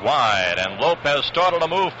 It's wide, and Lopez started to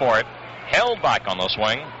move for it. Held back on the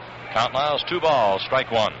swing. Count now is 2 balls,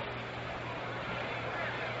 strike 1.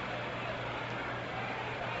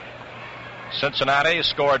 Cincinnati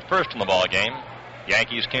scored first in the ball game.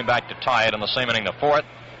 Yankees came back to tie it in the same inning, the 4th.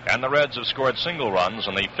 And the Reds have scored single runs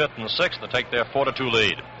in the 5th and 6th to take their 4-2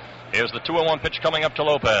 lead. Here's the 2-1 pitch coming up to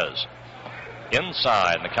Lopez.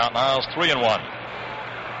 Inside, and the count now is 3-1.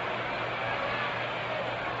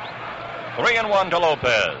 3-1 to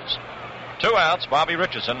Lopez. 2 outs, Bobby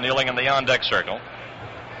Richardson kneeling in the on-deck circle.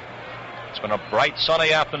 It's been a bright,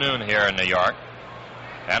 sunny afternoon here in New York,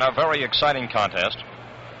 and a very exciting contest.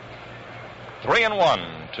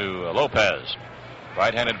 3-1 to Lopez.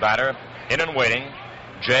 Right-handed batter, in and waiting.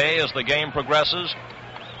 Jay, as the game progresses,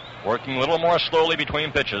 working a little more slowly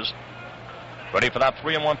between pitches. Ready for that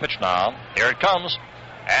 3-1 pitch now. Here it comes,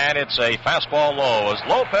 and it's a fastball low as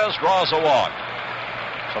Lopez draws a walk.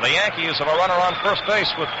 So the Yankees have a runner on first base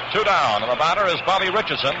with 2 down, and the batter is Bobby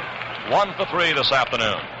Richardson, 1 for 3 this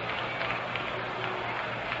afternoon.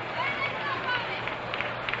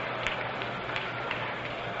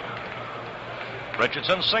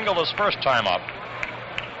 Richardson singled his first time up.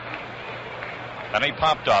 Then he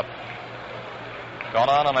popped up. Gone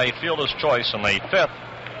on a fielder's choice in the 5th.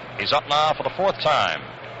 He's up now for the 4th time.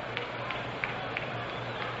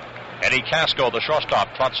 Eddie Casco, the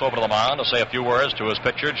shortstop, trots over to the mound to say a few words to his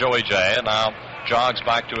pitcher, Joey Jay, and now jogs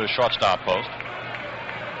back to his shortstop post.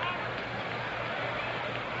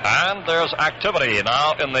 And there's activity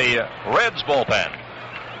now in the Reds bullpen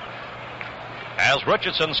as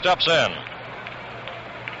Richardson steps in.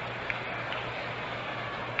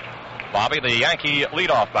 Bobby, the Yankee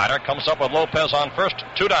leadoff batter, comes up with Lopez on first,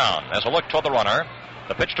 2 down. There's a look toward the runner.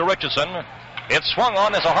 The pitch to Richardson. It's swung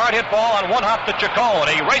on. There's a hard hit ball on 1 hop to Chacon.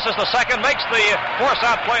 He races the second, makes the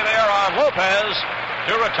force-out play there on Lopez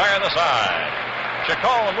to retire the side.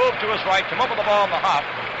 Chacon moved to his right, come up with the ball in the hop,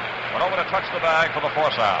 went over to touch the bag for the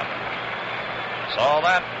force-out. So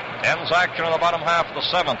that ends action in the bottom half of the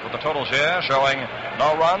 7th with the totals here showing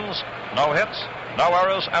no runs, no hits, no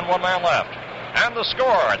errors, and 1 man left. And the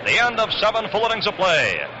score at the end of 7 full innings of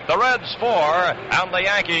play. The Reds 4 and the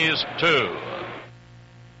Yankees 2.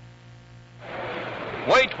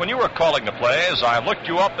 Wait, when you were calling the plays, I looked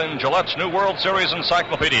you up in Gillette's new World Series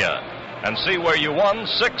Encyclopedia and see where you won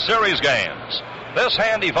 6 series games. This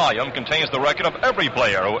handy volume contains the record of every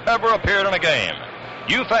player who ever appeared in a game.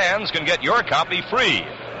 You fans can get your copy free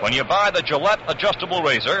when you buy the Gillette adjustable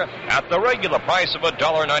razor at the regular price of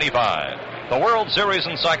 $1.95. The World Series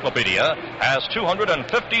Encyclopedia has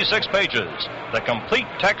 256 pages. The complete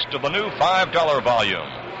text of the new $5 volume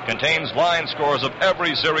contains line scores of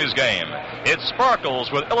every series game. It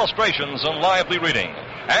sparkles with illustrations and lively reading.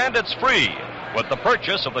 And it's free with the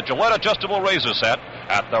purchase of the Gillette adjustable razor set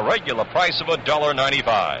at the regular price of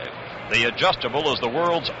 $1.95. The adjustable is the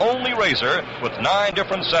world's only razor with 9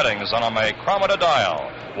 different settings on a micrometer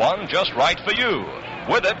dial. One just right for you.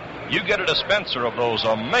 With it, you get a dispenser of those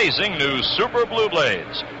amazing new Super Blue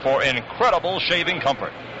Blades for incredible shaving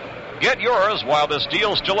comfort. Get yours while this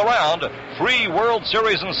deal's still around. Free World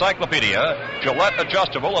Series Encyclopedia, Gillette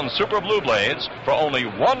Adjustable and Super Blue Blades for only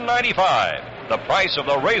 $1.95, the price of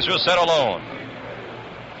the razor set alone.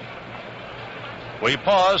 We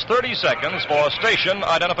pause 30 seconds for station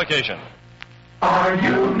identification. Are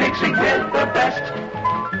you mixing with the best?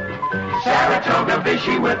 Saratoga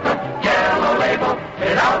Vichy with the yellow label,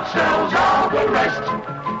 it outsells all the rest.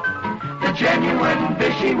 The genuine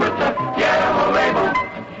Vichy with the yellow label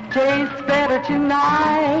tastes better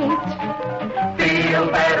tonight,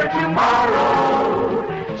 feel better tomorrow.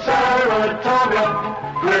 Saratoga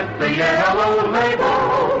with the yellow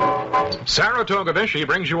label. Saratoga Vichy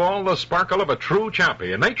brings you all the sparkle of a true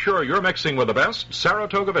champion. Make sure you're mixing with the best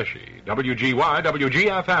Saratoga Vichy. WGY,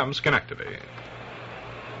 WGFM, Schenectady.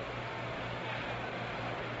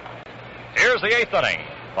 Here's the 8th inning.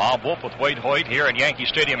 Bob Wolf with Wade Hoyt here at Yankee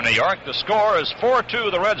Stadium in New York. The score is 4-2.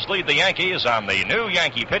 The Reds lead the Yankees, and the new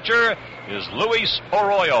Yankee pitcher is Luis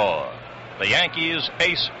Arroyo, the Yankees'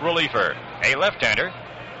 ace reliever, a left-hander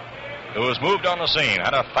who has moved on the scene,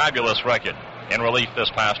 had a fabulous record in relief this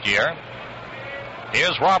past year.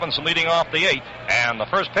 Here's Robinson leading off the 8th, and the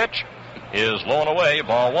first pitch is low and away,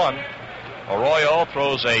 ball 1. Arroyo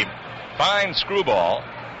throws a fine screwball,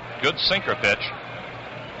 good sinker pitch.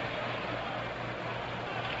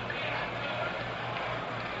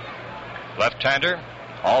 Left-hander,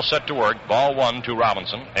 all set to work. Ball 1 to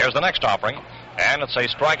Robinson. There's the next offering, and it's a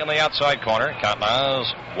strike in the outside corner. Count now is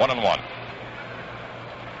 1-1.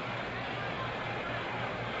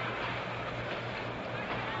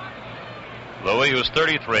 Louis, who's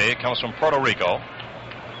 33, comes from Puerto Rico.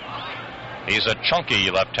 He's a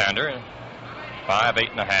chunky left-hander,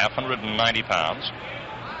 5'8.5", 190 pounds.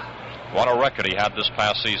 What a record he had this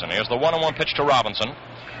past season. Here's the 1-1 pitch to Robinson.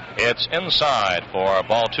 It's inside for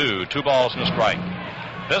ball 2, 2 balls and a strike.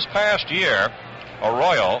 This past year,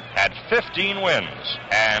 Arroyo had 15 wins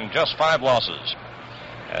and just 5 losses,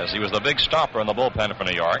 as he was the big stopper in the bullpen for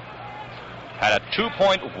New York. Had a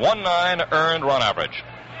 2.19 earned run average.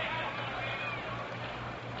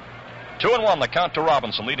 2-1 the count to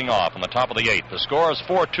Robinson, leading off in the top of the 8th. The score is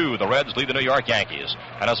 4-2. The Reds lead the New York Yankees.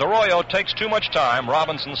 And as Arroyo takes too much time,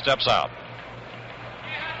 Robinson steps out.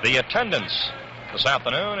 The attendance this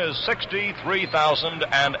afternoon is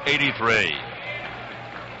 63,083.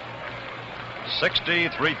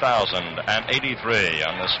 63,083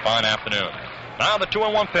 on this fine afternoon. Now the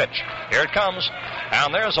 2-1 pitch. Here it comes.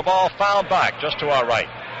 And there's a ball fouled back just to our right.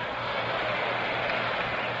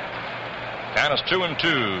 Count is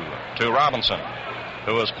 2-2 to Robinson,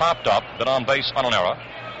 who has popped up, been on base on an error,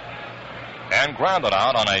 and grounded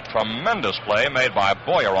out on a tremendous play made by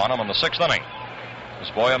Boyer on him in the 6th inning.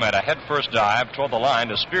 As Boyer made a head-first dive toward the line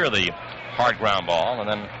to spear the hard ground ball, and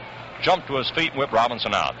then jumped to his feet and whipped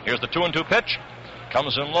Robinson out. Here's the 2-2 pitch.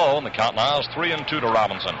 Comes in low, and the count now is 3-2 to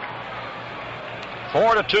Robinson.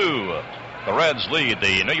 4-2. The Reds lead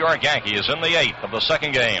the New York Yankees in the 8th of the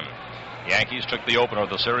second game. Yankees took the opener of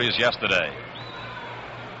the series yesterday.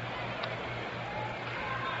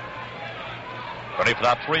 Ready for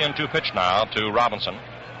that 3-2 pitch now to Robinson.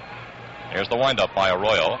 Here's the windup by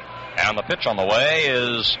Arroyo. And the pitch on the way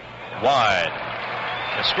is wide.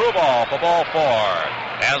 A screwball for ball 4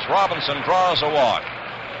 as Robinson draws a walk.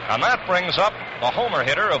 And that brings up the homer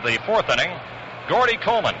hitter of the 4th inning, Gordy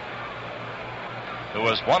Coleman, who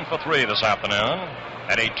was 1 for 3 this afternoon.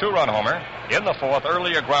 Had a 2-run homer in the 4th,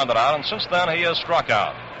 earlier grounded out, and since then he has struck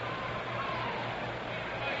out.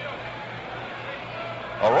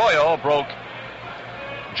 Arroyo broke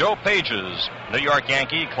Joe Page's New York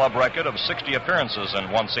Yankee club record of 60 appearances in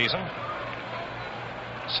one season,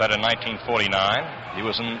 set in 1949. He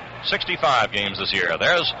was in 65 games this year.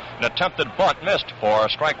 There's an attempted bunt missed for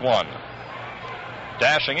strike 1.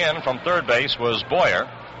 Dashing in from third base was Boyer.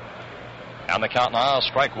 And the count now is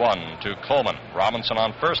strike 1 to Coleman. Robinson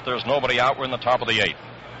on first. There's nobody out. We're in the top of the 8th.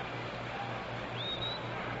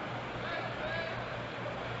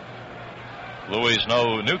 Louis is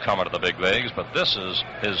no newcomer to the big leagues, but this is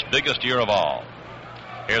his biggest year of all.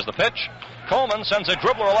 Here's the pitch. Coleman sends a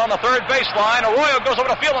dribbler along the third baseline. Arroyo goes over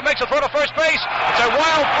the field and makes a throw to first base. It's a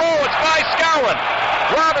wild throw. It's by Skowron.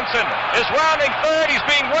 Robinson is rounding third. He's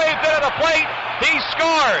being waved in at the plate. He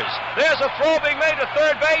scores. There's a throw being made to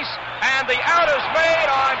third base, and the out is made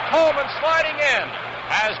on Coleman sliding in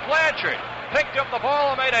as Blanchard picked up the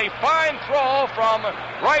ball and made a fine throw from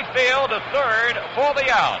right field to third for the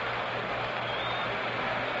out.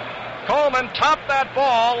 Coleman topped that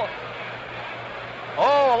ball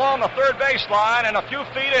along the third baseline, and a few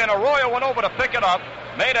feet in, Arroyo went over to pick it up,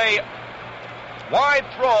 made a wide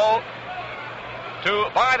throw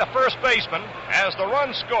by the first baseman as the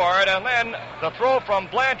run scored, and then the throw from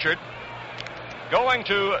Blanchard going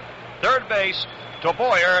to third base to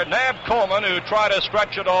Boyer nabbed Coleman, who tried to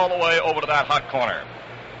stretch it all the way over to that hot corner.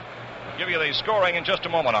 I'll give you the scoring in just a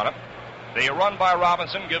moment on it. The run by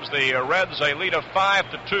Robinson gives the Reds a lead of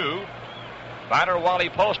 5-2. Batter Wally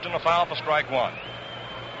Post in the foul for strike 1.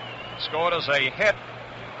 Scored as a hit,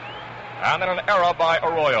 and then an error by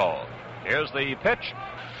Arroyo. Here's the pitch.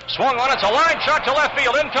 Swung on. It's a line shot to left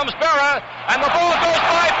field. In comes Berra, and the ball goes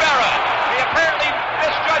by Berra. He apparently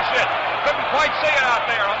misjudged it. Couldn't quite see it out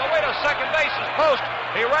there. On the way to second base is Post.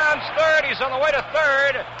 He rounds third. He's on the way to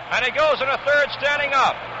third, and he goes into third standing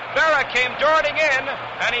up. Berra came darting in,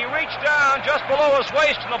 and he reached down just below his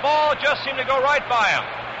waist, and the ball just seemed to go right by him.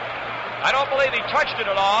 I don't believe he touched it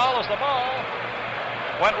at all, as the ball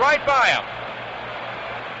went right by him.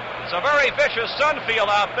 It's a very vicious sun field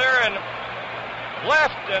out there in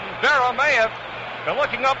left, and Berra may have been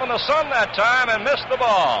looking up in the sun that time and missed the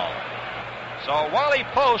ball. So Wally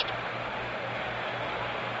Post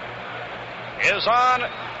is on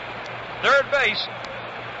third base.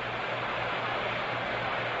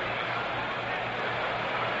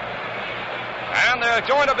 And there's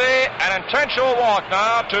going to be an intentional walk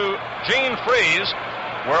now to Gene Freese.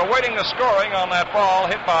 We're awaiting the scoring on that ball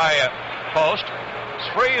hit by Post.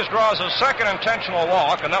 Freese draws a second intentional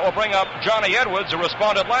walk, and that will bring up Johnny Edwards, who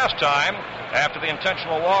responded last time after the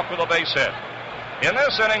intentional walk with a base hit. In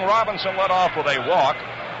this inning, Robinson led off with a walk.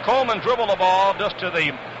 Coleman dribbled the ball just to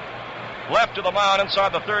the left of the mound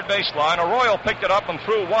inside the third baseline. Arroyo picked it up and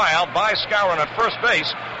threw wild by Skowron at first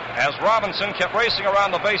base. as Robinson kept racing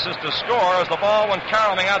around the bases to score as the ball went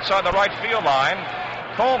caroling outside the right field line.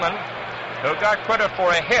 Coleman, who got credit for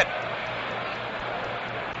a hit,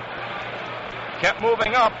 kept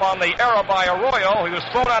moving up on the error by Arroyo. He was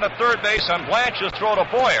thrown out at third base on Blanche's throw to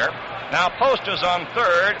Boyer. Now Post is on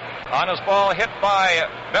third on his ball hit by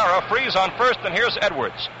Berra. Freeze on first, and here's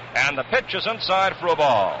Edwards. And the pitch is inside for a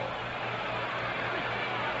ball.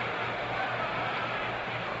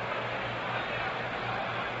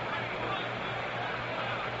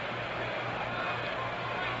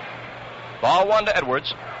 Ball one to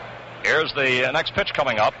Edwards. Here's the next pitch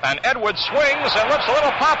coming up, and Edwards swings and lifts a little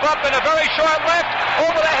pop-up in a very short left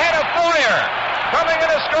over the head of Boyer. Coming in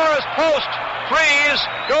to score is Post. Freeze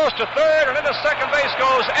goes to third, and into second base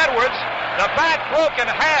goes Edwards. The bat broke in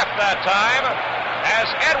half that time as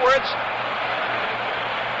Edwards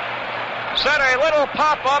sent a little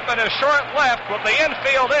pop-up in a short left with the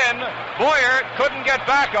infield in. Boyer couldn't get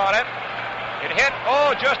back on it. It hit,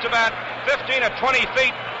 just about 15 or 20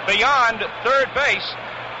 feet beyond third base.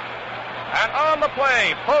 And on the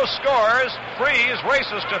play, Post scores, Freeze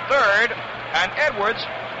races to third, and Edwards,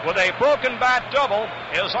 with a broken bat double,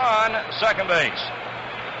 is on second base.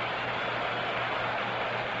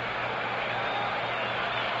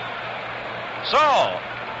 So,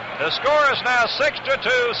 the score is now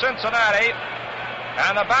 6-2 Cincinnati,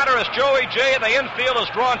 and the batter is Joey J. The infield is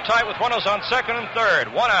drawn tight with runners on second and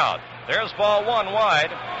third. One out. There's ball one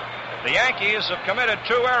wide. The Yankees have committed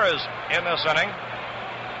 2 errors in this inning,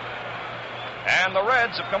 and the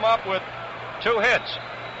Reds have come up with 2 hits.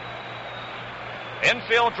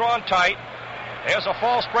 Infield drawn tight. There's a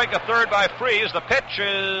false break at third by Freeze. The pitch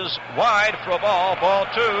is wide for a ball. Ball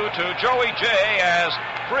 2 to Joey J. as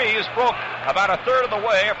Freeze broke about a third of the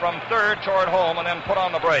way from third toward home and then put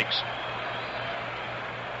on the brakes.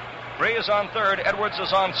 Freeze on third. Edwards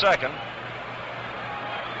is on second.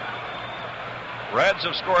 Reds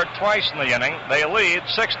have scored twice in the inning. They lead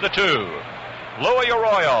 6-2. Louis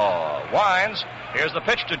Arroyo winds. Here's the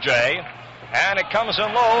pitch to Jay, and it comes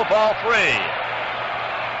in low, ball 3.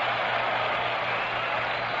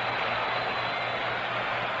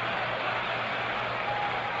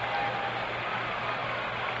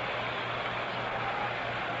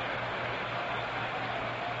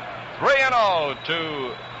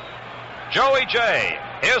 To Joey J.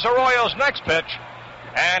 Here's Arroyo's next pitch,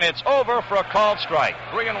 and it's over for a called strike.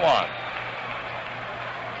 3-1.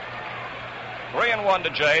 3-1 to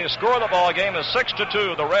Jay. Score of the ball game is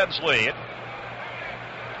 6-2. The Reds lead.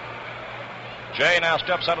 Jay now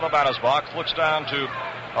steps out of the batter's box, looks down to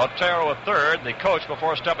Otero at third, the coach,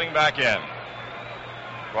 before stepping back in.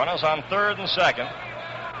 Runners on third and second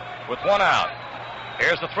with 1 out.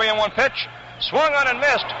 Here's the 3-1 pitch. Swung on and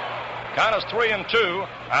missed. Count is 3-2,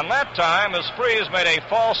 and that time as Freeze made a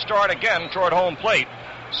false start again toward home plate.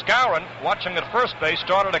 Skowron, watching at first base,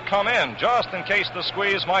 started to come in just in case the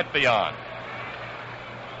squeeze might be on.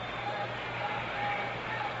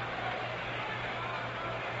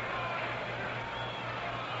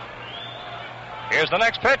 Here's the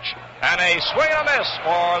next pitch, and a swing and a miss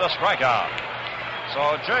for the strikeout.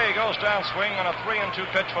 So Jay goes down swinging on a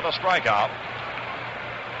 3-2 pitch for the strikeout.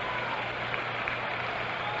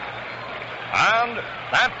 And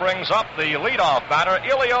that brings up the leadoff batter,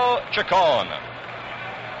 Elio Chacon.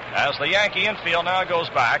 As the Yankee infield now goes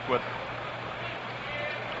back with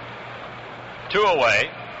 2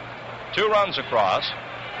 away, 2 runs across,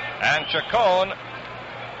 and Chacon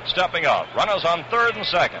stepping up. Runners on third and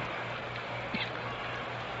second.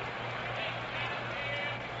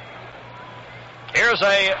 Here's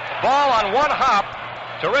a ball on 1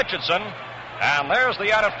 hop to Richardson, and there's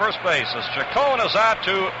the out at first base as Chacon is out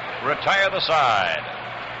to retire the side.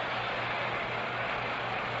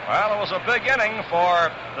 Well, it was a big inning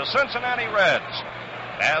for the Cincinnati Reds,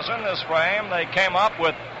 as in this frame they came up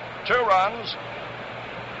with 2 runs.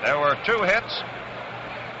 There were 2 hits,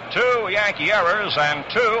 2 Yankee errors, and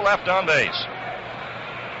 2 left on base.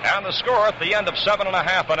 And the score at the end of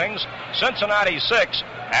 7.5 innings, Cincinnati 6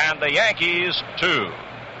 and the Yankees 2.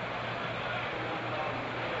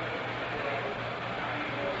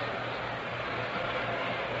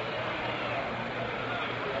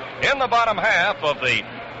 In the bottom half of the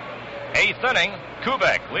 8th inning,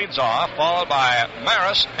 Kubek leads off, followed by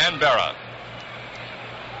Maris and Berra.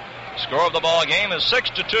 Score of the ball game is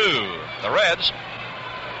 6-2. The Reds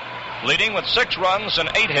leading with 6 runs and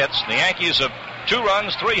 8 hits. The Yankees have 2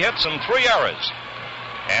 runs, 3 hits, and 3 errors.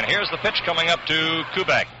 And here's the pitch coming up to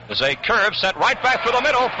Kubek. There's a curve sent right back through the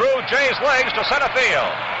middle, through Jay's legs to center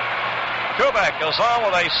field. Kubek goes on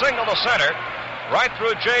with a single to center, right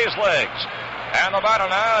through Jay's legs. And the batter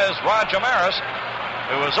now is Roger Maris,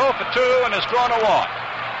 who is 0 for 2 and has drawn a walk.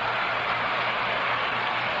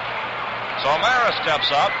 So Maris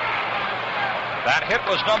steps up. That hit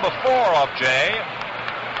was number 4 off Jay.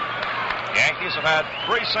 Yankees have had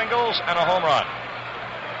 3 singles and a home run.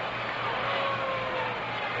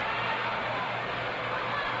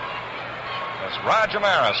 As Roger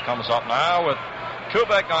Maris comes up now with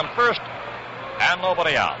Kubek on first and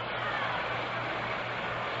nobody out.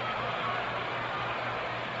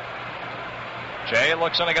 Jay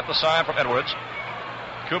looks in to get the sign from Edwards.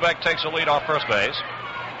 Kubek takes a lead off first base.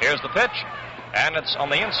 Here's the pitch, and it's on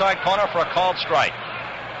the inside corner for a called strike.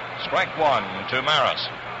 Strike 1 to Maris.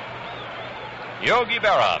 Yogi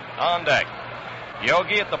Berra on deck.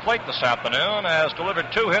 Yogi at the plate this afternoon has delivered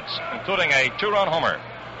 2 hits, including a 2-run homer.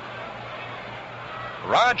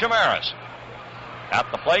 Roger Maris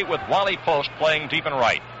at the plate with Wally Post playing deep and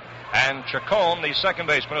right. And Chacon, the second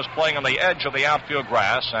baseman, is playing on the edge of the outfield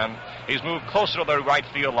grass, and he's moved closer to the right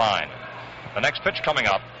field line. The next pitch coming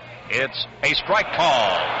up, it's a strike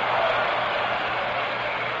call.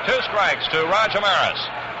 2 strikes to Roger Maris.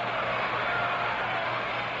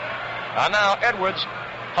 And now Edwards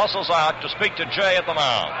hustles out to speak to Jay at the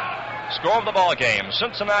mound. Score of the ball game,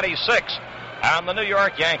 Cincinnati 6 and the New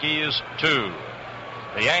York Yankees 2.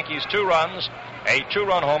 The Yankees 2 runs, a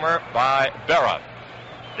 2-run homer by Berra.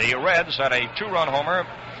 The Reds had a 2-run homer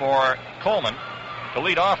for Coleman to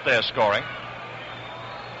lead off their scoring.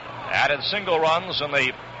 Added single runs in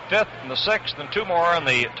the 5th and the 6th and 2 more in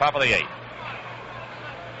the top of the 8th.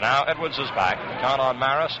 Now Edwards is back. Count on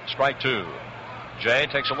Maris, strike 2. Jay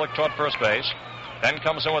takes a look toward first base, then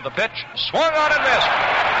comes in with the pitch, swung on and missed.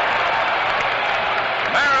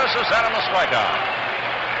 Maris is out on the strikeout.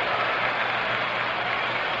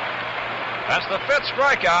 That's the 5th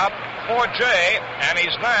strikeout for Jay, and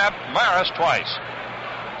he's nabbed Maris twice.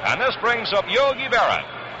 And this brings up Yogi Berra.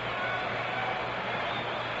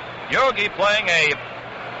 Yogi playing a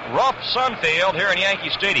rough sun field here in Yankee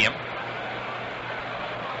Stadium.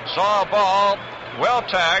 Saw a ball well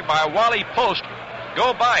tagged by Wally Post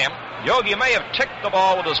go by him. Yogi may have ticked the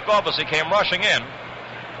ball with his glove as he came rushing in.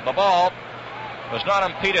 The ball was not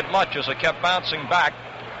impeded much as it kept bouncing back,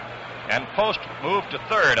 and Post moved to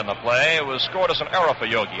third in the play. It was scored as an error for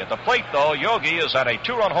Yogi. At the plate, though, Yogi is at a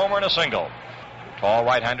 2-run homer and a single. Tall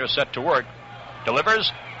right-hander set to work.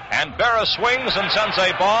 Delivers, and Berra swings and sends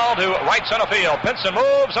a ball to right center field. Pinson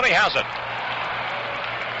moves, and he has it.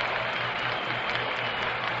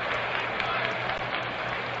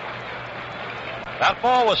 That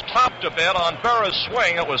ball was topped a bit on Berra's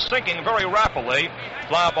swing. It was sinking very rapidly.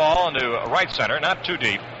 Fly ball into right center, not too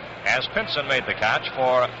deep, as Pinson made the catch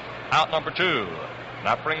for out number 2.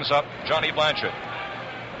 That brings up Johnny Blanchard.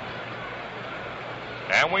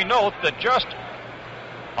 And we note that just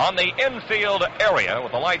on the infield area,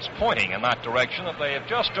 with the lights pointing in that direction, that they have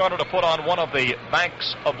just started to put on one of the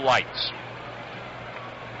banks of lights.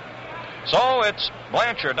 So it's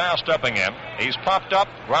Blanchard now stepping in. He's popped up,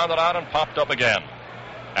 grounded out, and popped up again.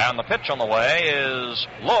 And the pitch on the way is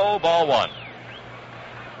low, ball 1.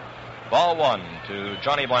 Ball 1 to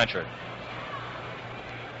Johnny Blanchard.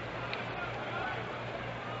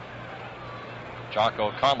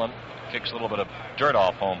 Jocko Conlon kicks a little bit of dirt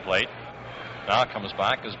off home plate. Now comes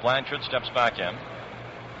back as Blanchard steps back in.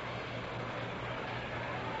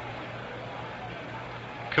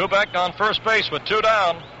 Kubek on first base with 2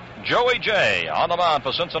 down. Joey Jay on the mound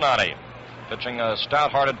for Cincinnati, pitching a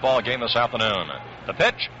stout-hearted ball game this afternoon. The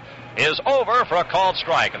pitch is over for a called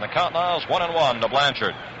strike, and the count now is 1-1 to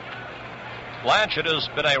Blanchard. Blanchard has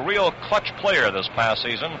been a real clutch player this past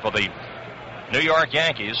season for the New York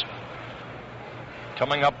Yankees,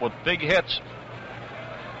 coming up with big hits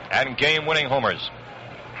and game-winning homers.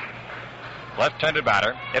 Left-handed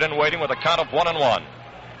batter, hit and waiting with a count of 1-1.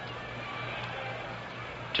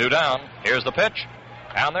 2 down. Here's the pitch.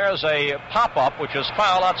 And there's a pop-up, which is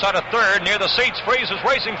foul outside of third, near the seats. Freese is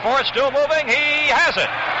racing for it, still moving. He has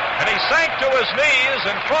it. And he sank to his knees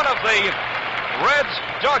in front of the Reds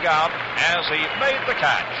dugout as he made the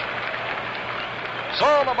catch.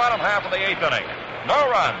 So in the bottom half of the 8th inning, no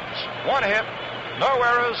runs, 1 hit, no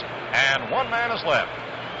errors, and 1 man is left.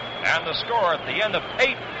 And the score at the end of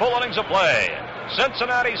 8 full innings of play,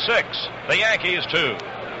 Cincinnati 6, the Yankees 2.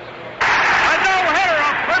 A no-hitter,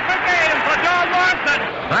 a perfect game for Don Larsen.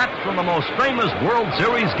 That's from the most famous World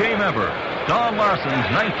Series game ever, Don Larsen's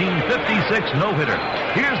 1956 no-hitter.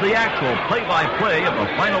 Here's the actual play-by-play of the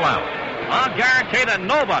final out. I'll guarantee that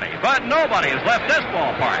nobody has left this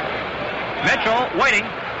ballpark. Mitchell waiting.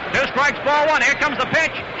 2 strikes, ball 1. Here comes the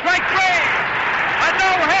pitch. Strike 3. A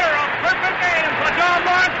no-hitter, a perfect game for Don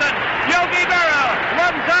Larsen. Yogi Berra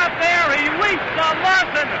runs out there. He weeps on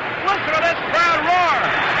Larsen. Listen to this crowd roar.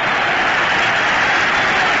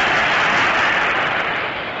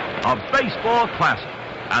 A a baseball classic.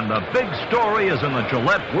 And the big story is in the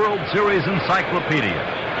Gillette World Series Encyclopedia.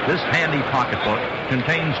 This handy pocketbook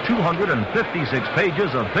contains 256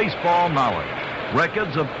 pages of baseball knowledge,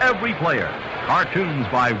 records of every player, cartoons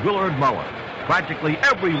by Willard Muller, practically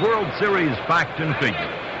every World Series fact and figure.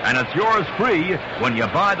 And it's yours free when you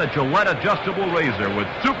buy the Gillette adjustable razor with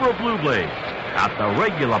Super Blue Blades at the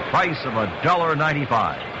regular price of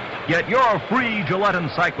 $1.95. Get your free Gillette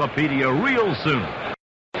Encyclopedia real soon.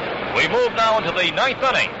 We move now into the ninth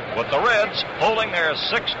inning with the Reds holding their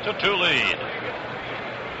 6-2 lead.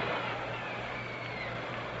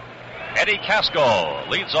 Eddie Casco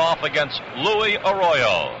leads off against Louis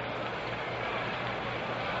Arroyo.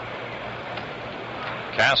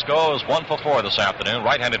 Casco is 1 for 4 this afternoon,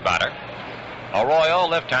 right-handed batter. Arroyo,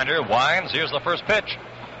 left-hander, winds. Here's the first pitch.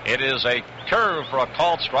 It is a curve for a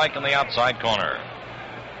called strike in the outside corner.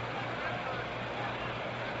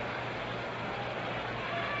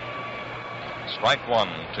 Strike one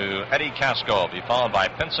to Eddie Casco, be followed by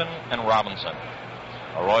Pinson and Robinson.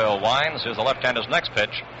 Arroyo winds. Here's the left-hander's next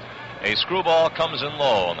pitch. A screwball comes in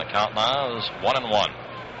low, and the count now is 1-1.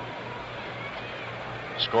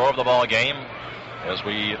 Score of the ball game, as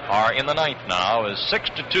we are in the ninth now, is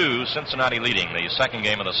 6-2, Cincinnati leading the second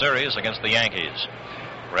game of the series against the Yankees.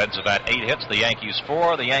 Reds have had 8 hits, the Yankees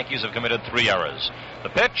 4. The Yankees have committed 3 errors. The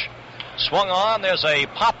pitch swung on. There's a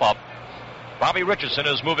pop-up. Bobby Richardson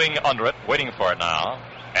is moving under it, waiting for it now,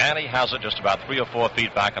 and he has it just about 3 or 4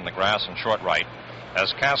 feet back on the grass in short right,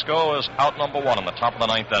 as Casco is out number 1 in the top of the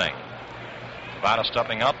ninth inning. The batter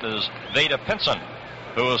stepping up is Vada Pinson,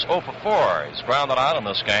 who is 0 for 4. He's grounded out in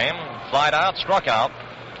this game, flied out, struck out,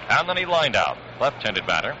 and then he lined out. Left-handed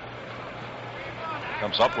batter.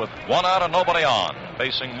 Comes up with 1 out and nobody on,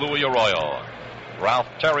 facing Louis Arroyo. Ralph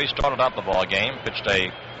Terry started out the ball game, pitched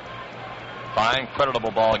a fine,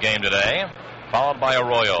 creditable ball game today, followed by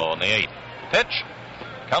Arroyo in the 8th. Pitch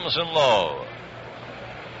comes in low.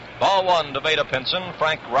 Ball 1 to Vada Pinson.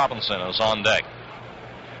 Frank Robinson is on deck.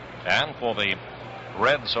 And for the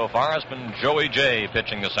Reds so far has been Joey Jay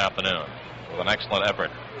pitching this afternoon with an excellent effort.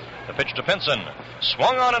 The pitch to Pinson.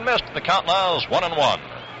 Swung on and missed. The count now is 1-1.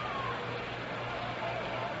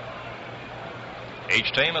 Each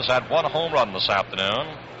team has had 1 home run this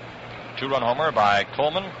afternoon. 2-run homer by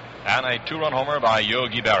Coleman and a 2-run homer by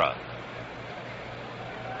Yogi Berra.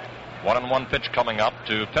 1-1 pitch coming up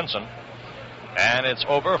to Pinson. And it's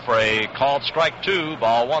over for a called strike 2.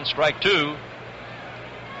 Ball 1, strike 2.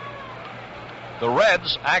 The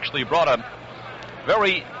Reds actually brought a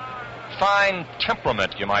very fine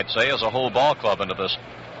temperament, you might say, as a whole ball club into this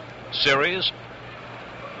series.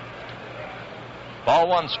 Ball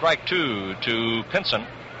 1, strike 2 to Pinson.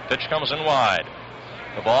 Pitch comes in wide.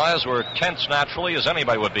 The boys were tense naturally, as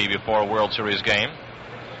anybody would be before a World Series game.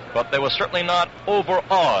 But they were certainly not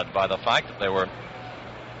overawed by the fact that they were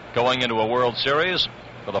going into a World Series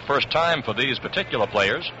for the first time for these particular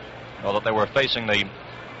players, or that they were facing the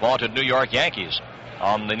vaunted New York Yankees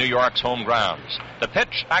on the New York's home grounds. The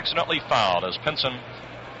pitch accidentally fouled as Pinson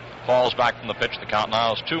falls back from the pitch. The count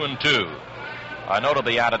now is 2-2. I noted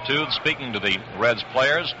the attitude speaking to the Reds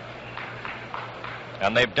players,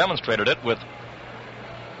 and they've demonstrated it with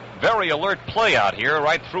very alert play out here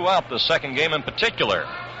right throughout the second game in particular.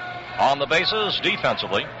 On the bases,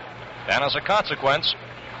 defensively, and as a consequence,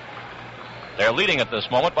 they're leading at this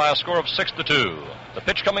moment by a score of 6-2. The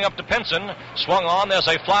pitch coming up to Pinson, swung on. There's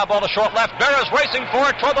a fly ball to short left. Berra's racing for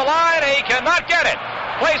it toward the line. He cannot get it.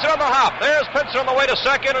 Plays it on the hop. There's Pinson on the way to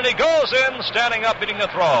second, and he goes in, standing up, beating the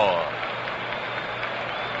throw.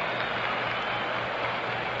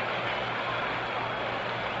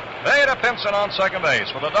 Vada Pinson on second base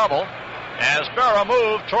for the double as Berra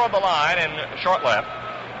moved toward the line in short left.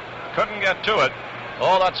 Couldn't get to it.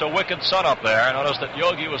 Oh, that's a wicked sun up there. I noticed that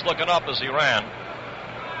Yogi was looking up as he ran.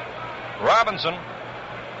 Robinson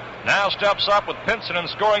now steps up with Pinson in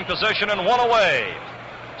scoring position and 1 away.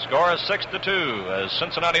 Score is 6-2 as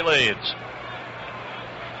Cincinnati leads.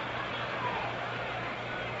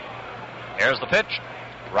 Here's the pitch.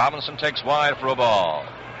 Robinson takes wide for a ball.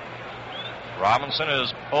 Robinson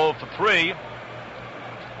is 0 for 3,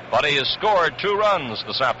 but he has scored 2 runs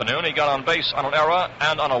this afternoon. He got on base on an error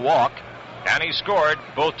and on a walk, and he scored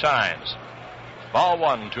both times. Ball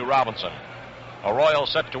 1 to Robinson. Arroyo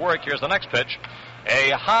set to work. Here's the next pitch.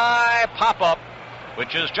 A high pop-up,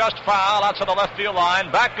 which is just foul outside the left field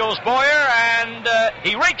line. Back goes Boyer, and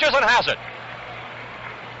he reaches and has it.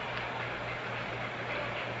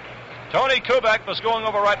 Tony Kubek was going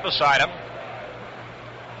over right beside him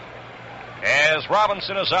as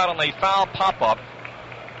Robinson is out on the foul pop-up.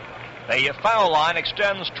 The foul line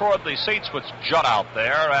extends toward the seats, which jut out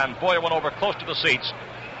there, and Boyer went over close to the seats.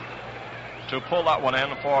 to pull that one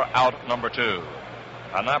in for out number 2.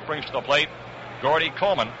 And that brings to the plate Gordy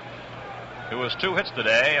Coleman, who has 2 hits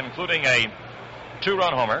today, including a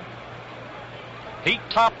 2-run homer. He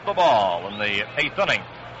topped the ball in the 8th inning,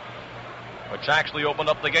 which actually opened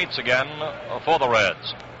up the gates again for the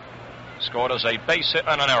Reds. Scored as a base hit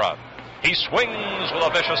and an error. He swings with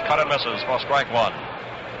a vicious cut and misses for strike 1.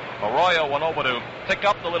 Arroyo went over to pick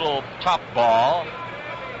up the little top ball.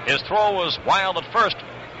 His throw was wild at first,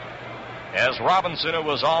 as Robinson, who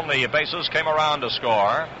was on the bases, came around to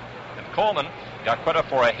score. And Coleman got credit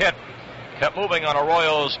for a hit, kept moving on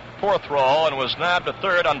Arroyo's poor throw, and was nabbed at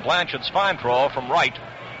third on Blanchard's fine throw from right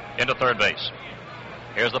into third base.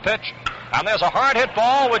 Here's the pitch, and there's a hard hit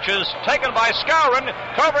ball, which is taken by Skowron,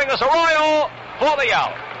 covering as Arroyo for the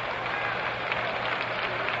out.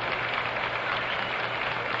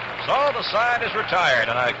 So the side is retired,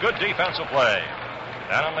 and a good defensive play.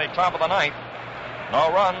 Down in the top of the 9th,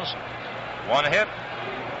 no runs, 1 hit,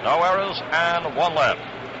 no errors, and 1 left.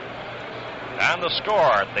 And the score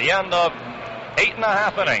at the end of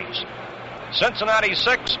 8.5 innings, Cincinnati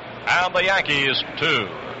 6 and the Yankees 2.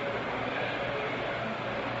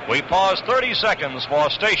 We pause 30 seconds for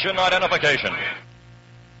station identification.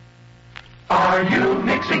 Are you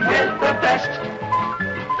mixing with the best?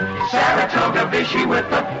 Saratoga Vichy with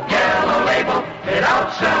the yellow label, it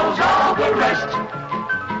outsells all the rest.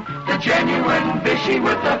 The genuine Vichy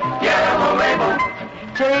with the yellow label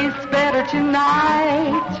tastes better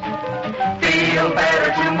tonight, feel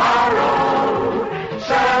better tomorrow.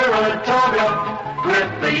 Saratoga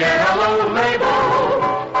with the yellow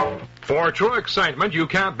label. For true excitement, you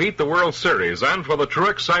can't beat the World Series, and for the true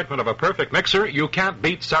excitement of a perfect mixer, you can't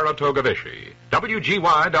beat Saratoga Vichy.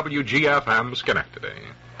 WGY, WGFM, Schenectady.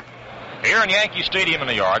 Here in Yankee Stadium in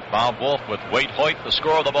New York, Bob Wolf with Wade Hoyt, the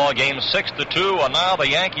score of the ball game 6-2, and now the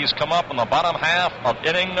Yankees come up in the bottom half of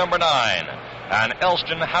inning number 9. And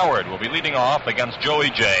Elston Howard will be leading off against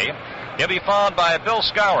Joey J. He'll be followed by Bill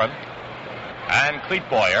Skowron and Clete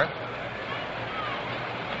Boyer,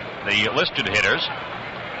 the listed hitters.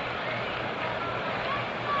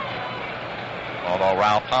 Although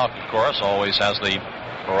Ralph Houck, of course, always has the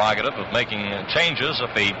prerogative of making changes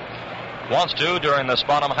if he wants to during this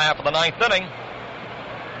bottom half of the 9th inning.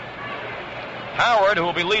 Howard, who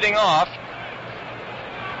will be leading off,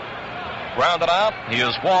 grounded out. He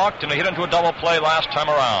has walked, and he hit into a double play last time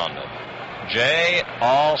around. Jay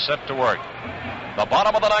all set to work. The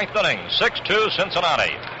bottom of the 9th inning, 6-2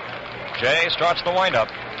 Cincinnati. Jay starts the windup,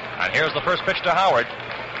 and here's the first pitch to Howard.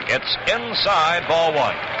 It's inside, ball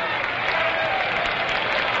 1.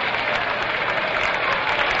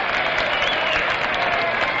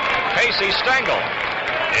 Casey Stengel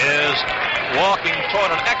is walking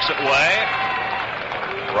toward an exit way,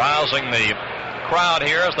 rousing the crowd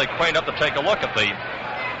here as they crane up to take a look at the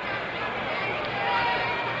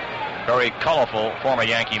very colorful former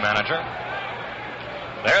Yankee manager.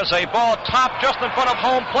 There's a ball topped just in front of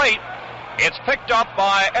home plate. It's picked up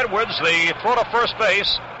by Edwards, the throw to first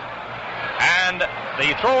base, and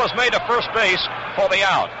the throw is made to first base for the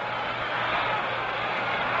out.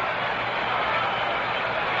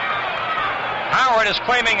 Howard is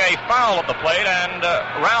claiming a foul at the plate, and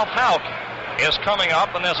Ralph Houck is coming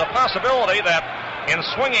up, and there's a possibility that in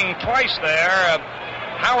swinging twice there,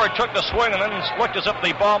 Howard took the swing and then looked as if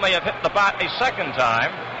the ball may have hit the bat a second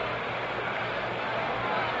time.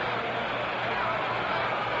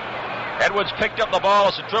 Edwards picked up the ball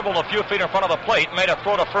as it dribbled a few feet in front of the plate, made a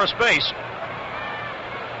throw to first base.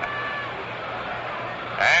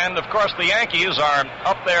 And, of course, the Yankees are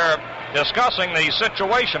up there discussing the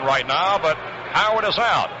situation right now, but Howard is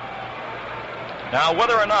out. Now,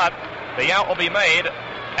 whether or not the out will be made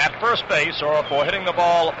at first base or for hitting the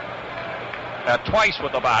ball twice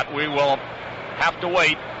with the bat, we will have to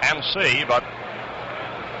wait and see, but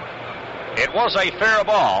it was a fair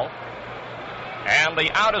ball, and the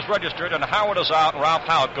out is registered, and Howard is out, and Ralph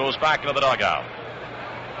Houck goes back into the dugout.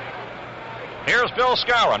 Here's Bill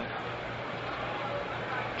Skowron.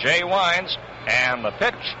 Jay winds, and the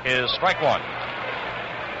pitch is strike 1.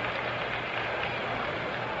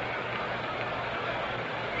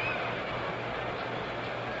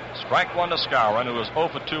 Strike 1 to Skowron, who is 0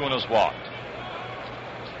 for 2 and has walked.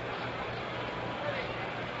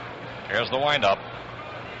 Here's the windup.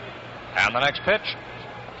 And the next pitch,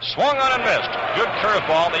 swung on and missed. Good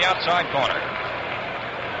curveball, the outside corner.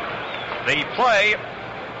 The play,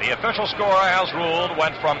 the official scorer has ruled,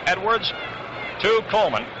 went from Edwards to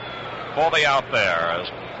Coleman for the out there, as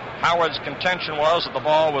Howard's contention was that the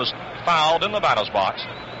ball was fouled in the batter's box.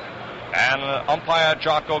 And umpire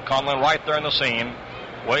Jocko Conlon, right there in the scene,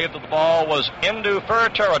 waved that the ball was into fair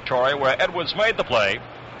territory where Edwards made the play,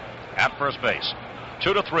 at first base.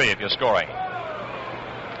 2-3 if you're scoring.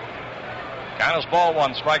 Count is ball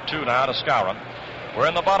one, strike two now to Skowron. We're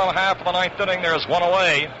in the bottom half of the ninth inning. There's one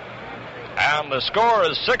away. And the score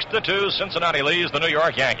is 6-2. Cincinnati leads the New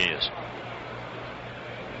York Yankees.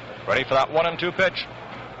 Ready for that 1-2 pitch.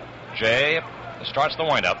 Jay starts the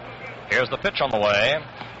windup. Here's the pitch on the way.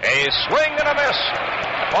 A swing and a miss.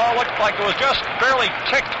 The ball looked like it was just barely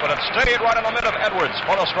ticked, but it stayed right in the mid of Edwards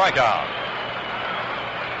for the strikeout.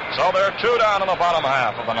 So they're two down in the bottom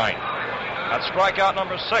half of the ninth. That's strikeout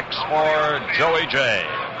number 6 for Joey Jay.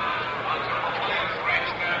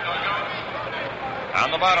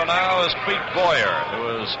 And the batter now is Clete Boyer,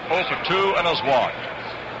 who is 0 for 2 and has walked.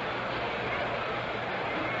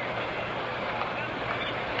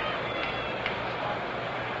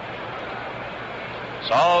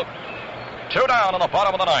 So, 2 down in the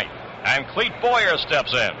bottom of the ninth. And Clete Boyer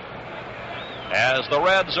steps in as the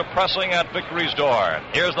Reds are pressing at victory's door.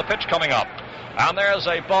 Here's the pitch coming up. And there's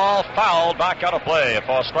a ball fouled back out of play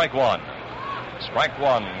for strike one. Strike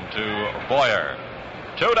one to Boyer.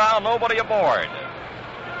 2 down, nobody aboard.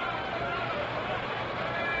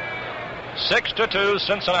 6-2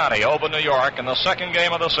 Cincinnati over New York in the second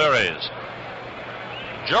game of the series.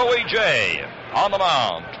 Joey Jay on the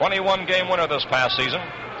mound, 21-game winner this past season.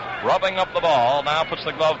 Rubbing up the ball, now puts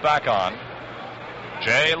the glove back on.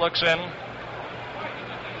 Jay looks in.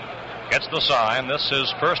 Gets the sign. This is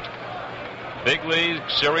his first big league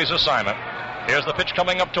series assignment. Here's the pitch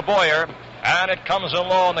coming up to Boyer, and it comes in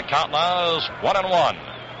low, and the count now is 1-1.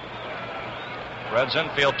 Reds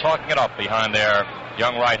infield talking it up behind their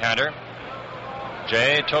young right-hander.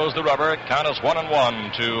 Jay toes the rubber. Count is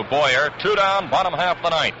 1-1 to Boyer. 2 down, bottom half of the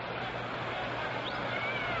ninth.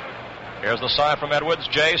 Here's the sign from Edwards.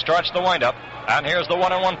 Jay starts the windup, and here's the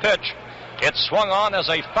 1-1 pitch. It's swung on as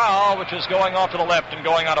a foul, which is going off to the left and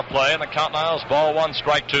going out of play, and the count now is ball one,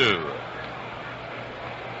 strike two.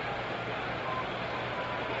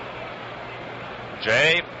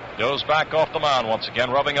 Jay goes back off the mound once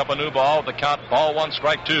again, rubbing up a new ball with the count ball one,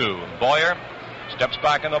 strike two. Boyer steps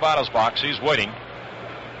back in the batter's box. He's waiting.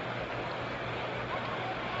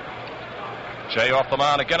 Jay off the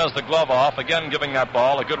mound again as the glove off, again giving that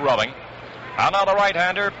ball a good rubbing. And now the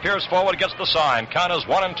right-hander peers forward, gets the sign. Count is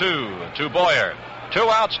 1-2 to Boyer. 2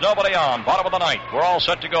 outs, nobody on. Bottom of the ninth. We're all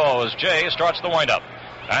set to go as Jay starts the windup.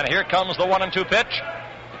 And here comes the 1-2 pitch.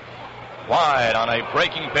 Wide on a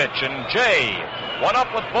breaking pitch, and Jay went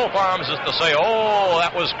up with both arms as to say, oh,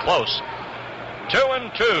 that was close.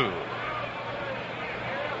 2-2.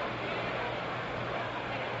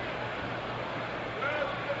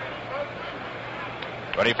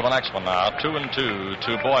 Ready for the next one now. 2-2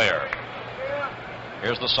 to Boyer.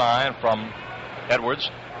 Here's the sign from Edwards.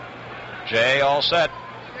 Jay all set.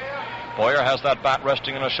 Boyer has that bat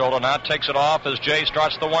resting on his shoulder now. Takes it off as Jay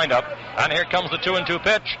starts the windup. And here comes the 2-2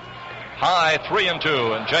 pitch. High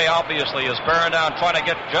 3-2. And Jay obviously is bearing down, trying to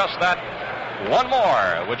get just that one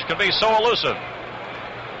more, which can be so elusive.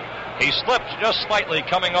 He slipped just slightly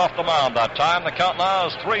coming off the mound that time. The count now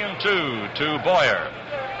is 3-2 to Boyer.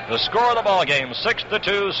 The score of the ball game,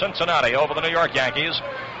 6-2 Cincinnati over the New York Yankees,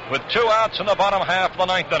 with 2 outs in the bottom half of the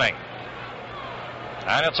ninth inning.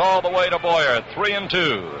 And it's all the way to Boyer,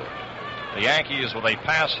 3-2. The Yankees with a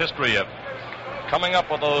past history of coming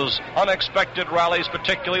up with those unexpected rallies,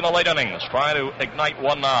 particularly in the late innings, trying to ignite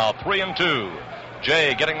one now. 3-2.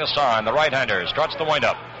 Jay getting the sign, the right-hander starts the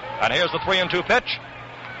windup. And here's the 3-2 pitch.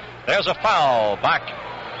 There's a foul back.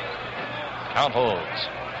 Count holds.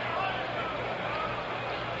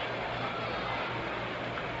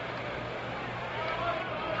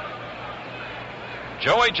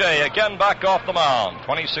 Joey Jay again back off the mound.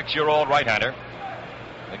 26-year-old right-hander.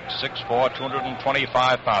 6'4",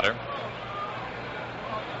 225-pounder.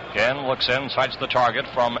 Again looks in, sights the target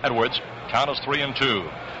from Edwards. Count is 3-2.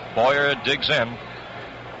 Boyer digs in.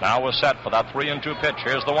 Now we're set for that 3-2 pitch.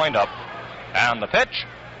 Here's the windup. And the pitch.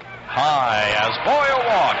 High as Boyer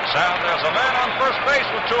walks. And there's a man on first base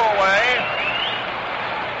with 2 away.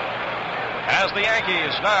 As the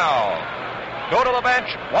Yankees now go to the bench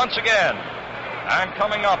once again. And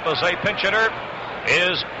coming up as a pinch hitter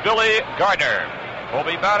is Billy Gardner, who'll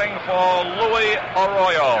be batting for Louis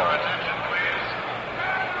Arroyo.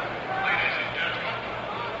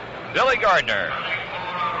 Billy Gardner.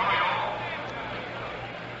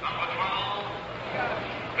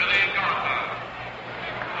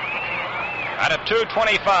 At a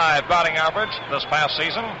 .225 batting average this past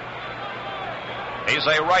season, he's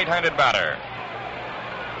a right-handed batter.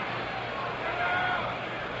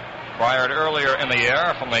 Acquired earlier in the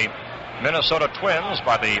year from the Minnesota Twins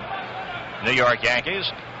by the New York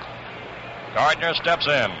Yankees. Gardner steps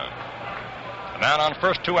in. Man on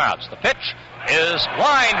first 2 outs. The pitch is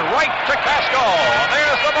lined right to Casco.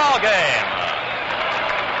 There's the ball game.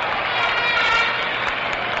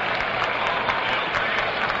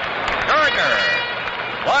 Gardner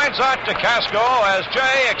lines out to Casco as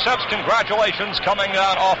Jay accepts congratulations coming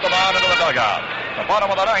down off the mound into the dugout. The bottom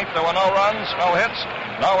of the 9th, there were no runs, no hits,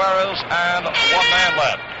 no errors, and 1 man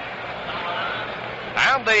left.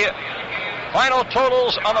 And the final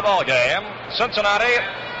totals on the ball game: Cincinnati,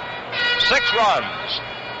 6 runs,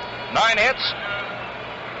 9 hits,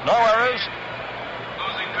 no errors.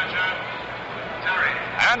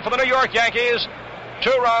 And for the New York Yankees, 2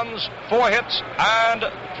 runs, 4 hits, and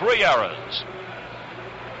 3 errors.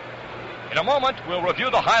 In a moment, we'll review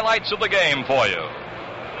the highlights of the game for you.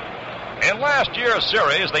 In last year's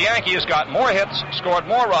series, the Yankees got more hits, scored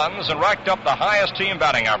more runs, and racked up the highest team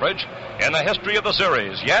batting average in the history of the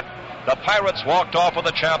series. Yet, the Pirates walked off with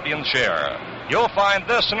the champion's share. You'll find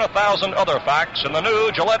this and 1,000 other facts in the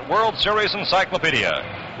new Gillette World Series Encyclopedia,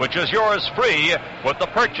 which is yours free with the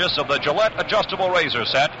purchase of the Gillette Adjustable Razor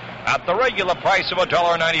Set at the regular price of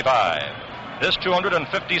 $1.95. This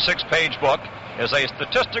 256-page book is a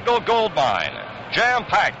statistical goldmine,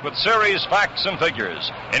 jam-packed with series facts and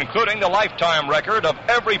figures, including the lifetime record of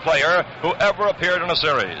every player who ever appeared in a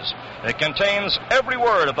series. It contains every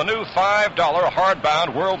word of the new $5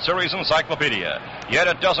 hardbound World Series Encyclopedia, yet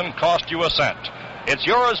it doesn't cost you a cent. It's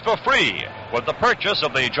yours for free with the purchase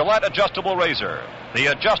of the Gillette Adjustable Razor. The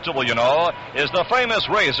adjustable, you know, is the famous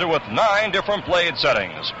razor with 9 different blade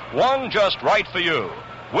settings, one just right for you.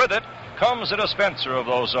 With it comes a dispenser of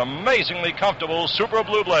those amazingly comfortable Super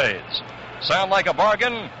Blue blades. Sound like a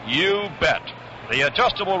bargain? You bet. The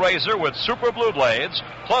adjustable razor with Super Blue blades,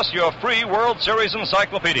 plus your free World Series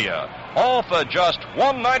Encyclopedia, all for just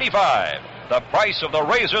 $1.95, the price of the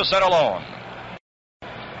razor set alone.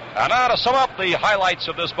 And now to sum up the highlights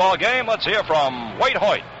of this ball game, let's hear from Wade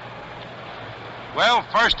Hoyt. Well,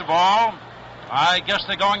 first of all, I guess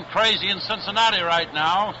they're going crazy in Cincinnati right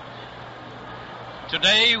now.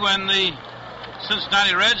 Today, when the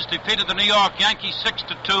Cincinnati Reds defeated the New York Yankees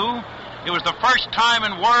 6-2, it was the first time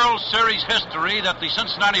in World Series history that the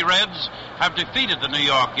Cincinnati Reds have defeated the New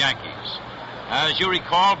York Yankees. As you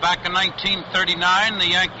recall, back in 1939,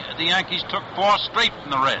 the Yankees took 4 straight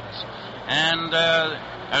from the Reds. And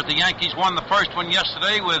as the Yankees won the first one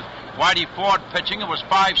yesterday with Whitey Ford pitching, it was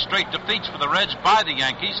 5 straight defeats for the Reds by the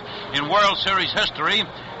Yankees in World Series history.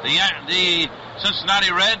 The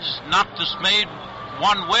Cincinnati Reds, not dismayed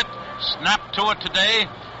one whit, snapped to it today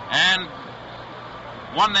and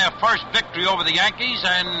won their first victory over the Yankees,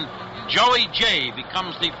 and Joey Jay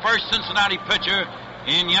becomes the first Cincinnati pitcher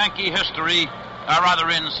in Yankee history,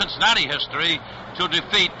 in Cincinnati history, to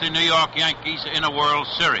defeat the New York Yankees in a World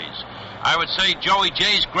Series. I would say Joey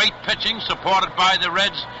Jay's great pitching, supported by the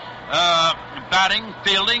Reds' batting,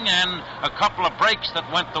 fielding, and a couple of breaks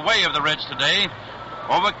that went the way of the Reds today,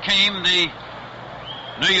 overcame the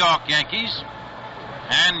New York Yankees.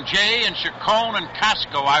 And Jay and Chacon and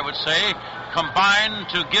Casco, I would say, combined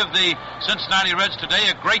to give the Cincinnati Reds today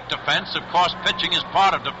a great defense. Of course, pitching is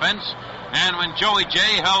part of defense. And when Joey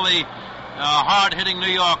Jay held the hard-hitting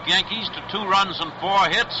New York Yankees to 2 runs and 4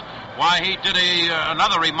 hits, why, he did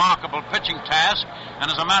another remarkable pitching task.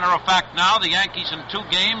 And as a matter of fact, now the Yankees in 2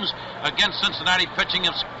 games against Cincinnati pitching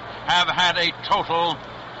have had a total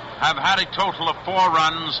of 4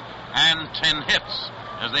 runs and 10 hits,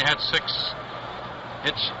 as they had 6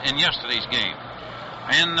 hits in yesterday's game.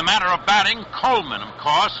 In the matter of batting, Coleman, of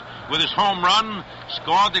course, with his home run,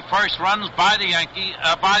 scored the first runs by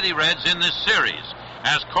the Reds in this series,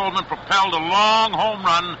 as Coleman propelled a long home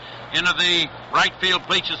run into the right field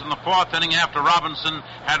bleachers in the 4th inning after Robinson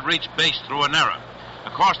had reached base through an error.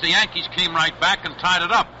 Of course, the Yankees came right back and tied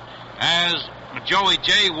it up, as Joey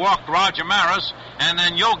Jay walked Roger Maris, and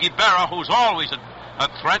then Yogi Berra, who's always a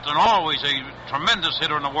threat and always a tremendous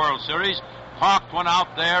hitter in the World Series, parked one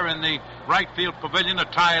out there in the right field pavilion to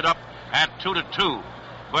tie it up at 2-2.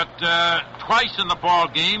 But twice in the ball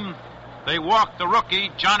game, they walked the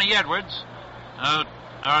rookie Johnny Edwards. They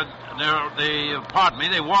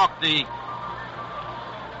walked the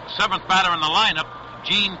 7th batter in the lineup,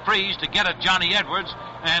 Gene Freese, to get at Johnny Edwards,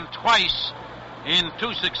 and twice in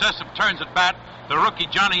 2 successive turns at bat, the rookie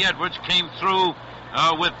Johnny Edwards came through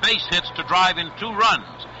with base hits to drive in 2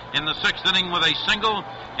 runs. In the 6th inning with a single,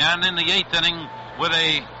 and in the 8th inning with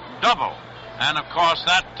a double. And, of course,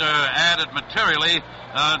 that added materially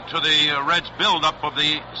to the Reds' build-up of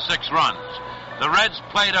the 6 runs. The Reds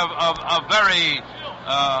played a very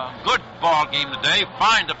good ball game today.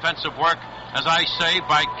 Fine defensive work as I say,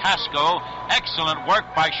 by Casco. Excellent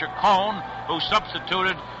work by Chacon, who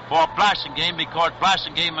substituted for Blasingame because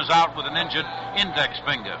Blasingame is out with an injured index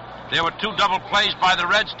finger. There were 2 double plays by the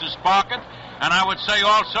Reds to spark it, and I would say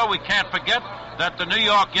also we can't forget that the New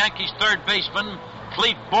York Yankees third baseman,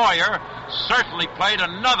 Clete Boyer, certainly played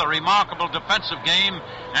another remarkable defensive game,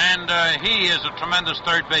 and he is a tremendous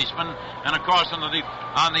third baseman. And of course, on the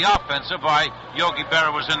offensive, Yogi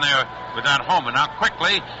Berra was in there with that homer. Now,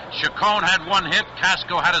 quickly, Chacon had 1 hit,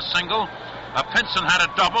 Casco had a single, Pinson had a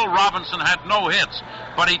double, Robinson had no hits,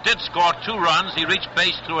 but he did score 2 runs. He reached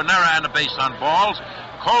base through an error and a base on balls.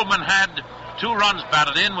 Coleman had 2 runs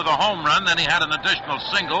batted in with a home run, then he had an additional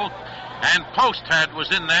single, and Posthead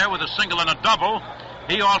was in there with a single and a double.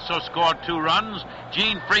 He also scored 2 runs.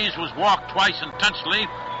 Gene Freese was walked twice intentionally.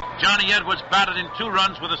 Johnny Edwards batted in 2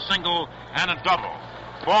 runs with a single and a double.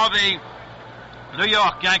 For the New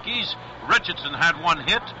York Yankees, Richardson had 1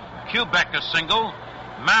 hit, Kubek a single,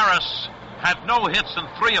 Maris had no hits in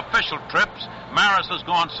 3 official trips. Maris has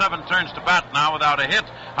gone 7 turns to bat now without a hit.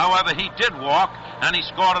 However, he did walk, and he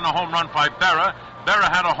scored on a home run by Berra. Berra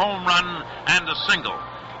had a home run and a single.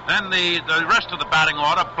 Then the rest of the batting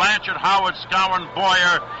order, Blanchard, Howard, Scowen,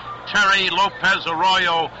 Boyer, Terry, Lopez,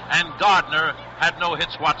 Arroyo, and Gardner had no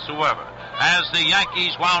hits whatsoever. As the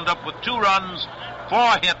Yankees wound up with 2 runs,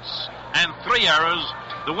 4 hits, and 3 errors.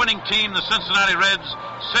 The winning team, the Cincinnati Reds,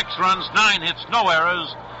 6 runs, 9 hits, no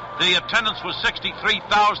errors. The attendance was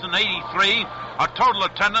 63,083. A total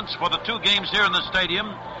attendance for the 2 games here in the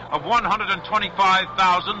stadium of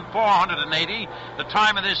 125,480. The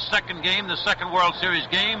time of this second game, the second World Series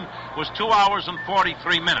game, was 2 hours and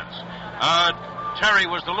 43 minutes. Terry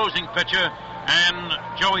was the losing pitcher, and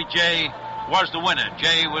Joey Jay was the winner.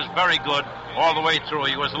 Jay was very good all the way through.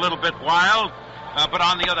 He was a little bit wild, but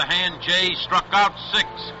on the other hand, Jay struck out 6,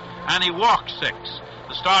 and he walked 6.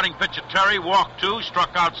 The starting pitcher, Terry, walked 2,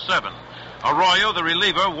 struck out 7. Arroyo, the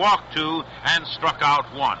reliever, walked 2 and struck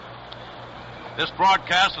out 1. This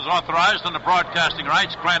broadcast is authorized under broadcasting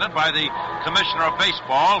rights granted by the Commissioner of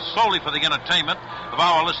Baseball solely for the entertainment of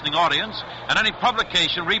our listening audience, and any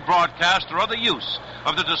publication, rebroadcast, or other use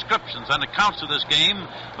of the descriptions and accounts of this game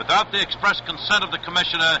without the express consent of the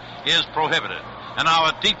Commissioner is prohibited. And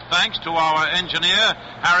our deep thanks to our engineer,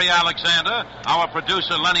 Harry Alexander, our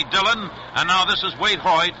producer, Lenny Dillon, and now this is Wade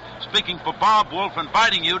Hoyt speaking for Bob Wolf,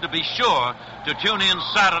 inviting you to be sure to tune in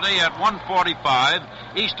Saturday at 1:45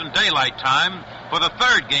 Eastern Daylight Time for the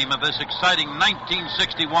 3rd game of this exciting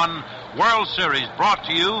 1961 World Series, brought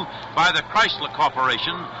to you by the Chrysler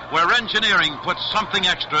Corporation, where engineering puts something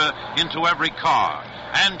extra into every car,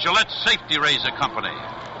 and Gillette Safety Razor Company.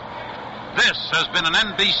 This has been an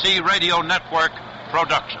NBC Radio Network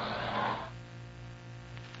production.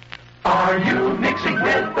 Are you mixing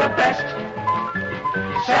with the best?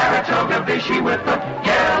 Saratoga Vichy with the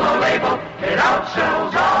yellow label, it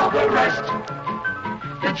outsells all the rest.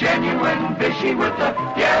 The genuine Vichy with the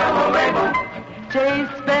yellow label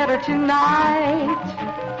tastes better tonight,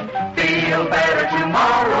 feel better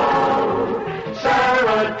tomorrow.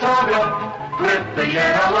 Saratoga with the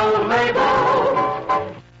yellow label.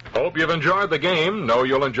 Hope you've enjoyed the game. Know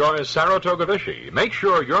you'll enjoy Saratoga Vichy. Make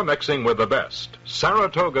sure you're mixing with the best.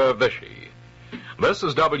 Saratoga Vichy. This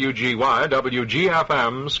is WGY,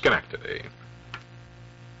 WGFM, Schenectady.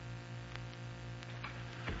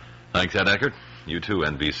 Thanks, Ed Eckert. You too,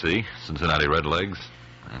 NBC, Cincinnati Redlegs,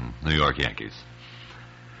 and New York Yankees.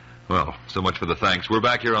 Well, so much for the thanks. We're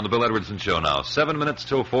back here on the Bill Edwardson Show now. 7 minutes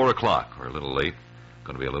till 4 o'clock. We're a little late.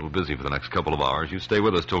 Going to be a little busy for the next couple of hours. You stay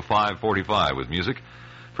with us till 5:45 with music.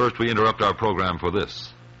 First, we interrupt our program for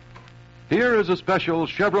this. Here is a special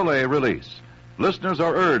Chevrolet release. Listeners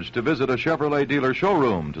are urged to visit a Chevrolet dealer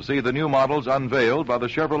showroom to see the new models unveiled by the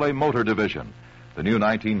Chevrolet Motor Division. The new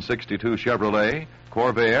 1962 Chevrolet,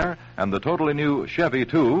 Corvair, and the totally new Chevy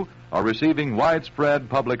 2 are receiving widespread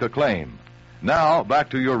public acclaim. Now, back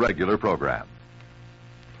to your regular program.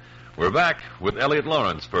 We're back with Elliot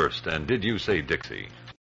Lawrence first, and Did You Say Dixie?